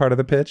optimistic part of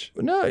the pitch?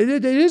 No,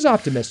 it is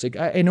optimistic.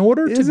 In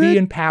order to be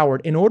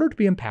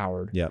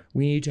empowered, yep,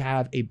 we need to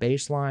have a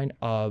baseline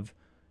of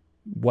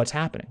what's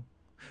happening.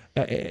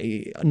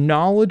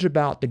 Knowledge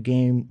about the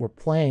game we're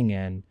playing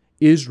in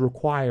is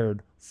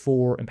required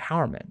for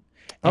empowerment.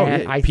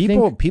 And I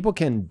think people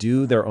can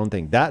do their own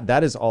thing.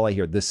 That is all I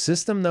hear. The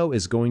system, though,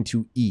 is going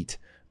to eat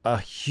a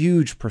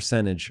huge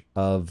percentage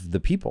of the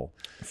people.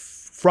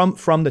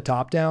 From the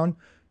top down,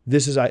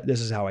 this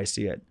is how I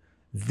see it.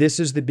 This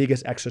is the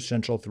biggest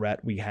existential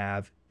threat we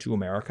have to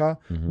America.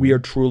 Mm-hmm. We are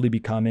truly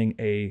becoming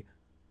a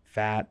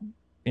fat,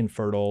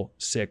 infertile,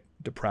 sick,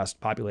 depressed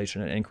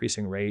population at an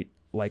increasing rate.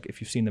 Like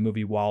if you've seen the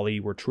movie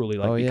WALL-E, we're truly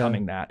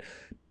becoming that.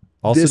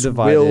 Also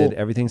divided,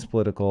 everything's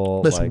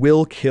political. This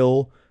will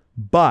kill.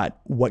 But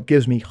what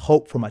gives me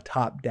hope from a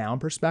top-down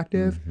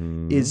perspective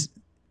is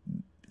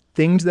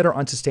things that are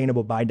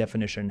unsustainable by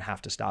definition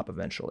have to stop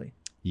eventually.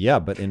 Yeah,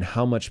 but in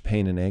how much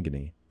pain and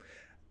agony?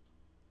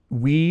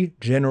 We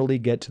generally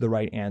get to the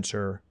right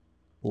answer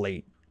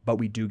late, but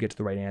we do get to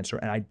the right answer.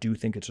 And I do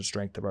think it's a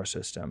strength of our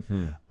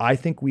system. I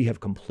think we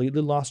have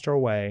completely lost our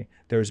way.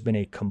 There's been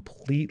a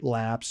complete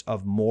lapse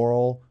of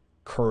moral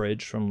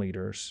courage from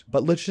leaders.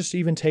 But let's just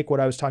even take what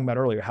I was talking about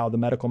earlier, how the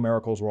medical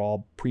miracles were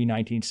all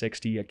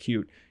pre-1960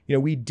 acute.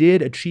 We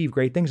did achieve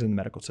great things in the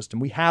medical system.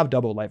 We have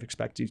double life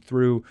expectancy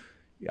through,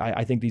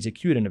 I think, these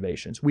acute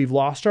innovations. We've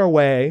lost our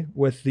way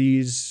with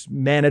these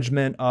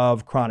management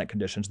of chronic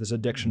conditions, this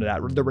addiction to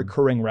that, the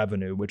recurring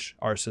revenue, which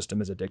our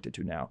system is addicted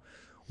to now.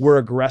 We're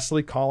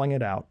aggressively calling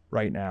it out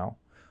right now.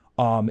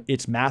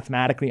 It's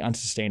mathematically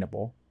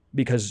unsustainable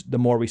because the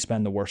more we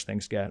spend, the worse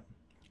things get,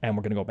 and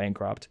we're going to go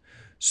bankrupt.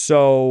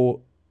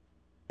 So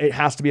it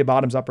has to be a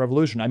bottoms-up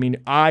revolution. I mean,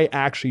 I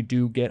actually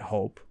do get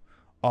hope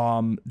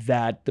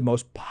that the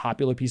most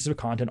popular pieces of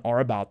content are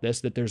about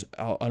this, that there's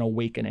an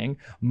awakening.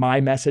 My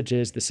message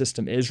is the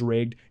system is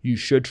rigged. You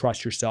should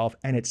trust yourself,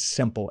 and it's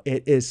simple.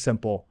 It is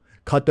simple.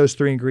 Cut those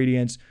 3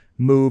 ingredients,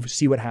 move,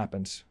 see what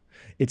happens.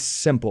 It's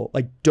simple.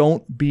 Like,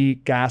 don't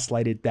be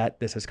gaslighted that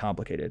this is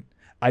complicated.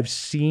 I've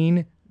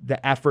seen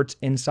the efforts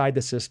inside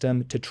the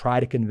system to try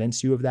to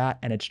convince you of that,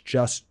 and it's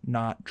just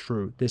not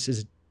true. This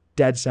is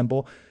dead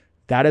simple.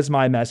 That is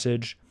my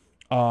message.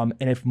 And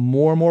if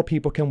more and more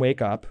people can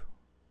wake up,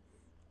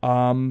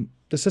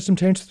 the system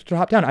changes from the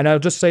top down. And I'll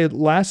just say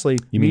lastly,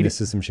 you mean the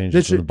system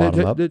changes from the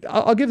bottom up?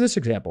 I'll give this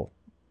example.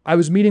 I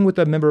was meeting with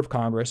a member of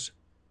Congress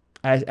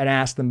and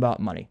asked them about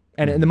money.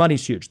 And the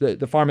money's huge. The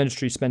pharma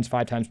industry spends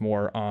 5 times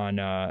more on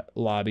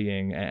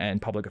lobbying and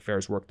public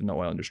affairs work than the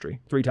oil industry.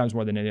 3 times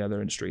more than any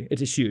other industry.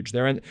 It's huge.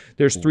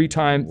 There's 3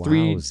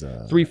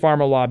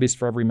 pharma lobbies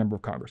for every member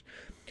of Congress.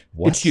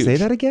 What? It's huge. Say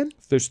that again?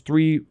 There's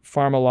 3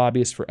 pharma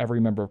lobbyists for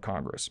every member of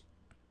Congress.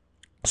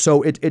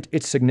 So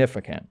it's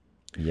significant.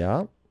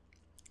 Yeah.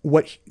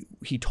 What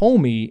he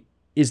told me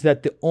is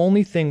that the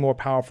only thing more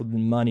powerful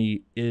than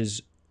money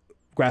is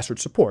grassroots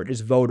support,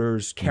 is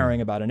voters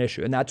caring about an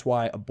issue. And that's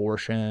why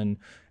abortion,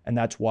 and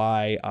that's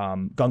why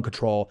gun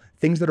control,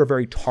 things that are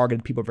very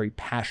targeted, people are very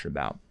passionate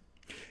about.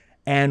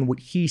 And what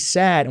he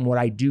said, and what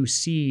I do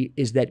see,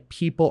 is that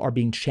people are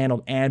being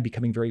channeled and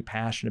becoming very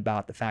passionate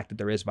about the fact that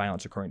there is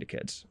violence occurring to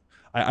kids.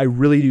 I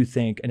really do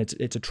think, and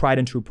it's a tried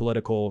and true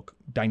political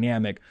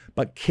dynamic,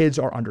 but kids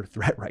are under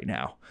threat right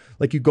now.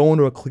 Like, you go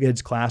into a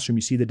kid's classroom,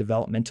 you see the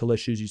developmental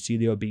issues, you see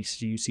the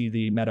obesity, you see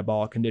the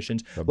metabolic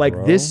conditions.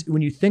 This,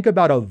 when you think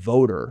about a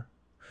voter,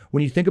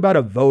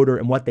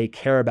 and what they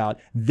care about,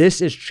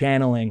 this is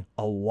channeling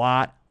a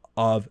lot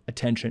of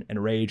attention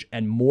and rage,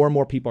 and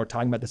more people are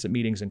talking about this at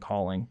meetings and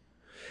calling.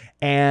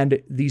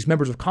 And these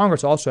members of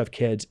Congress also have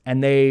kids,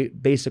 and they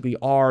basically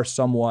are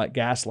somewhat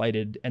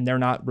gaslighted, and they're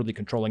not really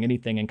controlling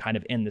anything and kind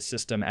of in the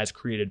system as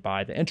created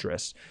by the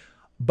interests.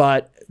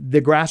 But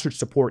the grassroots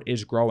support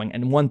is growing.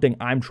 And one thing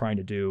I'm trying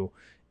to do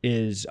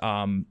is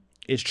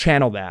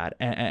channel that.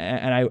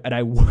 And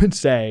I would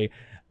say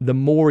the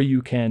more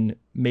you can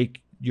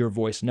make your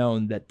voice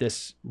known that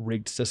this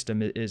rigged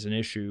system is an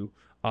issue,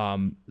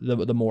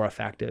 the more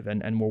effective.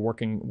 And we're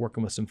working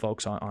with some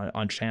folks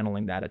on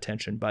channeling that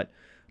attention. But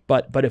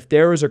if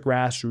there is a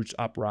grassroots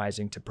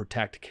uprising to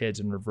protect kids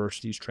and reverse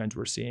these trends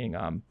we're seeing,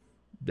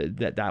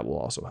 that will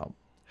also help.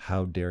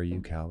 How dare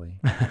you, Calley,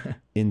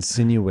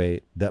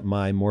 insinuate that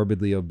my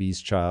morbidly obese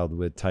child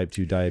with type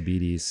 2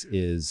 diabetes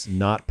is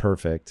not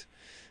perfect.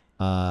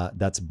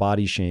 That's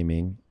body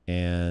shaming,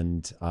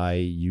 and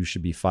you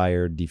should be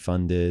fired,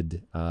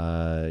 defunded.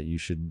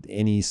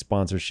 Any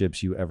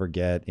sponsorships you ever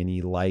get,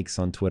 any likes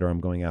on Twitter, I'm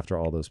going after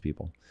all those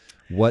people.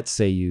 What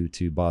say you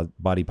to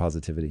body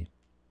positivity?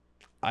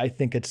 I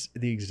think it's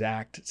the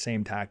exact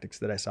same tactics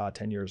that I saw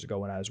 10 years ago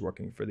when I was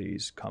working for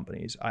these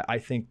companies. I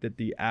think that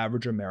the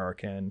average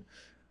American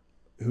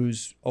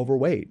who's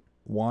overweight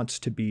wants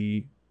to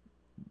be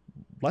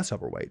less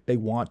overweight. They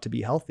want to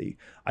be healthy.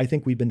 I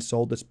think we've been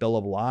sold this bill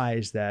of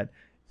lies that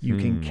you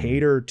can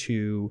cater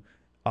to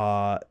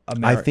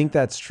I think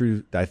that's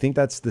true. I think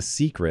that's the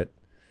secret.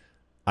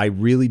 I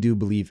really do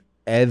believe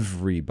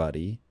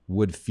everybody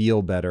would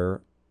feel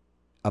better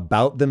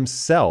about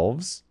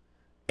themselves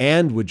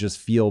and would just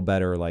feel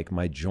better, like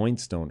my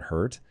joints don't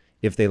hurt,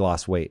 if they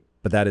lost weight.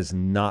 But that is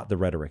not the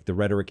rhetoric. The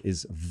rhetoric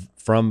is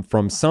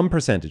from some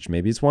percentage.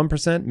 Maybe it's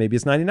 1%, maybe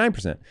it's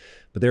 99%.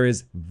 But there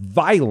is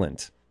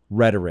violent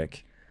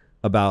rhetoric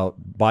about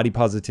body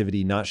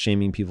positivity, not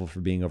shaming people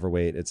for being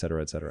overweight, et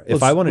cetera, et cetera.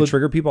 If I want to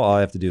trigger people, all I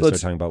have to do is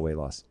start talking about weight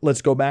loss.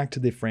 Let's go back to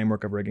the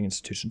framework of rigging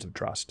institutions of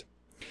trust.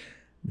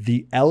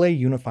 The LA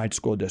Unified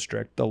School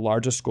District, the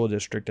largest school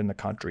district in the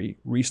country,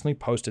 recently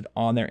posted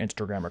on their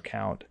Instagram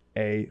account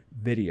a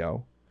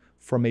video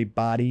from a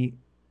body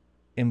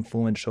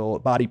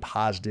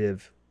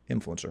positive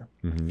influencer.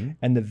 Mm-hmm.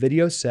 And the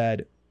video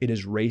said it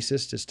is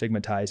racist to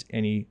stigmatize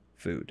any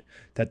food,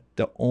 that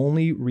the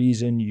only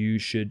reason you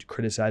should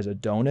criticize a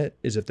donut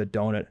is if the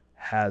donut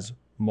has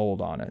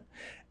mold on it,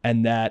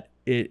 and that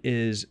it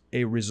is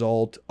a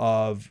result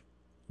of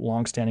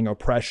longstanding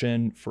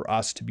oppression for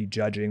us to be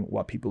judging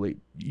what people eat.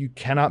 You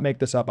cannot make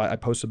this up. I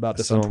posted about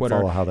this on Twitter. I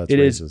don't follow how that's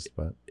racist,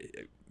 but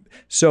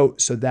so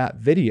that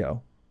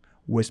video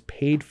was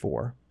paid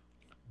for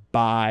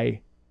by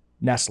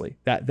Nestle.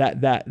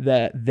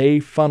 That they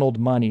funneled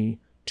money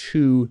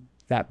to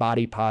that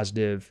body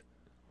positive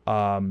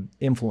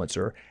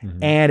influencer.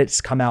 Mm-hmm. And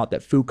it's come out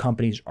that food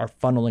companies are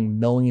funneling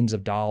millions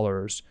of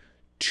dollars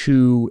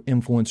to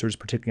influencers,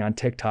 particularly on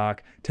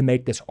TikTok, to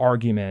make this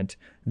argument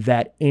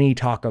that any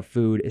talk of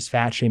food is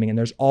fat shaming. And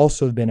there's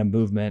also been a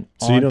movement.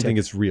 So you don't think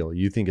it's real?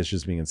 You think it's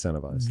just being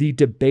incentivized? The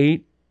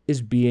debate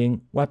is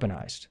being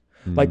weaponized.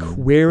 Like,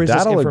 where is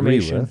this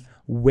information?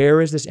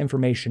 Where is this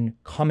information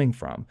coming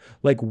from?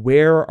 Like,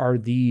 where are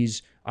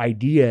these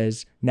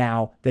ideas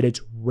now that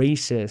it's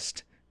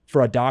racist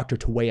for a doctor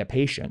to weigh a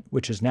patient,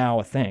 which is now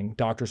a thing?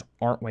 Doctors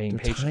aren't weighing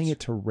patients. Tying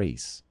it to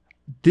race.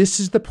 This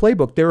is the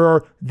playbook. There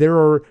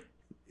are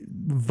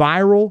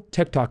viral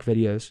TikTok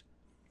videos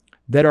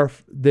that are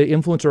the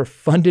influencer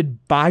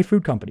funded by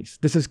food companies.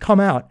 This has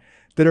come out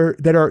that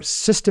are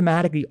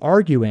systematically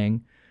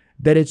arguing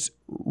that it's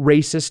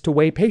racist to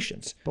weigh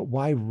patients. But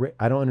why?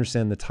 I don't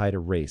understand the tie to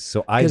race.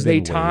 So because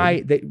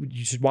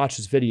you should watch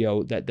this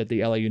video that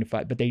the LA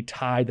Unified, but they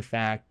tie the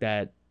fact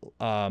that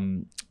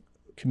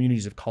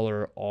communities of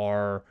color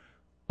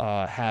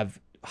have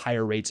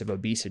higher rates of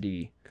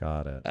obesity.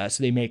 Got it.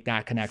 So they make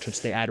that connection.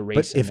 So they add a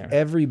race in there. But if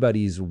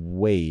everybody's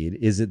weighed,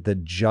 is it the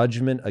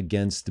judgment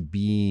against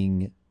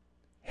being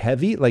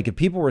heavy? Like, if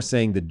people were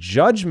saying the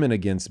judgment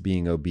against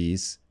being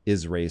obese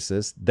is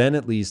racist, then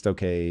at least,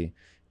 okay,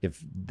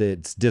 if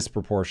it's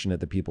disproportionate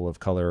that people of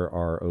color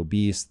are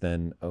obese,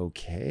 then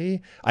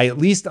okay. I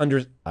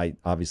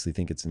obviously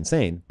think it's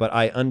insane, but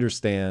I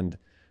understand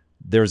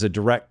there's a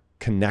direct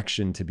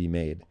connection to be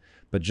made.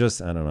 But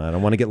just, I don't know, I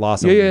don't want to get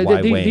lost on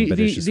why weighing, but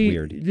it's just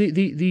weird.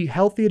 The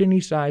healthy at any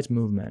size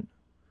movement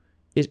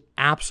is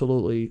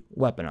absolutely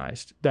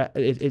weaponized.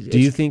 Do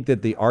you think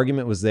that the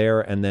argument was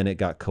there and then it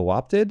got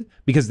co-opted?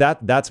 Because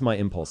that's my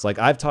impulse. Like,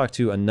 I've talked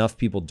to enough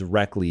people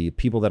directly,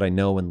 people that I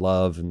know and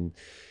love, and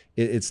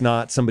it's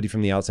not somebody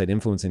from the outside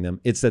influencing them.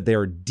 It's that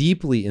they're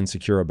deeply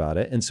insecure about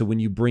it. And so when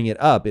you bring it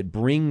up, it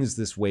brings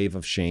this wave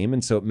of shame.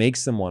 And so it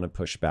makes them want to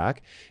push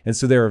back. And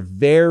so there are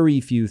very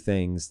few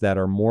things that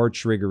are more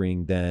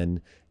triggering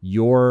than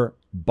your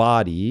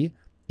body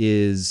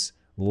is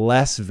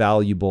less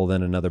valuable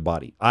than another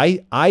body.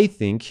 I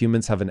think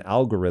humans have an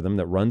algorithm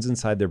that runs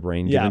inside their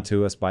brain, given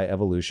to us by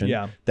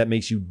evolution, that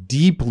makes you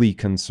deeply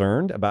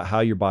concerned about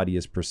how your body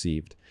is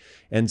perceived.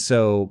 And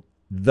so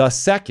the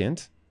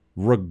second,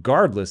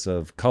 regardless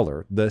of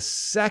color, the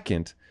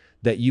second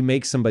that you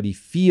make somebody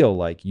feel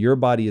like your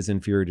body is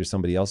inferior to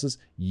somebody else's,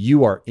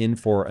 you are in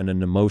for an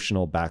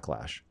emotional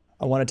backlash.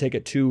 I want to take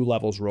it 2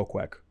 levels real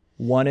quick.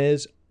 One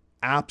is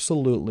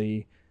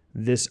absolutely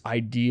this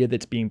idea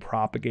that's being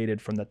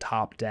propagated from the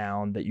top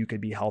down that you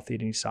could be healthy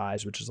at any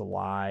size, which is a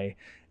lie,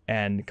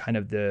 and kind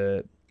of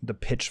the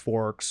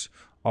pitchforks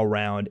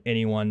around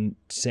anyone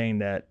saying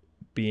that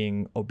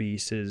being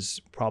obese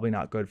is probably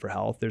not good for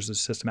health. There's a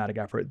systematic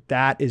effort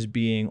that is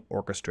being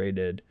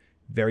orchestrated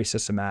very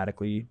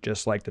systematically,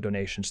 just like the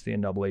donations to the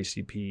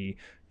NAACP,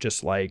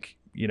 just like,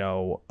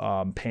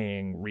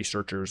 paying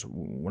researchers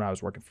when I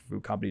was working for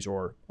food companies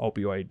or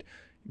opioid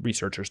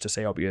researchers to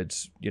say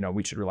opioids,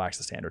 we should relax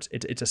the standards.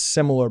 It's a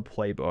similar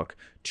playbook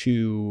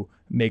to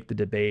make the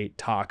debate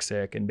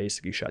toxic and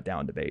basically shut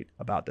down debate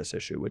about this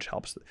issue, which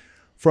helps.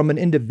 From an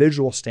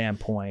individual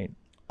standpoint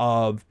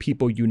of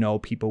people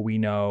people we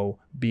know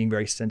being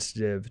very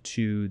sensitive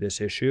to this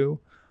issue,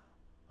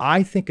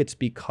 I think it's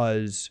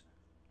because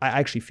I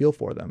actually feel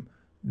for them.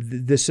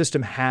 The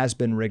system has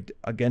been rigged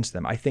against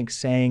them. I think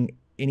saying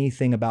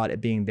anything about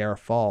it being their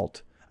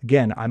fault,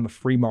 again, I'm a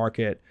free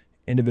market,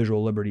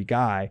 individual liberty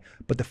guy,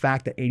 but the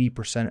fact that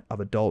 80% of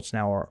adults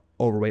now are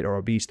overweight or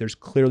obese, there's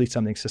clearly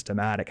something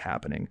systematic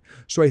happening.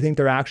 So I think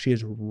there actually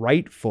is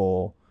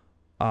rightful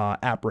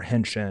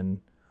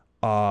apprehension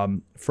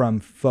from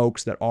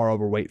folks that are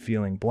overweight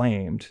feeling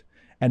blamed.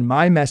 And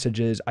my message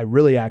is, I've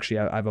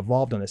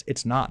evolved on this.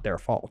 It's not their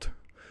fault.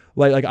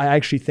 Like I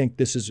actually think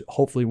this is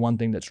hopefully one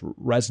thing that's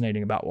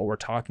resonating about what we're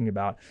talking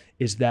about,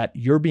 is that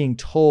you're being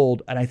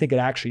told, and I think it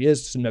actually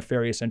is some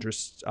nefarious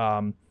interests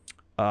of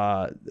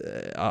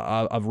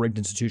rigged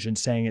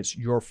institutions saying it's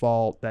your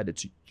fault, that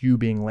it's you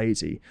being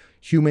lazy.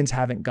 Humans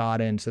haven't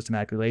gotten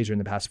systematically lazier in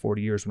the past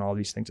 40 years when all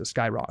these things have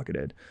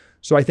skyrocketed.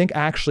 So I think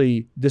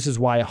actually this is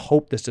why I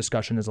hope this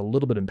discussion is a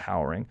little bit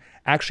empowering,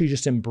 actually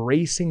just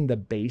embracing the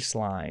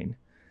baseline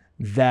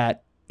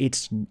that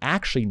it's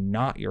actually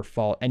not your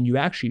fault, and you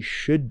actually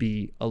should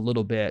be a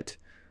little bit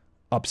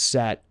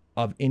upset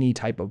of any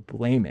type of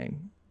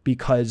blaming,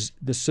 because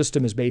the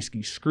system has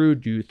basically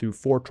screwed you through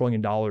 $4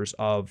 trillion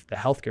of the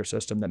healthcare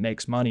system that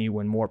makes money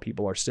when more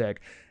people are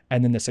sick,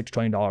 and then the $6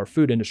 trillion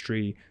food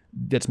industry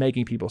that's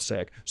making people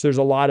sick. So there's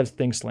a lot of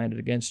things slanted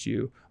against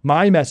you.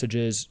 My message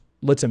is,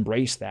 let's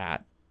embrace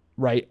that,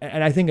 right?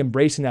 And I think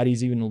embracing that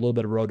is even a little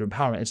bit of a road to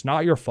empowerment. It's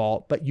not your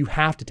fault, but you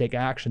have to take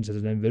actions as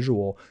an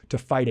individual to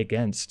fight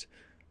against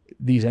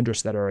these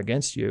interests that are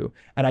against you.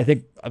 And I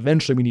think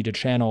eventually we need to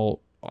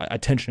channel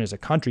attention as a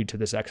country to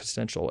this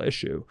existential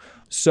issue.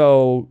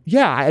 So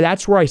yeah,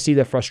 that's where I see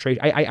the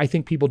frustration. I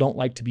think people don't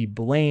like to be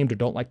blamed or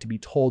don't like to be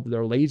told that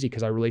they're lazy,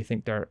 because I really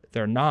think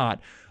they're not.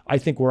 I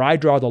think where I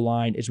draw the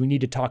line is we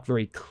need to talk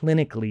very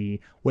clinically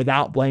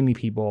without blaming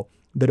people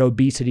that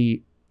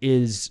obesity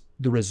is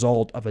the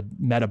result of a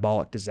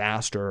metabolic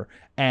disaster,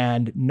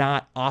 and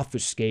not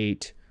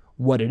obfuscate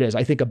what it is.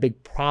 I think a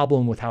big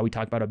problem with how we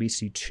talk about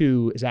obesity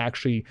too is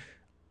actually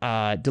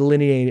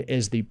delineated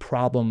as the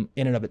problem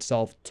in and of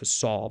itself to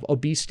solve.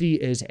 Obesity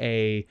is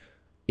a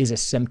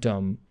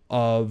symptom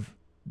of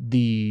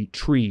the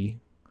tree.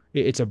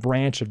 It's a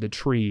branch of the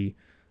tree,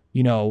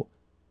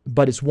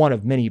 but it's one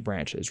of many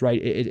branches,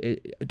 right?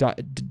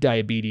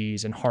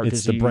 Diabetes and heart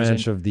disease. It's the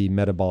branch of the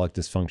metabolic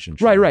dysfunction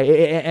tree. Right.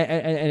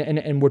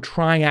 And we're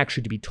trying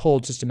actually to be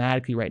told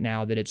systematically right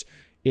now that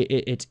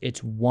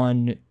it's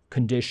one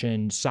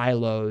condition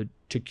siloed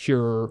to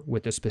cure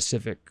with a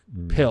specific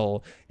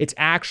pill. It's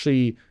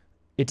actually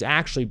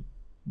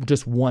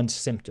just one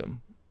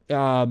symptom.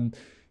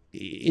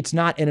 It's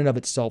not in and of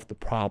itself the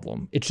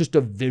problem. It's just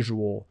a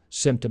visual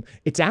symptom.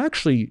 It's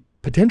actually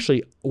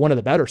potentially one of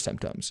the better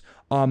symptoms.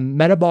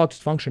 Metabolic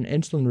dysfunction,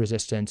 insulin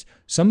resistance.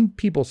 Some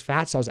people's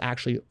fat cells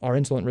actually are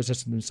insulin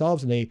resistant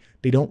themselves, and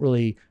they don't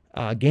really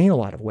gain a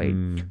lot of weight.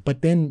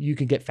 But then you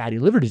can get fatty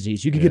liver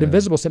disease. You can get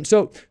invisible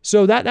symptoms.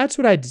 So that's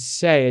what I'd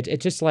say.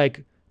 It's just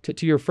like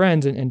to your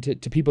friends and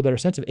to people that are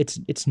sensitive,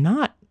 it's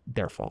not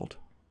their fault.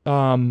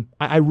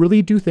 I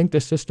really do think the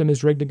system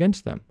is rigged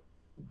against them.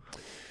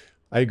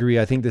 I agree.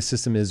 I think the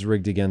system is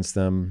rigged against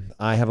them.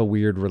 I have a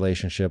weird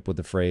relationship with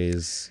the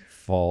phrase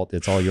fault.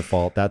 It's all your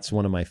fault. That's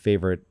one of my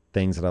favorite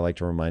things that I like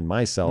to remind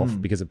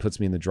myself, because it puts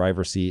me in the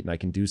driver's seat and I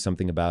can do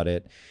something about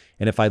it.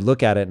 And if I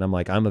look at it and I'm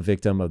like, I'm a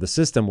victim of the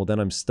system, well, then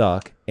I'm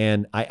stuck.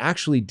 And I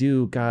actually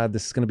do, God,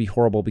 this is going to be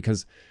horrible,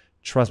 because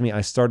trust me, I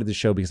started the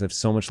show because I have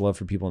so much love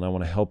for people and I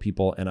want to help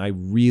people. And I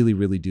really,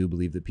 really do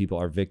believe that people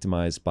are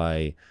victimized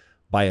by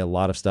a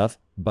lot of stuff,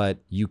 but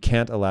you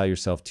can't allow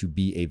yourself to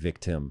be a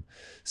victim.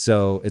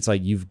 So it's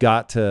like, you've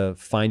got to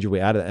find your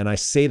way out of it. And I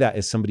say that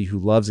as somebody who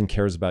loves and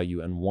cares about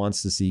you and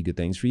wants to see good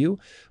things for you,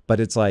 but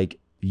it's like,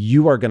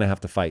 you are going to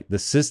have to fight. The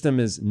system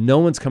is, no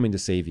one's coming to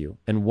save you.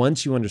 And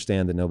once you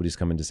understand that nobody's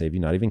coming to save you,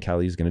 not even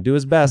Calley is going to do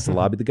his best to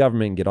lobby the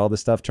government and get all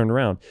this stuff turned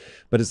around.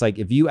 But it's like,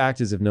 if you act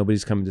as if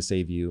nobody's coming to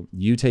save you,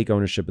 you take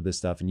ownership of this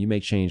stuff and you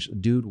make change,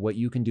 dude, what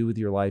you can do with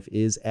your life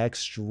is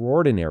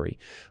extraordinary.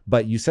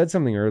 But you said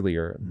something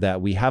earlier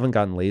that we haven't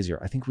gotten lazier.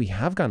 I think we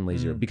have gotten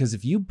lazier, because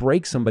if you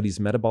break somebody's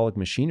metabolic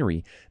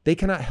machinery, they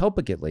cannot help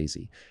but get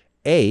lazy.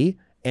 A,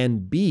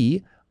 and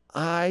B,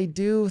 I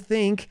do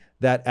think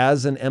that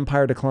as an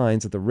empire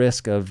declines, at the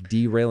risk of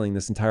derailing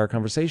this entire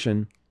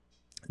conversation,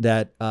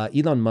 that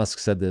Elon Musk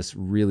said this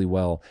really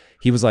well.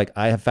 He was like,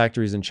 I have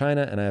factories in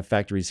China and I have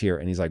factories here.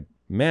 And he's like,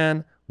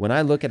 man, when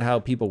I look at how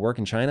people work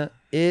in China,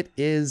 it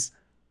is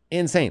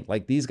insane.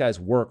 Like, these guys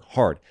work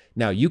hard.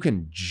 Now, you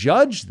can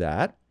judge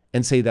that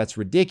and say that's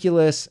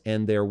ridiculous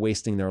and they're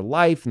wasting their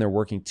life and they're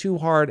working too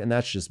hard and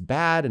that's just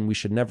bad and we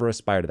should never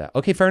aspire to that.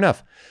 Okay, fair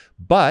enough.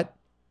 But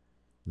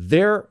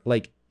they're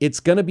like, it's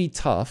going to be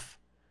tough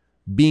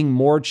being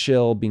more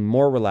chill, being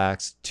more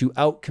relaxed to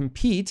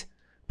outcompete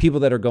people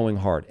that are going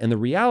hard. And the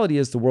reality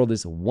is the world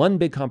is one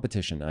big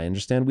competition. I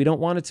understand we don't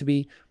want it to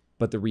be,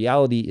 but the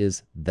reality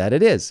is that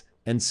it is.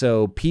 And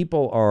so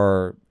people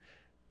are,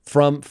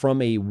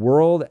 from a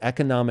world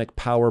economic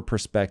power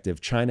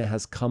perspective, China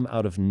has come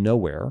out of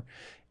nowhere,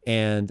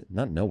 and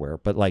not nowhere,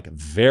 but like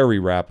very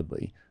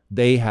rapidly.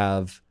 They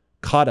have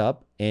caught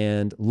up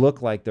and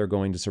look like they're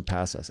going to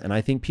surpass us. And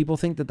I think people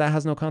think that that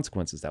has no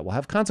consequences. That will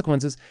have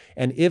consequences.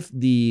 And if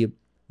the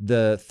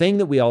thing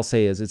that we all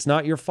say is it's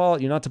not your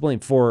fault, you're not to blame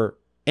for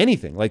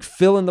anything, like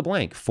fill in the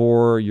blank,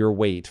 for your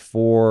weight,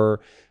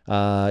 for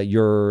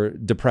your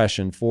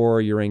depression,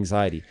 for your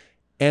anxiety.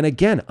 And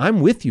again,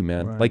 I'm with you,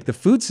 man. Right. Like the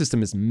food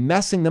system is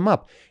messing them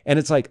up. And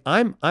it's like,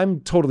 I'm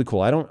totally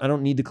cool. I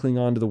don't need to cling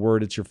on to the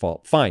word, it's your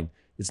fault. Fine.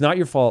 It's not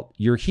your fault.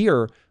 You're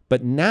here.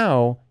 But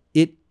now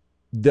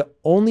the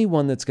only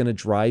one that's going to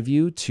drive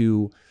you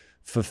to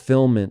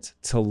fulfillment,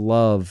 to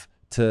love,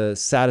 to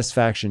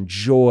satisfaction,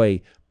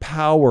 joy,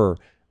 power,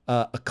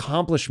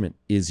 accomplishment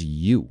is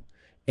you.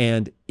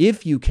 And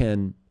if you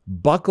can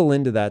buckle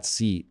into that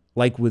seat,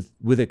 like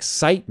with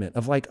excitement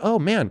of like, oh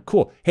man,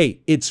 cool.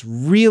 Hey,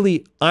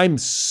 I'm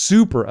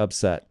super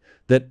upset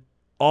that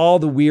all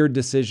the weird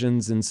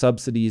decisions and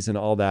subsidies and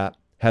all that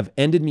have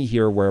ended me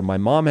here where my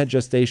mom had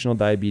gestational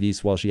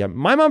diabetes while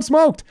my mom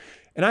smoked.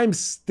 And I'm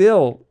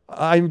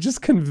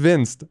just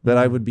convinced that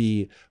I would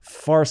be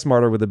far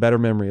smarter with a better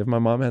memory if my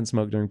mom hadn't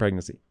smoked during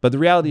pregnancy. But the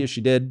reality is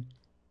she did.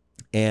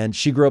 And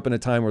she grew up in a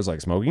time where it's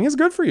like, smoking is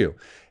good for you.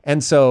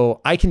 And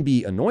so I can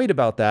be annoyed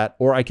about that,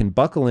 or I can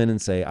buckle in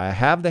and say, I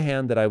have the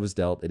hand that I was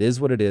dealt. It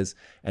is what it is.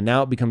 And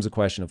now it becomes a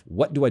question of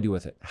what do I do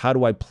with it? How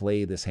do I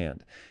play this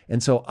hand?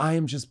 And so I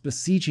am just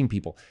beseeching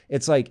people.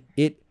 It's like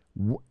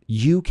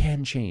you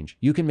can change.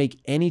 You can make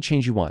any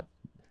change you want.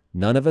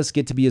 None of us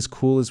get to be as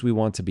cool as we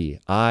want to be.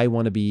 I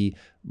want to be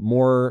a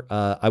more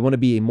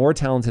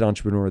talented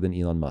entrepreneur than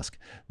Elon Musk.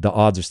 The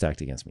odds are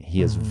stacked against me.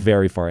 He is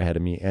very far ahead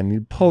of me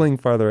and pulling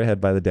farther ahead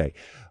by the day.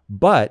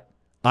 But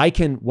I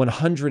can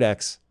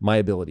 100x my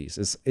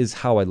abilities is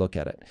how I look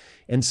at it.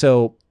 And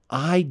so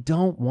I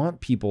don't want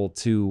people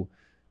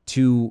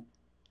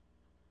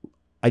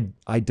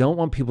I don't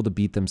want people to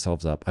beat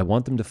themselves up. I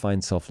want them to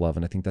find self-love.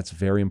 And I think that's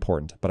very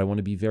important. But I want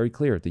to be very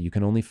clear that you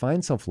can only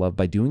find self-love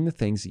by doing the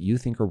things that you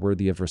think are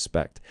worthy of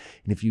respect.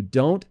 And if you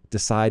don't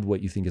decide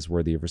what you think is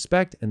worthy of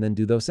respect and then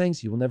do those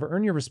things, you will never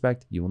earn your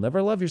respect. You will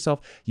never love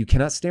yourself. You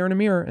cannot stare in a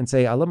mirror and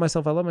say, I love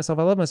myself, I love myself,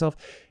 I love myself.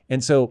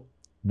 And so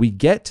we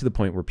get to the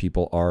point where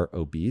people are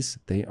obese.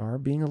 They are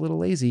being a little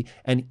lazy.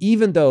 And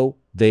even though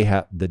they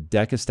have the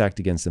deck is stacked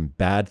against them,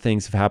 bad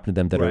things have happened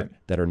to them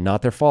that are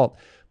not their fault.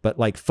 But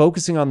like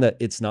focusing on the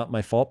it's not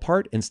my fault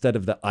part instead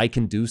of the I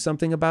can do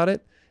something about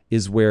it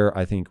is where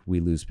I think we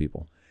lose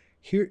people.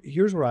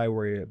 Here's what I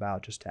worry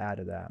about, just to add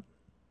to that,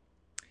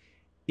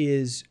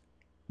 is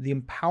the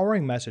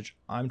empowering message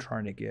I'm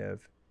trying to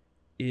give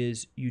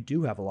is you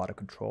do have a lot of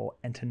control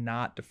and to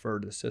not defer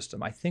to the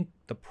system. I think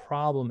the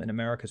problem in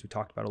America, as we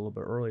talked about a little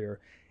bit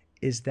earlier,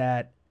 is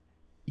that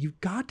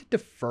you've got to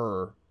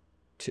defer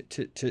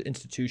to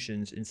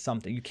institutions in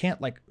something. You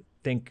can't like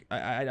think,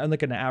 I don't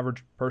think an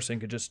average person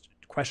could just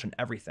question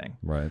everything.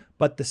 Right.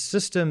 But the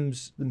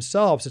systems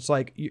themselves, it's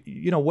like,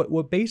 you know,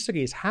 what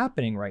basically is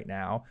happening right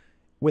now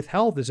with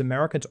health is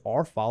Americans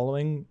are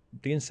following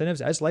the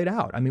incentives as laid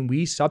out. I mean,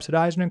 we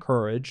subsidize and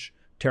encourage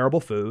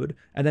terrible food,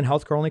 and then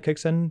healthcare only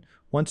kicks in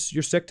once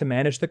you're sick to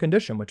manage the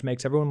condition, which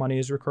makes everyone money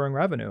as recurring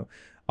revenue.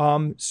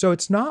 So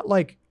it's not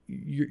like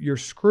you're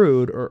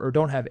screwed or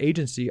don't have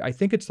agency. I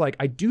think it's like,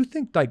 I do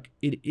think like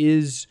it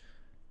is,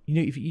 you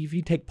know, if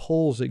you take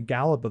polls at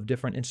Gallup of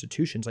different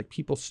institutions, like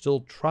people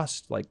still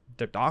trust like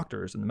their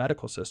doctors and the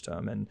medical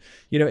system. And,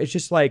 you know, it's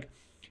just like,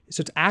 so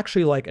it's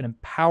actually like an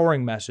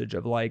empowering message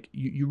of like,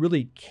 you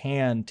really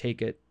can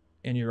take it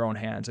in your own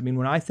hands. I mean,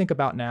 when I think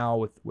about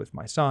now with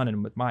my son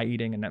and with my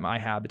eating and my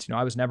habits, you know,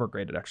 I was never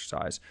great at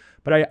exercise,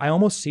 but I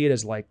almost see it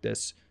as like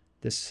this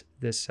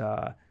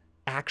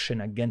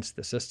action against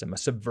the system, a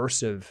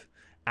subversive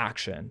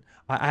action.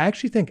 I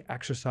actually think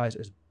exercise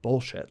is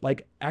bullshit.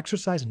 Like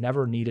exercise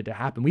never needed to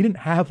happen. We didn't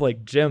have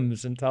like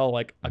gyms until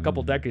like a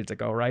couple decades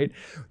ago, right?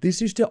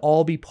 These used to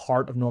all be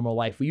part of normal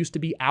life. We used to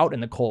be out in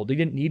the cold. We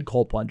didn't need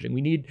cold plunging.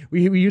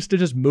 We used to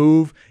just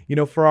move, you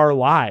know, for our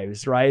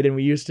lives, right? And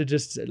we used to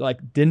just like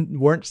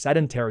weren't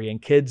sedentary,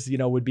 and kids, you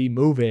know, would be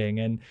moving.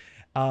 And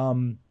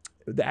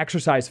the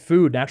exercise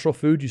food, natural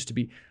food used to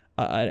be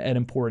an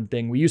important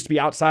thing. We used to be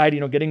outside, you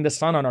know, getting the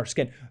sun on our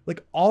skin.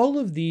 Like all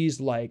of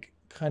these like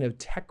kind of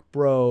tech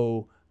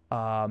bro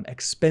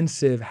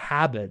expensive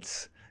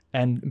habits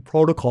and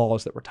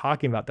protocols that we're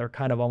talking about, they're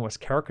kind of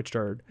almost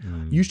caricatured,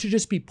 used to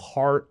just be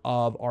part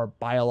of our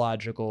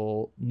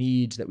biological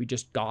needs that we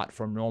just got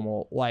from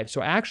normal life.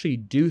 So I actually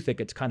do think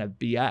it's kind of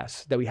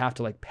BS that we have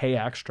to like pay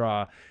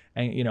extra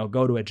and,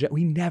 go to a gym.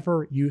 We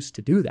never used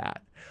to do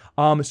that.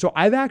 So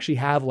I've actually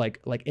have like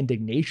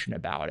indignation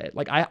about it.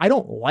 Like I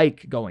don't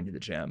like going to the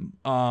gym.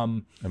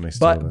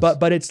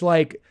 But it's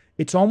like,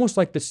 it's almost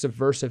like this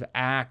subversive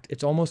act.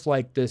 It's almost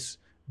like this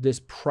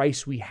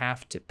price we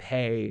have to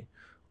pay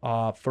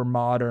for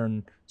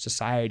modern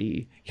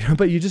society,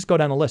 but you just go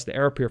down the list, the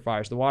air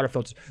purifiers, the water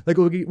filters, like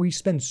we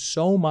spend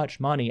so much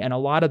money, and a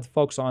lot of the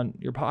folks on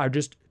your pod are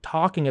just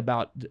talking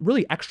about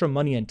really extra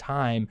money and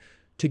time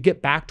to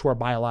get back to our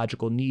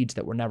biological needs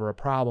that were never a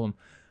problem.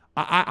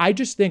 I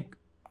just think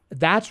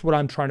that's what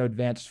I'm trying to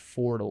advance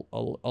forward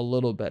a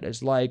little bit,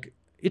 is like,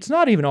 it's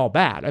not even all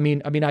bad. I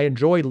mean, I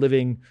enjoy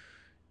living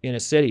in a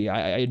city.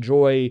 I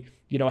enjoy,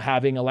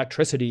 having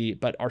electricity,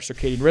 but our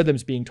circadian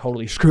rhythms being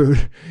totally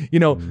screwed.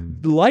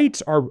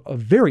 Lights are a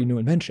very new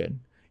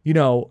invention.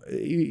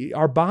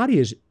 Our body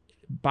is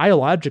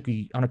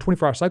biologically on a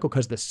 24-hour cycle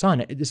because the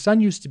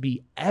sun used to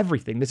be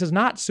everything. This is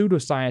not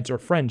pseudoscience or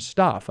fringe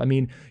stuff. I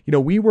mean,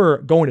 we were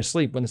going to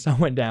sleep when the sun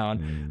went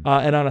down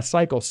and on a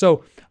cycle.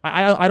 So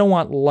I don't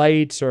want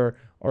lights or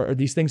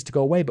these things to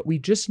go away, but we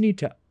just need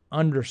to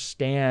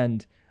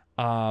understand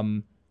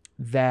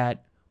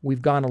that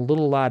we've gone a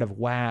little out of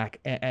whack,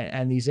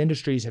 and these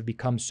industries have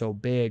become so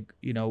big.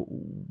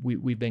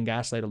 We've been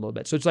gaslighted a little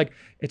bit. So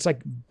it's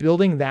like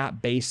building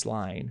that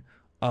baseline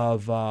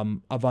of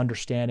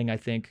understanding. I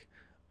think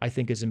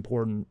is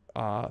important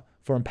for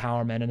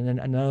empowerment. And then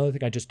another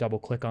thing I just double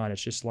click on is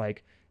just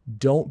like,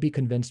 don't be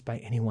convinced by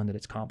anyone that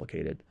it's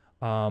complicated.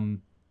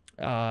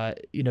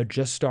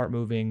 Just start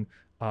moving.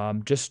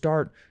 Just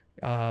start,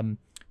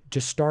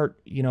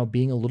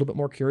 being a little bit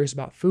more curious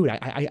about food.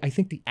 I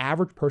think the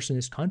average person in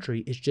this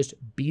country is just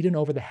beaten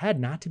over the head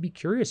not to be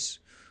curious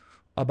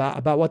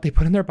about what they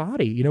put in their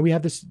body. We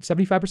have this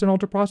 75%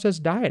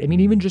 ultra-processed diet. I mean,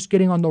 even just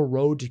getting on the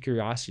road to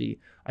curiosity,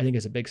 I think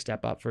is a big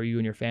step up for you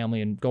and your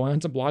family, and going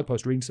on some blog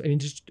posts, reading.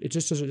 It's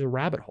just a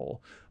rabbit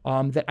hole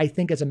that I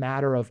think as a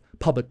matter of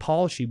public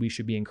policy, we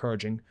should be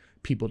encouraging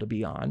people to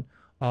be on,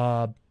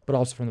 but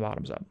also from the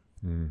bottoms up.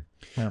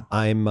 Yeah.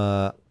 I'm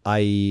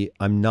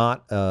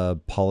not a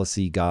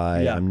policy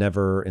guy. Yeah. I'm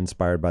never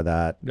inspired by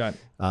that. Got it.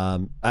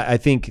 I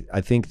think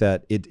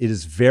that it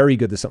is very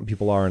good that some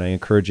people are, and I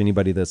encourage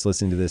anybody that's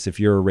listening to this, if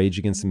you're a Rage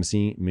Against the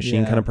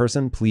Machine kind of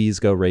person, please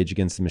go Rage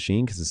Against the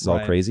Machine, because this is all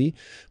crazy.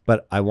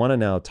 But I want to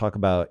now talk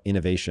about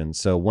innovation.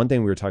 So one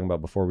thing we were talking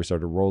about before we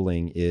started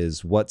rolling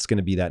is what's going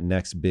to be that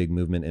next big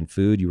movement in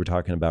food. You were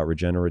talking about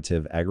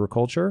regenerative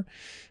agriculture.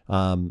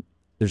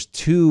 There's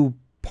two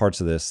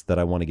parts of this that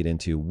I want to get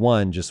into.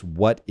 One, just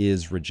what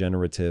is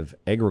regenerative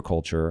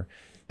agriculture?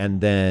 And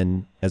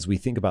then as we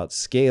think about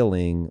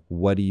scaling,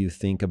 what do you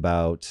think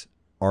about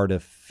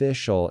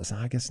artificial,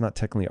 I guess not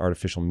technically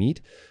artificial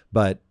meat,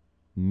 but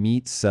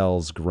meat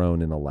cells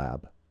grown in a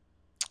lab?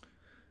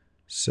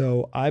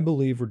 So I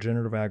believe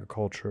regenerative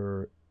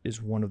agriculture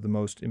is one of the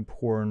most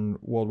important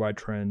worldwide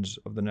trends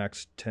of the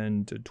next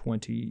 10 to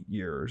 20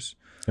 years.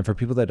 And for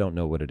people that don't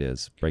know what it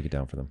is, break it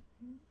down for them.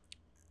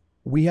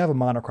 We have a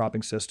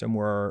monocropping system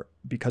where,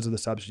 because of the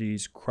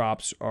subsidies,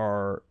 crops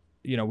are,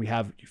 we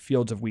have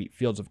fields of wheat,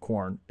 fields of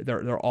corn.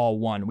 They're all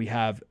one. We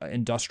have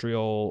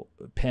industrial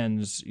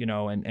pens,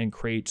 and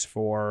crates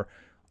for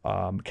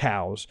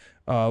cows.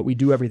 We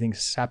do everything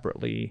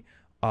separately,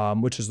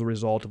 which is the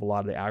result of a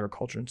lot of the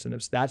agriculture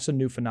incentives. That's a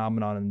new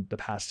phenomenon in the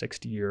past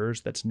 60 years.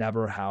 That's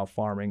never how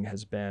farming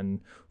has been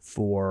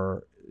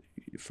for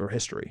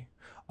history.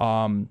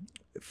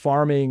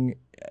 Farming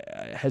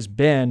has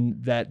been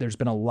that there's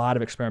been a lot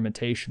of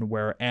experimentation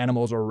where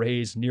animals are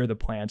raised near the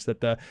plants, that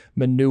the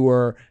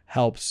manure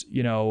helps,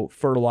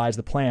 fertilize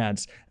the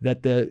plants,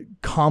 that the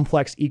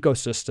complex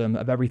ecosystem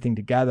of everything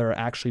together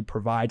actually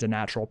provides a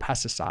natural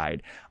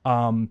pesticide,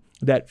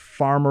 that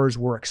farmers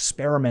were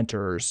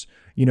experimenters,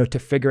 to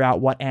figure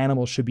out what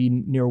animals should be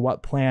near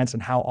what plants,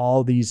 and how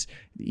all these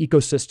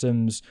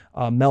ecosystems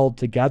meld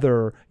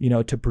together,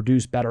 to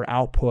produce better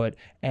output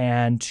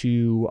and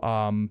to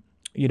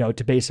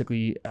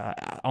basically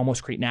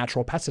almost create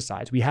natural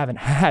pesticides. We haven't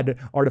had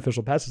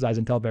artificial pesticides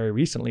until very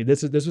recently.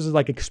 This was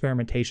like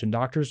experimentation.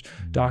 Doctors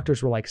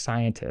were like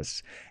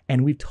scientists,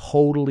 and we've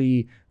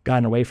totally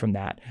gotten away from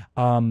that.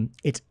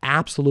 It's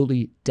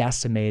absolutely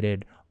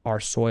decimated our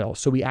soil.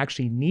 So we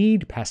actually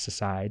need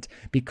pesticides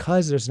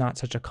because there's not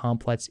such a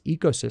complex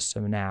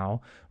ecosystem now,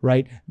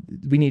 right?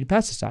 We need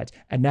pesticides.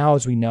 And now,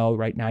 as we know,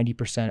 right,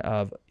 90%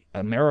 of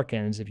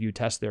Americans, if you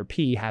test their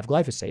pee, have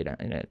glyphosate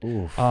in it.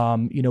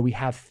 We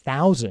have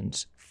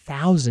thousands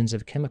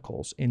of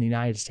chemicals in the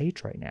United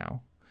States right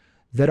now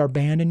that are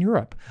banned in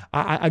Europe.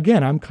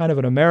 I'm kind of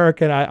an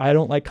American. I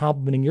don't like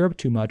complimenting Europe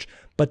too much,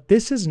 but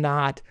this is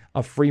not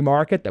a free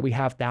market that we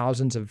have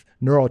thousands of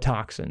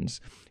neurotoxins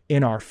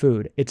in our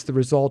food. It's the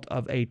result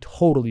of a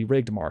totally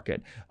rigged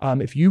market.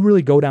 If you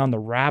really go down the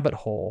rabbit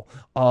hole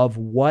of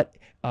what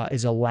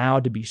is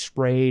allowed to be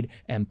sprayed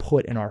and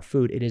put in our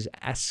food, it is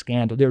a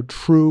scandal. They're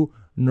true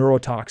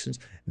neurotoxins.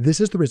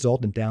 This is the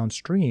result and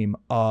downstream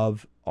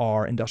of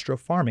are industrial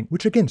farming,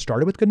 which again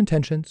started with good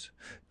intentions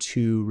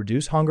to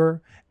reduce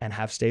hunger and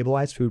have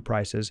stabilized food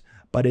prices,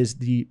 but is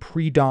the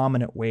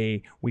predominant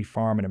way we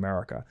farm in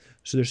America.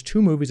 So there's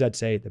two movies I'd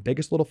say, The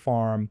Biggest Little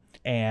Farm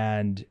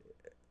and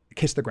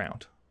Kiss the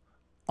Ground.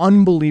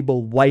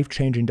 Unbelievable,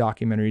 life-changing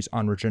documentaries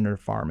on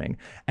regenerative farming.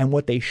 And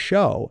what they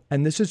show,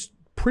 and this is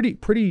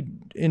pretty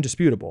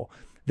indisputable,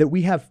 that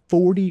we have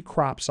 40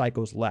 crop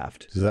cycles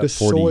left. Is that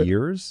 40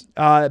 years?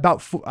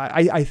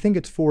 I think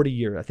it's 40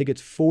 years. I think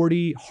it's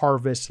 40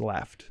 harvests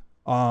left,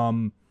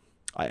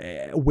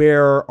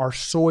 where our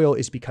soil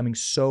is becoming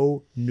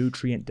so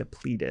nutrient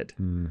depleted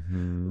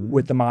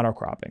with the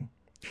monocropping.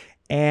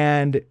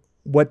 And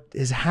what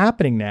is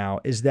happening now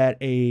is that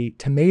a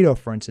tomato,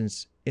 for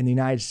instance, in the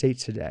United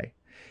States today,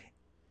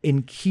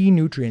 in key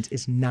nutrients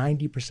is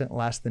 90%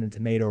 less than a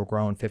tomato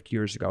grown 50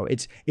 years ago.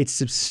 It's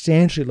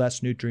substantially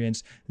less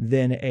nutrients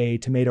than a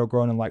tomato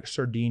grown in like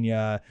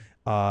Sardinia,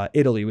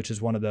 Italy, which is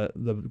one of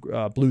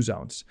the blue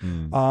zones.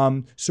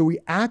 So we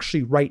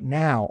actually right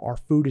now, our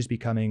food is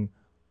becoming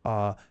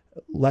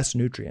less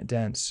nutrient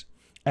dense.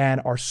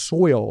 And our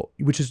soil,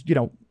 which is,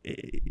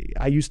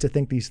 I used to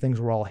think these things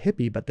were all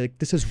hippie, but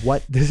this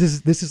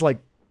is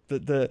like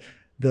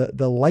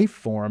the life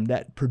form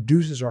that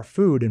produces our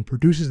food and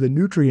produces the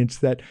nutrients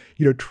that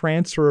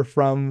transfer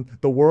from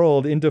the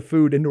world into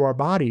food into our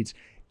bodies.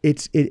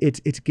 It's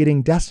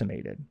getting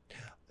decimated.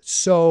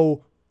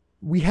 So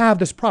we have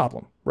this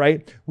problem,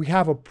 right? We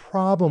have a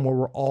problem where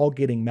we're all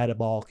getting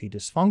metabolically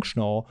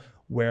dysfunctional,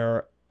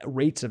 where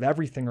rates of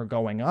everything are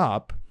going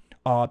up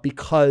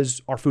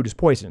because our food is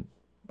poisoned,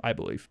 I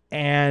believe,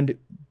 and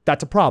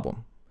that's a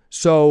problem.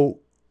 So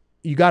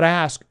you got to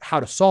ask how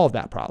to solve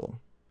that problem.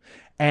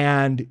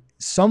 And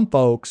some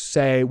folks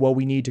say, well,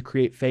 we need to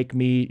create fake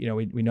meat.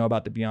 We know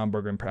about the Beyond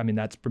Burger. I mean,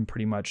 that's been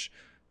pretty much,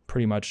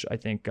 I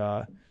think,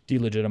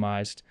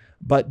 delegitimized.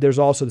 But there's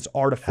also this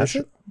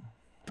artificial.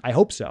 I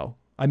hope so.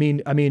 I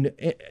mean,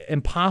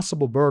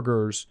 Impossible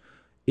Burgers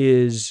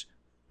is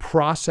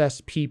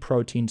processed pea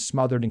protein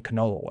smothered in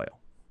canola oil.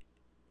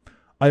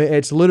 I mean,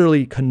 it's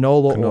literally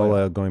canola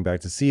oil. Going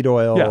back to seed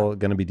oil,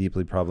 going to be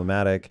deeply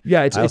problematic.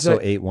 Yeah, I also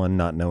ate one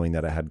not knowing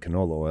that I had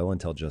canola oil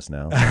until just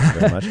now. Thanks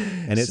very much.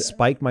 And it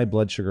spiked my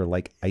blood sugar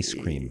like ice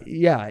cream.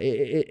 Yeah,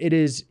 it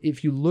is.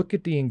 If you look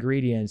at the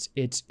ingredients,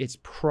 it's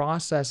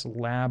processed,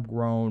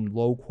 lab-grown,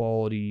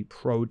 low-quality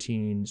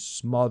protein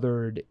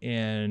smothered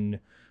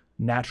in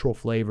natural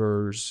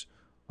flavors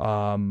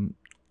and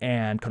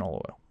canola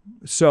oil.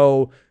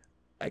 So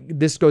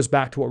this goes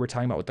back to what we're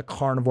talking about with the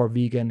carnivore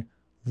vegan.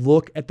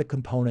 Look at the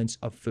components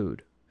of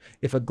food.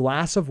 If a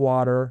glass of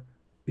water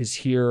is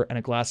here and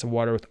a glass of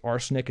water with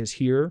arsenic is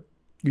here,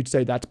 you'd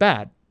say that's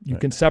bad. You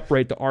can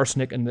separate the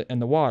arsenic and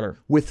the water.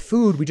 With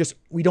food,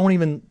 we don't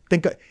even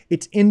think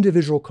it's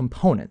individual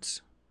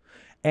components.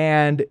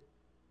 And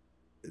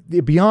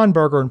the Beyond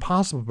Burger,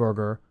 Impossible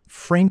Burger,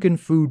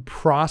 Frankenfood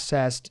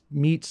processed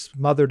meat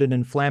smothered in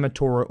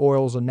inflammatory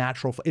oils and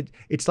natural.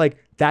 It's like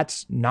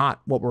that's not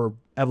what we're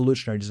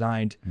evolutionary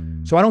designed.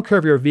 So I don't care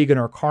if you're a vegan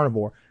or a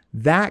carnivore.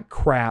 That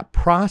crap,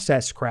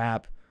 processed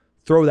crap,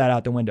 throw that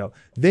out the window.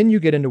 Then you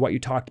get into what you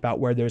talked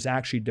about, where there's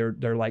actually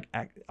they're like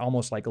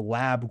almost like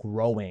lab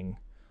growing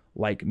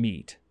like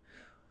meat.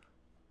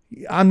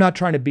 I'm not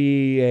trying to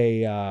be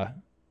a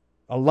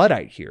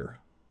Luddite here,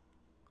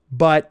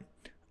 but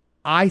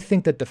I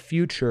think that the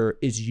future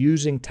is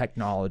using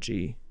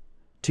technology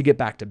to get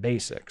back to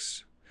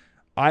basics.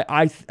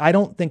 I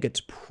don't think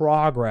it's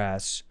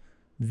progress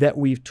that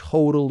we've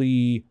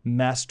totally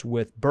messed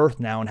with birth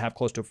now and have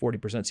close to a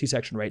 40%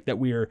 C-section rate, that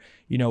we're,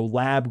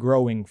 lab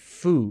growing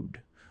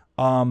food.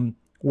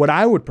 What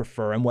I would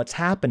prefer and what's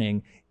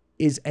happening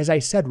is, as I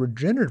said,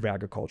 regenerative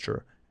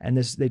agriculture, and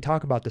they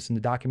talk about this in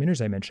the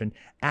documentaries I mentioned,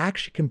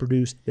 actually can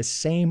produce the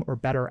same or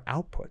better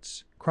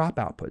outputs, crop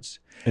outputs.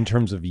 In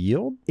terms of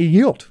yield?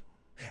 Yield.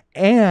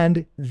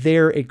 And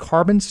they're a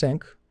carbon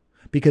sink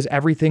because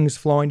everything's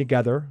flowing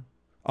together.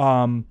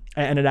 And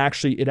it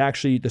actually,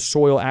 the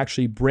soil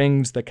actually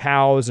brings the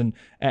cows and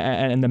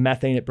the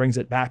methane, it brings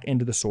it back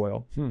into the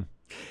soil.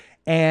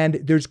 And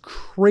there's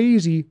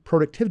crazy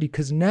productivity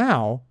because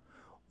now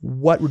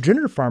what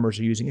regenerative farmers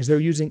are using is they're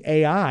using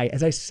AI.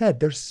 As I said,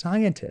 they're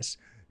scientists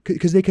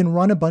because they can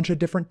run a bunch of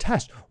different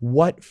tests.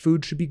 What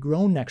food should be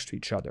grown next to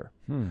each other,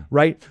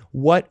 right?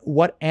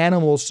 What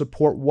animals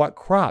support what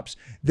crops?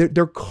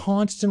 They're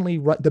constantly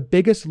The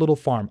Biggest Little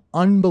Farm,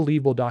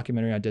 unbelievable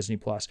documentary on Disney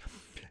Plus.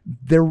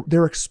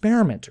 They're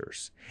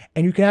experimenters,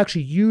 and you can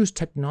actually use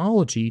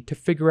technology to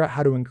figure out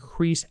how to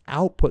increase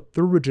output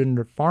through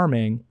regenerative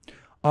farming.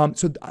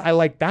 So I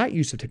like that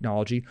use of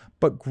technology,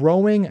 but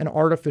growing an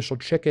artificial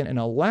chicken in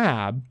a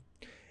lab,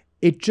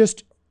 it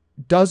just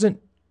doesn't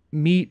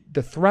meet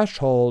the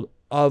threshold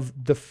of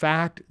the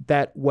fact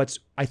that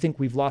I think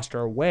we've lost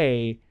our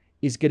way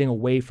is getting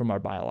away from our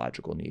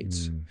biological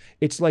needs.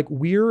 It's like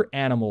we're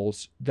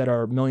animals that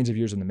are millions of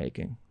years in the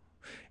making.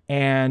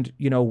 And,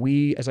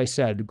 we, as I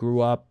said, grew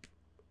up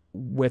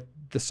with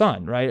the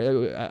sun,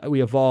 right?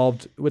 We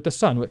evolved with the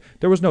sun.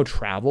 There was no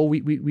travel.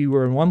 We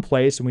were in one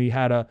place and we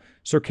had a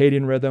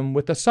circadian rhythm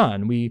with the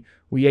sun. We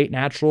ate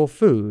natural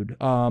food.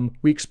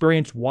 We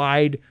experienced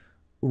wide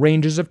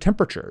ranges of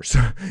temperatures,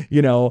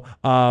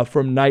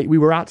 from night. We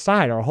were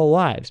outside our whole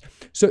lives.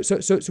 So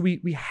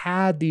we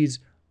had these.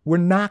 We're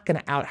not going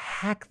to out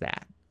hack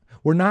that.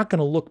 We're not going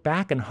to look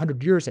back in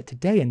 100 years at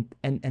today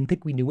and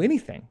think we knew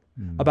anything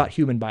about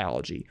human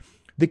biology.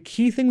 The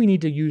key thing we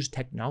need to use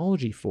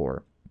technology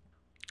for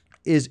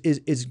is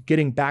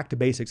getting back to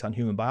basics on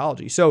human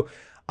biology. So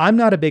I'm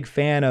not a big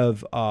fan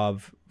of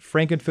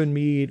frankenfood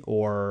meat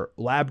or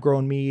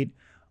lab-grown meat.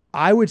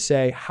 I would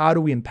say, how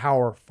do we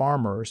empower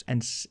farmers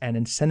and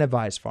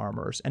incentivize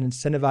farmers and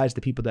incentivize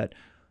the people that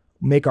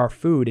make our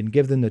food and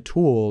give them the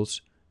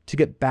tools to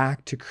get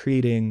back to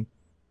creating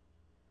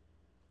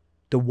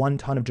the 1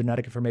 ton of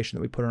genetic information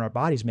that we put in our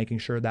bodies, making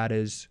sure that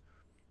is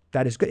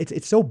good.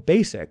 It's so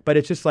basic, but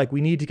it's just like,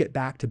 we need to get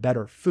back to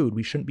better food.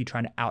 We shouldn't be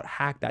trying to out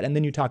hack that. And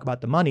then you talk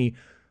about the money,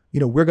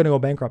 we're going to go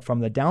bankrupt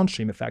from the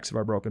downstream effects of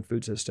our broken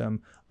food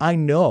system. I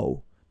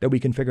know that we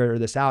can figure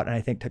this out. And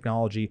I think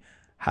technology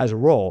has a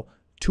role.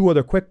 2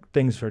 other quick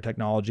things for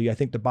technology. I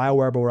think the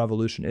biowearable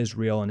revolution is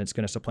real and it's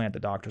going to supplant the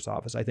doctor's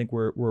office. I think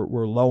we're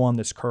low on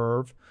this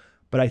curve.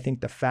 But I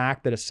think the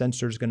fact that a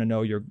sensor is going to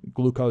know your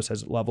glucose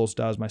as levels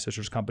does, my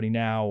sister's company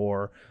now,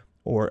 or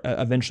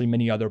eventually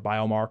many other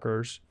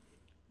biomarkers,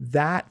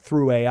 that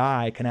through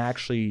AI can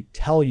actually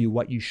tell you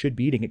what you should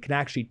be eating. It can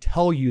actually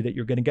tell you that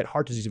you're going to get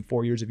heart disease in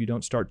 4 years if you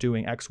don't start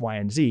doing X, Y,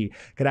 and Z.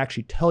 It can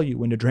actually tell you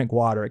when to drink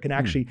water. It can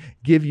actually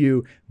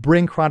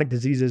bring chronic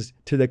diseases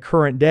to the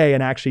current day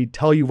and actually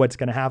tell you what's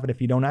going to happen if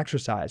you don't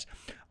exercise.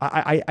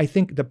 I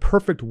think the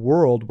perfect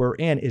world we're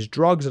in is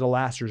drugs at a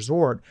last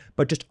resort,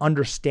 but just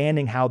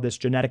understanding how this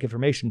genetic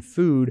information,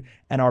 food,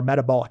 and our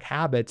metabolic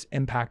habits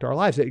impact our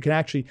lives. It can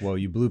actually... Well,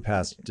 you blew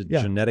past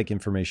genetic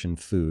information,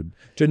 food.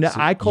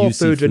 I call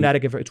food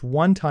genetic information. It's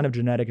 1 ton of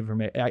genetic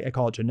information. I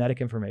call it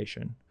genetic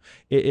information.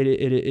 It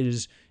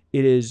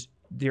is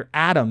your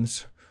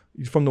atoms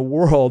from the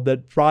world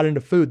that brought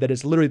into food that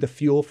is literally the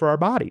fuel for our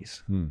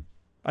bodies.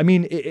 I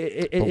mean,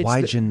 but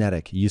why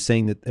genetic? You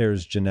saying that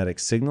there's genetic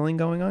signaling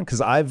going on?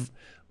 Because I've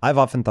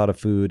often thought of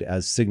food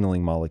as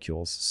signaling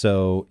molecules.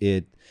 So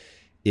it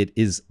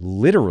is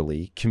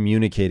literally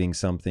communicating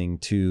something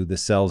to the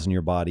cells in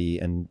your body,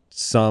 and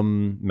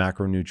some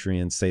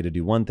macronutrients say to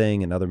do one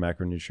thing and other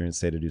macronutrients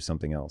say to do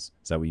something else.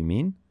 Is that what you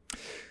mean?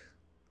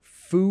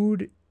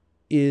 Food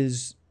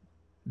is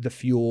the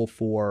fuel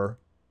for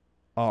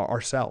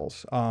our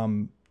cells.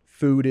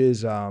 Food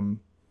is...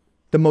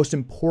 the most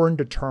important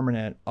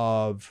determinant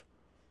of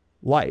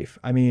life.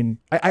 I mean,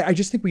 I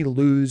just think we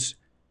lose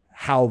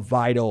how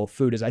vital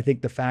food is. I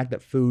think the fact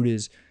that food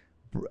is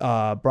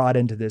brought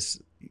into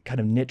this kind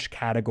of niche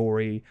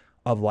category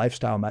of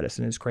lifestyle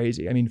medicine is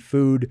crazy. I mean,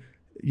 food,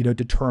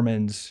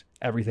 determines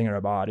everything in our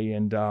body.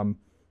 And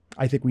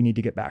I think we need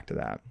to get back to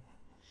that.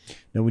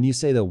 Now, when you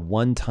say the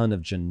 1 ton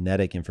of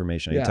genetic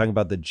information, are you talking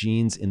about the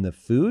genes in the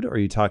food, or are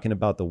you talking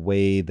about the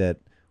way that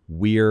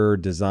we're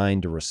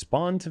designed to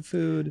respond to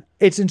food?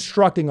 It's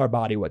instructing our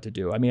body what to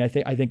do. I mean, I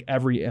think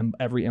every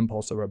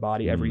impulse of our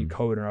body, every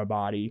code in our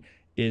body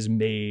is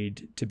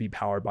made to be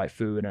powered by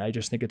food. And I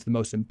just think it's the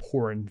most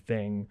important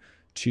thing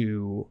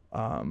to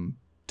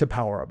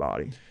power our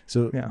body.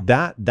 So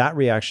that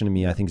reaction to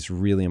me, I think is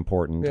really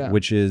important,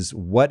 which is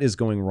what is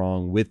going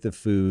wrong with the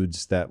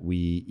foods that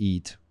we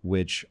eat,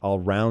 which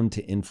all round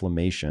to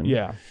inflammation.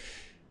 Yeah.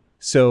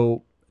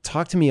 So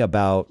talk to me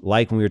about,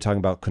 like when we were talking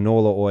about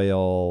canola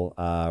oil,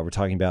 we're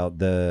talking about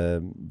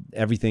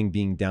everything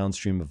being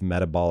downstream of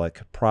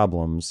metabolic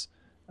problems.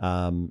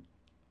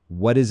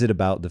 What is it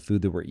about the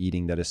food that we're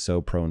eating that is so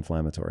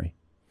pro-inflammatory?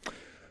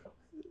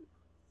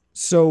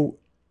 So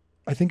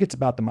I think it's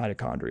about the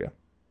mitochondria.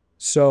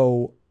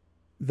 So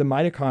the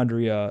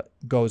mitochondria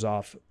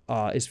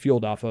is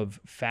fueled off of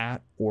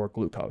fat or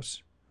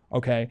glucose.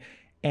 Okay.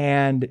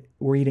 And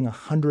we're eating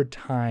 100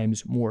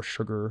 times more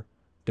sugar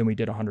than we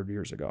did 100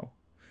 years ago.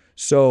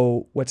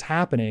 So what's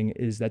happening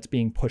is that's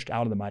being pushed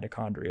out of the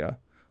mitochondria.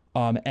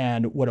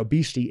 And what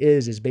obesity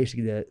is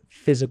basically the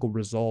physical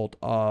result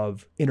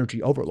of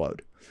energy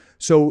overload.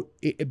 So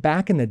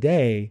back in the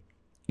day,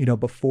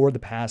 before the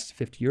past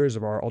 50 years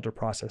of our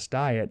ultra-processed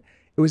diet,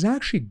 it was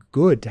actually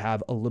good to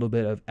have a little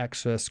bit of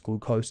excess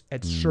glucose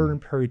at certain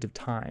periods of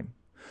time.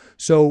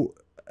 So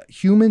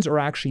humans are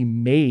actually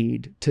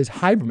made to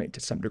hibernate to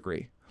some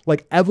degree.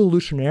 Like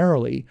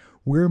evolutionarily,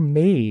 we're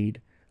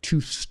made to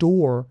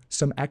store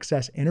some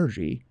excess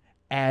energy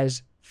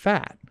as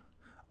fat.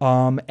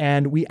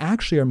 And we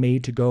actually are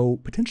made to go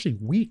potentially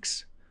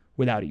weeks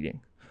without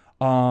eating.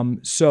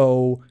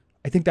 So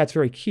I think that's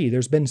very key.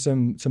 There's been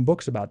some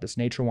books about this.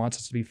 Nature Wants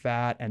Us to Be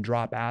Fat and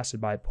Drop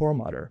Acid by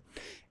Perlmutter.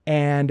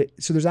 And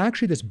so there's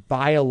actually this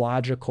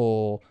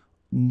biological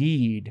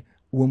need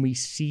when we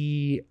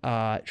see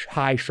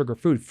high sugar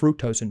food,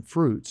 fructose in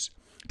fruits,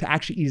 to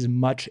actually eat as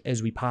much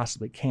as we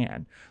possibly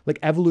can.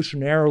 Like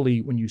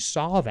evolutionarily, when you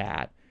saw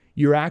that,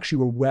 you actually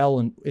were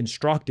well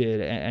instructed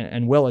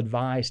and well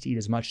advised to eat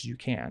as much as you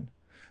can.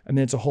 I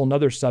mean, it's a whole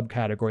nother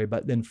subcategory,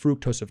 but then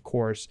fructose, of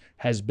course,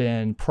 has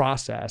been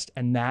processed,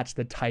 and that's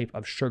the type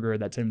of sugar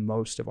that's in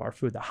most of our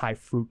food, the high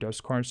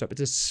fructose corn syrup.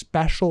 It's a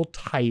special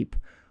type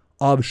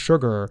of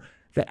sugar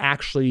that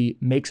actually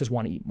makes us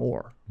want to eat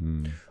more.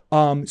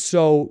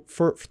 So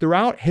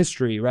throughout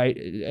history, right,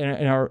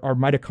 and our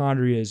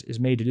mitochondria is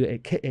made to do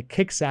it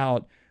kicks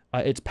out,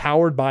 it's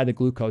powered by the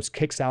glucose,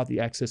 kicks out the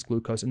excess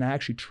glucose, and that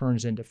actually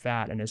turns into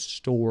fat and is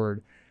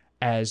stored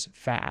as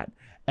fat.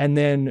 And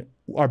then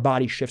our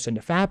body shifts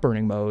into fat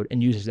burning mode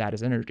and uses that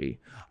as energy.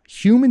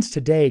 Humans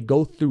today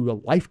go through a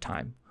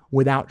lifetime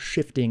without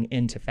shifting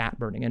into fat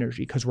burning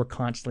energy because we're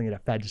constantly in a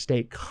fed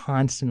state,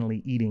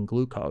 constantly eating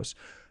glucose.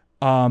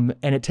 And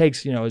it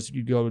takes, as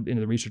you go into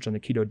the research on the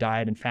keto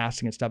diet and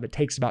fasting and stuff, it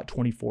takes about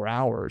 24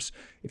 hours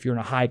if you're in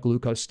a high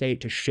glucose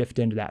state to shift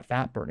into that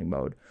fat burning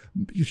mode.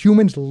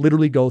 Humans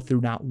literally go through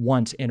not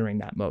once entering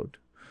that mode.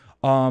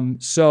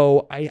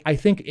 So I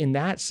think in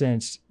that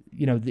sense,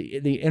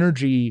 the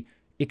energy,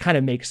 it kind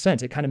of makes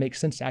sense. It kind of makes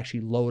sense to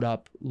actually load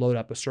up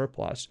a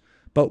surplus.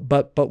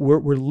 But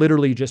we're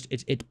literally just,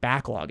 it's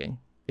backlogging.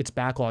 It's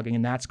backlogging,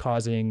 and that's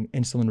causing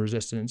insulin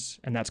resistance,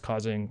 and that's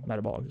causing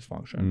metabolic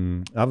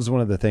dysfunction. That was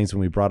one of the things when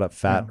we brought up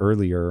fat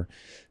earlier,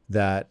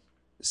 that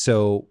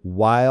so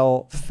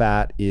while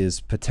fat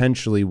is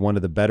potentially one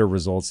of the better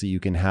results that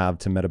you can have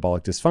to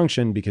metabolic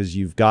dysfunction, because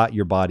you've got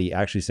your body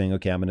actually saying,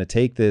 okay, I'm going to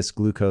take this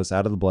glucose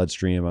out of the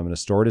bloodstream, I'm going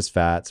to store it as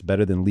fat. It's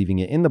better than leaving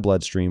it in the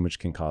bloodstream, which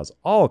can cause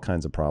all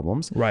kinds of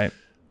problems. Right.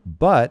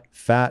 But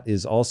fat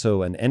is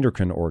also an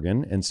endocrine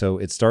organ. And so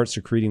it starts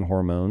secreting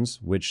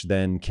hormones, which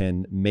then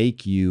can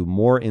make you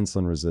more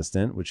insulin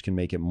resistant, which can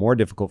make it more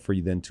difficult for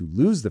you then to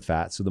lose the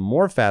fat. So the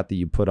more fat that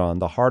you put on,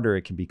 the harder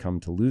it can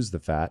become to lose the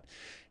fat.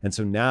 And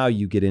so now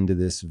you get into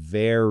this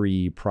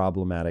very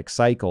problematic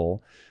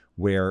cycle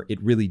where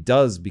it really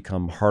does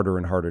become harder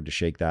and harder to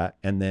shake that.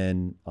 And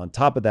then on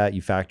top of that,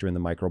 you factor in the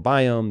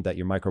microbiome, that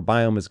your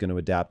microbiome is going to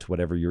adapt to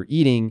whatever you're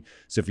eating.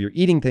 So if you're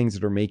eating things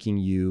that are making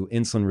you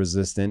insulin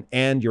resistant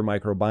and your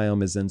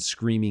microbiome is then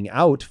screaming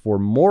out for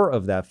more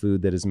of that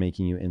food that is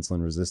making you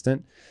insulin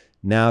resistant,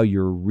 now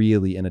you're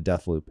really in a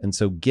death loop. And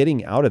so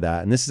getting out of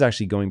that, and this is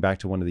actually going back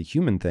to one of the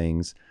human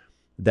things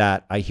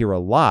that I hear a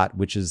lot,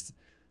 which is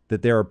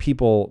that there are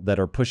people that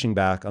are pushing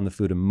back on the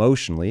food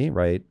emotionally,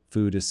 right?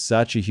 Food is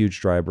such a huge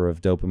driver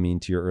of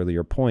dopamine, to your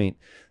earlier point.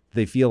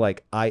 They feel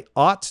like I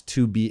ought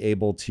to be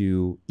able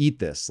to eat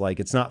this. Like,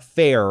 it's not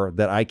fair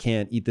that I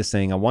can't eat this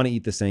thing. I want to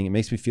eat this thing. It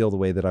makes me feel the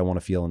way that I want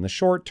to feel in the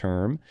short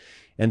term.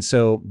 And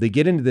so they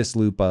get into this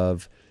loop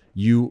of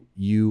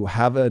you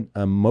have an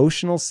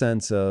emotional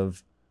sense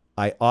of,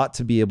 I ought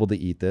to be able to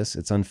eat this.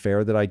 It's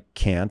unfair that I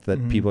can't,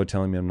 that people are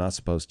telling me I'm not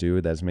supposed to,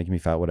 that's making me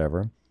fat,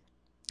 whatever.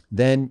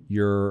 Then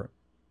you're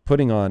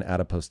putting on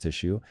adipose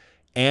tissue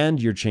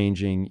and you're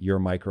changing your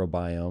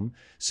microbiome.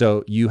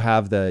 So you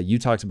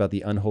talked about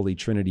the unholy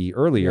trinity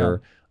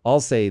earlier. Yeah. I'll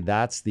say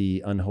that's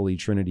the unholy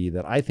trinity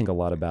that I think a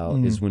lot about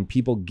is when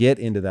people get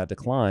into that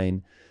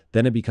decline,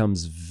 then it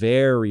becomes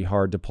very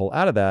hard to pull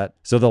out of that.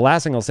 So the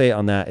last thing I'll say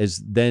on that is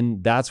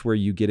then that's where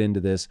you get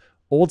into this.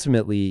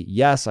 Ultimately,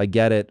 yes, I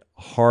get it.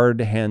 Hard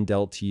hand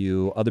dealt to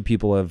you. Other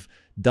people have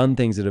done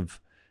things that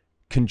have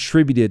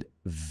contributed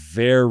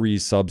very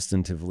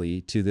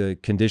substantively to the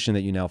condition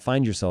that you now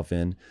find yourself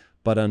in.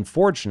 But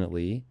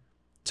unfortunately,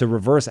 to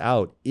reverse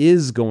out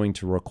is going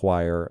to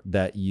require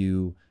that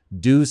you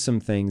do some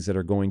things that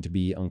are going to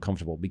be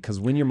uncomfortable, because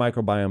when your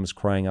microbiome is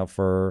crying out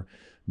for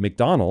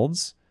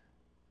McDonald's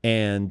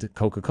and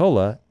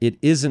Coca-Cola, it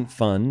isn't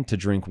fun to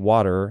drink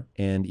water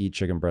and eat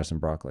chicken breast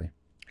and broccoli.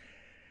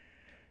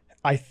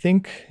 I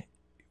think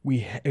we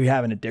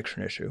have an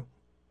addiction issue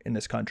in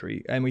this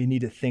country, and we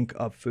need to think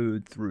of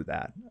food through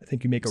that. I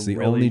think you make it's the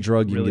only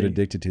drug you can get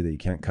addicted to that you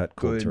can't cut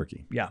cold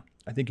turkey. Yeah,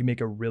 I think you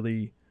make a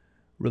really,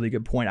 really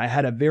good point. I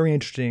had a very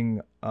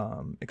interesting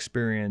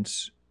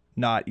experience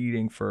not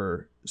eating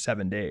for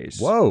 7 days.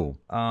 Whoa.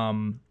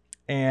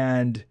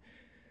 And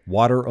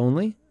water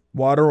only?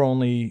 Water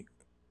only,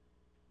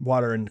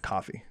 water and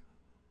coffee.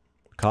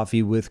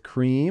 Coffee with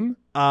cream?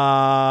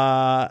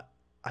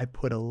 I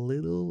put a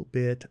little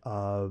bit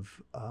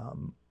of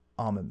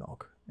almond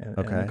milk in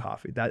the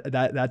coffee.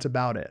 That's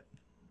about it.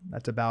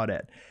 That's about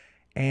it.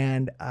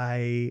 And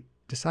I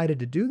decided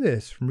to do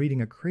this from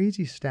reading a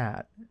crazy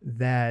stat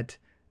that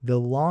the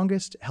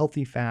longest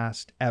healthy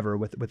fast ever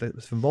with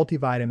some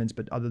multivitamins,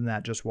 but other than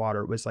that, just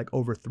water, was like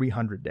over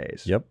 300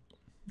 days. Yep.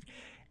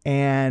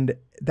 And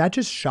that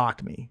just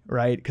shocked me,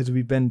 right? Because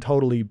we've been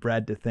totally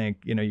bred to think,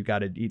 you got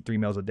to eat 3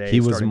 meals a day.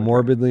 He was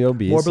morbidly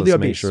obese. Morbidly Let's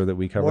obese. Make sure that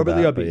we cover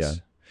morbidly that.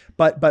 Obese.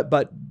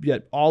 But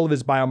yet all of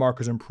his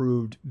biomarkers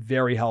improved,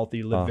 very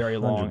healthy, lived very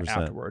long 100%.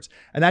 afterwards.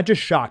 And that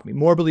just shocked me.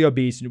 Morbidly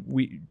obese,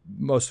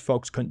 most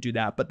folks couldn't do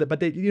that. But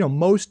they,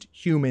 most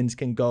humans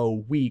can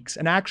go weeks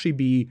and actually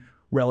be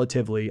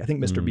relatively, I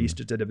think Mr. Beast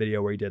just did a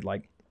video where he did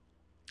like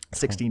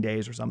 16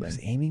 days or something. He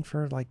was aiming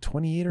for like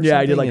 28 or something. Yeah,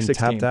 I did like and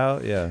 16. Tapped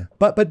out. Yeah.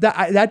 But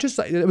that just,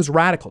 it was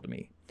radical to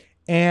me.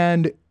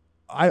 And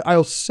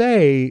I'll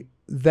say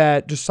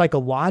that just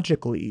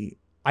psychologically,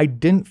 I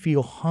didn't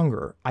feel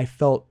hunger. I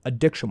felt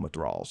addiction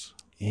withdrawals.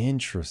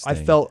 Interesting. I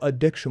felt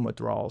addiction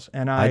withdrawals,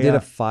 and I did a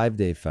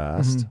 5-day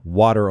fast,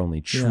 water only,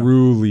 Yeah.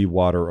 truly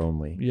water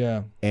only.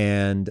 Yeah.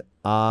 And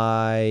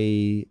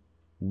I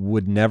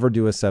would never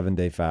do a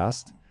 7-day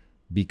fast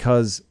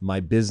because my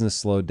business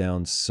slowed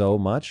down so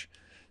much.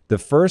 The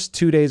first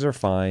 2 days are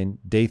fine.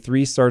 Day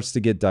 3 starts to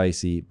get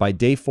dicey. By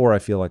day 4, I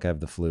feel like I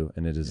have the flu,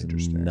 and it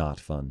is not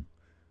fun.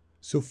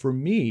 So for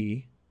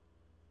me,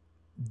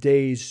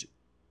 days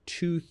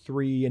 2,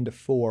 3 into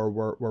 4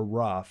 were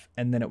rough,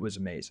 and then it was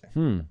amazing.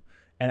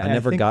 And I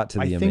never got to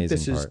the I think amazing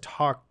this is part.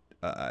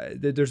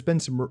 talked. There's been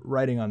some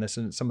writing on this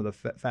in some of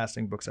the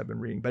fasting books I've been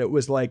reading, but it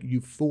was like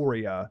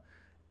euphoria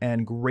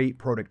and great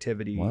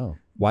productivity. Wow.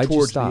 Why'd you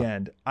towards stop? the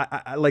end.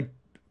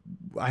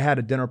 I had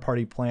a dinner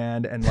party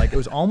planned, and like it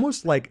was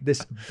almost like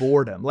this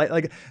boredom.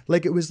 Like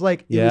it was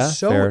like it was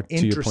so fair.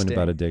 interesting. To your point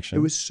about addiction.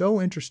 It was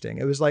so interesting.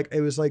 It was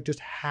like just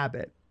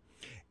habit.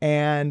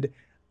 And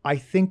I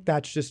think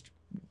that's just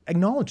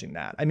acknowledging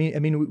that. I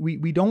mean,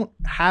 we don't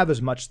have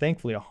as much,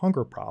 thankfully, a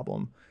hunger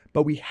problem,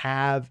 but we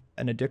have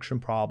an addiction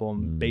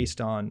problem based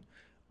on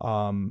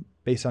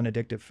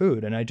addictive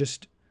food. And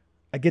it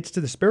gets to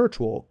the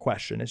spiritual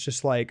question. It's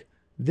just like,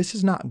 this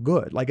is not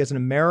good. Like, as an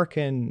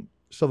American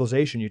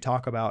civilization, you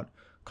talk about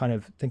kind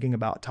of thinking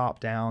about top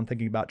down,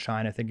 thinking about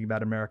China, thinking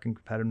about American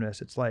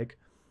competitiveness. It's like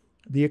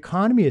the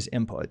economy is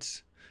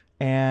inputs,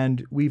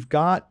 and we've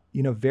got,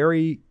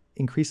 very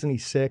increasingly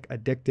sick,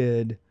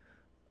 addicted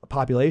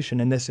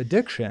population. And this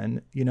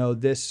addiction,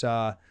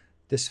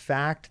 this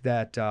fact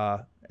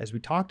that, as we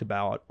talked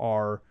about,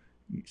 our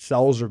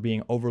cells are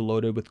being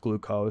overloaded with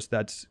glucose,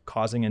 that's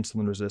causing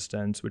insulin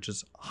resistance, which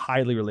is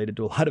highly related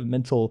to a lot of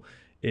mental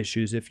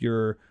issues. If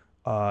your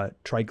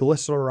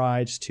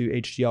triglycerides to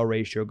HDL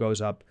ratio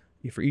goes up,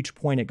 for each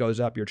point it goes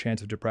up, your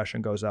chance of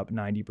depression goes up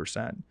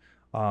 90%.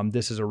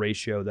 This is a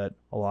ratio that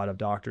a lot of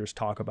doctors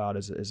talk about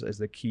as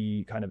the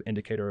key kind of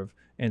indicator of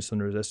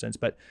insulin resistance.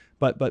 But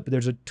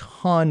there's a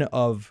ton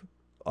of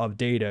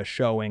data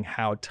showing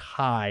how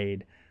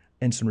tied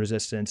insulin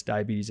resistance,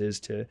 diabetes is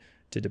to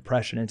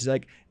depression. It's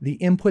like the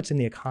inputs in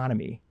the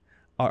economy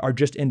are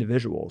just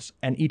individuals,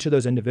 and each of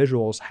those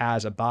individuals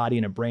has a body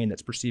and a brain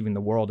that's perceiving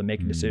the world and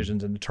making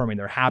decisions and determining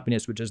their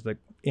happiness, which is the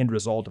end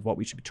result of what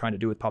we should be trying to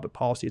do with public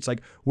policy. It's like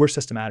we're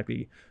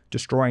systematically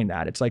destroying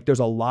that. It's like there's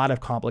a lot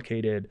of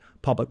complicated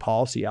public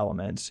policy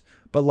elements,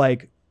 but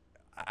like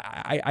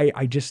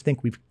I just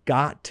think we've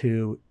got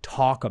to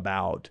talk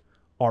about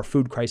our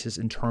food crisis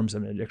in terms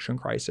of an addiction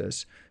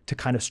crisis to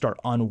kind of start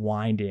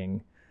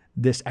unwinding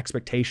this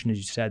expectation, as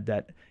you said,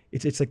 that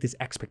it's like this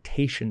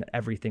expectation that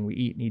everything we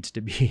eat needs to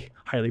be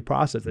highly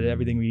processed, that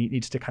everything we eat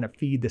needs to kind of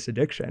feed this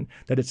addiction,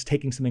 that it's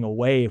taking something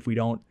away if we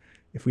don't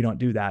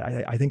do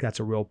that. I think that's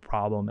a real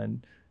problem,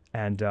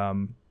 and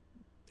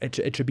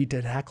it should be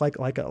attacked like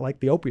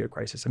the opioid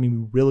crisis. I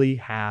mean, we really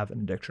have an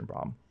addiction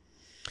problem.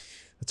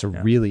 That's a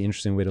really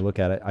interesting way to look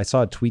at it. I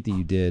saw a tweet that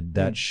you did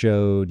that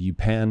showed you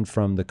panned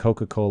from the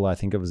Coca-Cola, I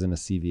think it was in a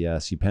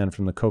CVS, you panned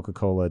from the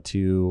Coca-Cola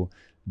to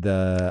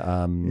the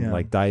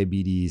like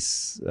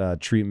diabetes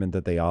treatment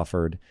that they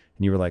offered,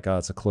 and you were like, oh,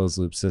 it's a closed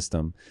loop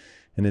system.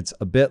 And it's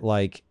a bit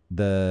like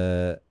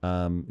the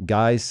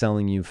guy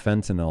selling you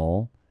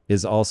fentanyl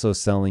is also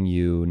selling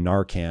you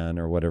Narcan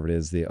or whatever it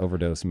is, the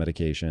overdose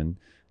medication.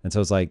 And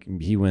so it's like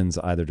he wins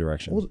either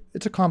direction. Well,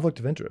 it's a conflict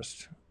of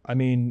interest. I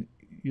mean,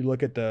 you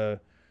look at the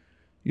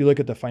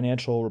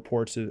financial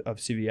reports of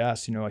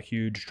CVS, a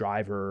huge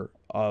driver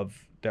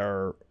of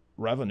their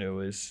revenue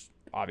is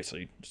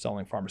obviously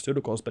selling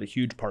pharmaceuticals, but a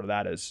huge part of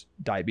that is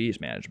diabetes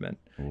management.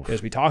 Oof.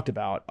 As we talked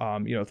about,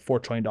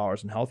 $4 trillion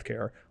in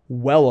healthcare,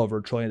 well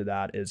over $1 trillion of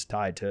that is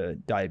tied to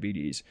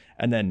diabetes.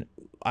 And then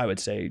I would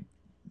say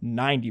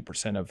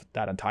 90% of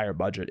that entire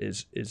budget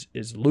is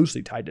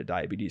loosely tied to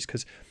diabetes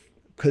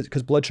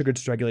because blood sugar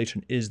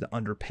dysregulation is the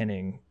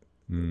underpinning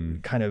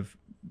kind of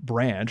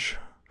branch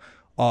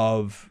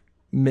of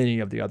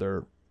many of the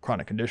other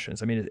chronic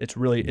conditions. I mean, it's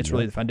really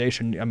the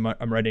foundation.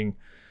 I'm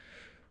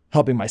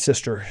helping my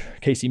sister,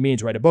 Calley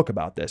Means, write a book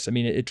about this. I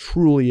mean, it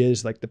truly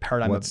is like the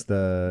paradigm. What's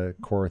the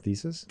core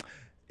thesis?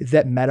 Is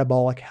that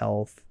metabolic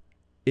health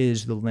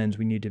is the lens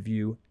we need to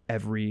view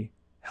every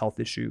health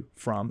issue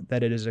from,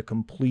 that it is a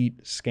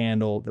complete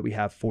scandal that we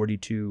have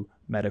 42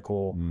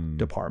 medical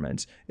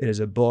departments. It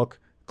is a book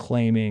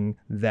claiming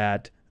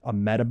that a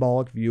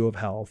metabolic view of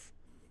health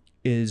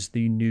is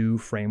the new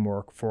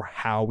framework for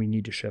how we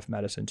need to shift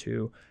medicine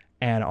to,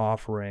 and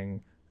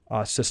offering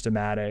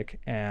systematic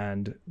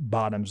and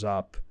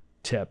bottoms-up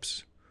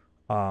tips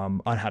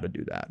on how to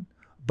do that.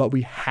 But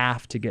we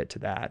have to get to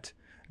that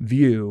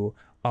view.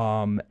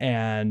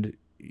 The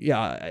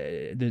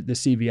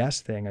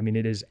CVS thing, I mean,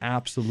 it is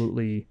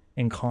absolutely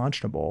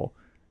unconscionable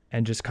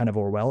and just kind of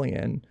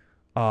Orwellian.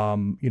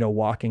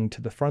 Walking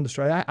to the front of the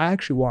store, I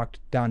actually walked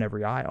down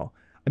every aisle.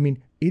 I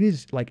mean, it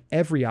is like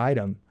every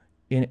item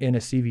in a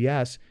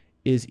CVS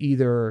is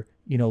either,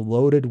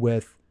 loaded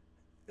with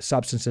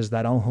substances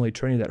that unholy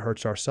trinity that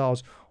hurts our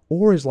cells,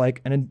 or is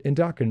like an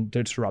endocrine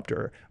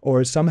disruptor, or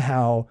is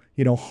somehow,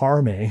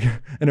 harming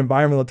an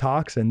environmental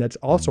toxin that's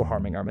also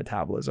harming our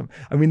metabolism.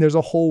 I mean, there's a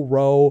whole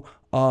row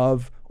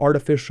of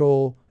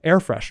artificial air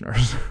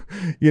fresheners,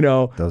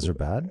 Those are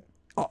bad?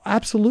 Oh,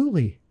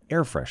 absolutely.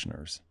 Air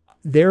fresheners.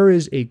 There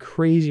is a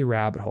crazy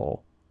rabbit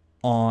hole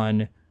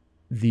on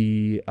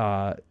the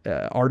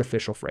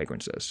artificial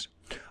fragrances.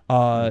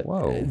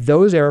 Whoa.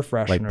 Those air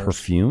fresheners. Like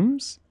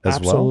perfumes as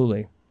well?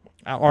 Absolutely.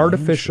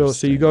 Artificial.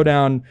 So you go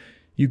down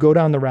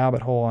the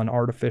rabbit hole on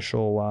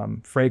artificial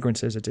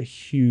fragrances. It's a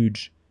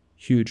huge,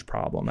 huge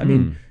problem. I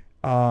mean,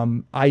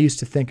 I used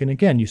to think, and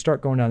again, you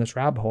start going down this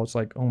rabbit hole, it's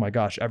like, oh my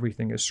gosh,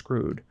 everything is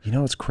screwed.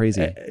 It's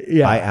crazy.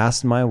 Yeah. I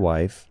asked my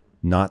wife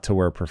not to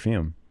wear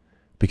perfume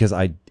because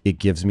it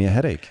gives me a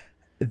headache.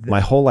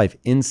 My whole life,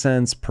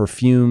 incense,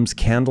 perfumes,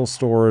 candle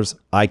stores,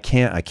 I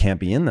can't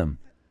be in them.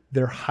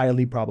 They're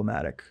highly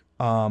problematic.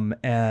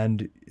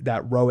 And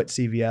that row at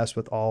CVS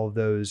with all of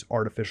those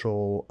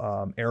artificial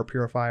air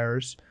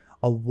purifiers,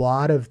 a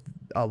lot of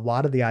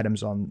the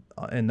items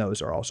in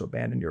those are also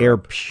banned in Europe. Air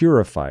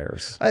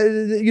purifiers.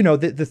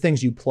 The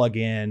things you plug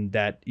in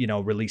that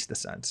release the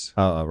scents.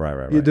 Oh,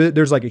 right.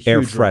 There's like a huge air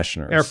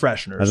fresheners. Air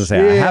fresheners. I was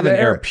gonna say I have an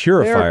air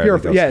purifier.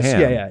 That goes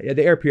ham.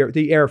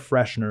 The air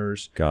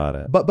fresheners. Got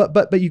it.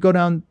 But you go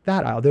down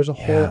that aisle. There's a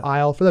whole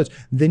aisle for those.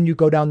 Then you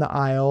go down the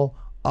aisle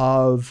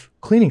of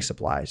cleaning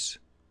supplies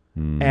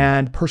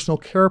and personal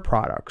care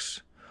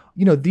products.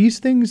 These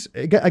things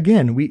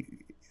again.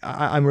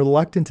 I'm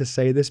reluctant to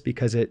say this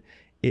because it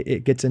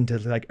gets into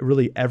like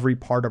really every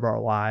part of our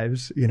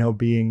lives,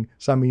 being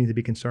something we need to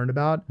be concerned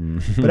about.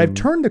 But I've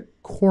turned the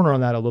corner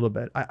on that a little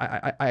bit.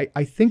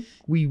 I think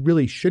we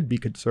really should be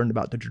concerned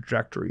about the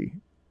trajectory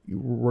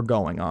we're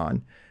going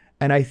on.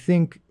 And I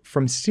think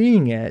from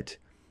seeing it,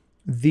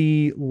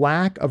 the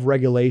lack of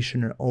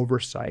regulation and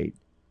oversight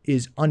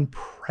is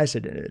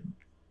unprecedented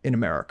in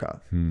America.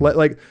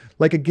 Like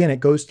again, it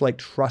goes to like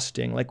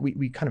trusting, like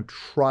we kind of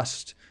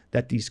trust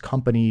that these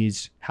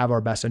companies have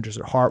our best interests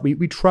at heart.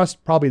 We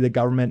trust probably the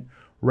government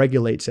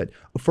regulates it.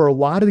 For a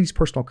lot of these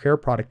personal care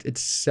products,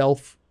 it's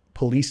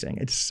self-policing,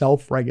 it's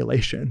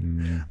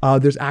self-regulation.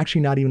 There's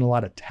actually not even a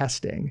lot of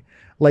testing.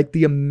 Like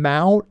the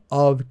amount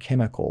of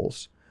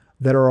chemicals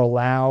that are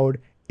allowed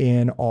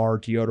in our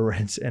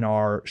deodorants, in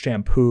our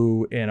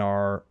shampoo, in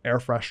our air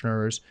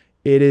fresheners,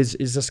 it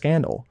is a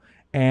scandal.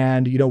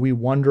 And, we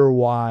wonder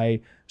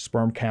why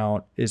sperm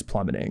count is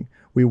plummeting.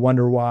 We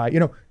wonder why,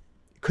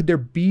 could there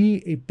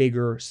be a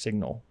bigger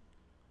signal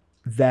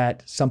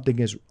that something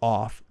is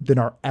off than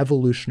our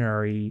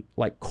evolutionary,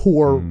 like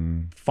core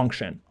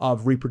function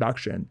of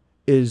reproduction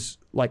is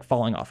like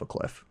falling off a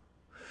cliff?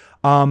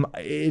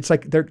 It's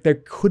like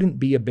there couldn't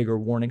be a bigger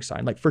warning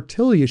sign. Like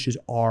fertility issues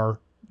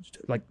are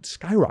like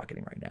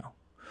skyrocketing right now.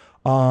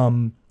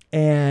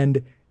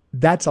 And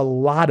that's a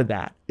lot of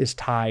that is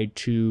tied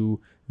to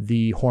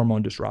the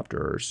hormone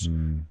disruptors.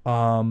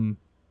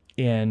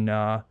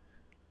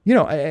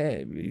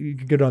 You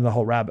could get on the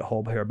whole rabbit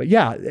hole here, but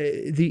yeah,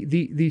 the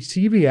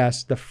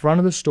CVS, the front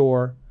of the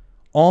store,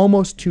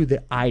 almost to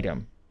the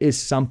item, is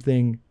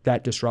something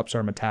that disrupts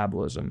our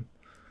metabolism.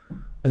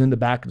 And then the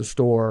back of the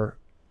store,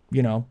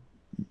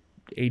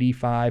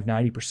 85,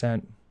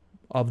 90%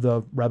 of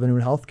the revenue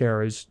in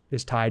healthcare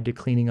is tied to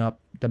cleaning up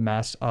the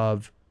mess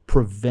of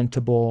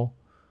preventable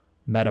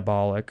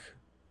metabolic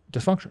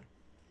dysfunction.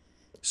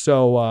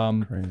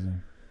 So crazy.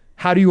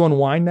 How do you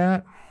unwind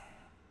that?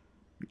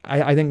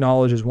 I think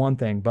knowledge is one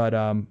thing, but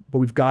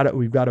we've got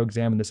to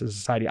examine this as a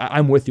society.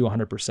 I'm with you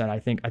 100%. I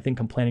think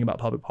complaining about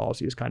public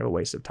policy is kind of a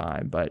waste of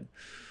time, but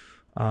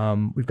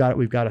we've got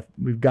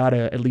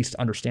to at least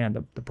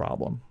understand the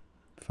problem.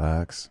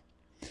 Facts.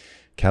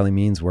 Calley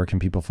Means, where can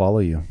people follow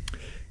you?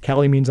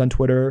 Calley Means on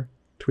Twitter,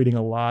 tweeting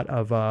a lot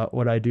of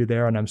what I do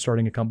there, and I'm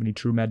starting a company,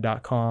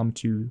 TrueMed.com,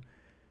 to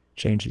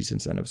change these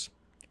incentives.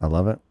 I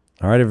love it.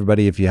 All right,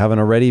 everybody, if you haven't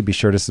already, be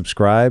sure to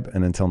subscribe.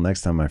 And until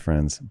next time, my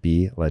friends,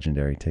 be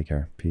legendary. Take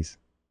care. Peace.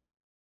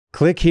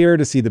 Click here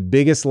to see the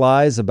biggest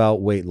lies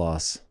about weight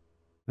loss.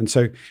 And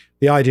so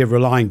the idea of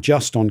relying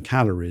just on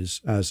calories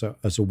as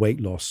a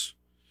weight loss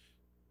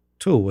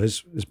tool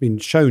has been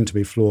shown to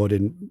be flawed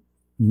in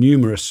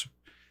numerous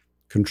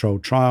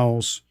controlled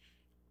trials,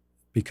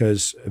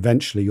 because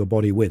eventually your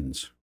body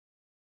wins.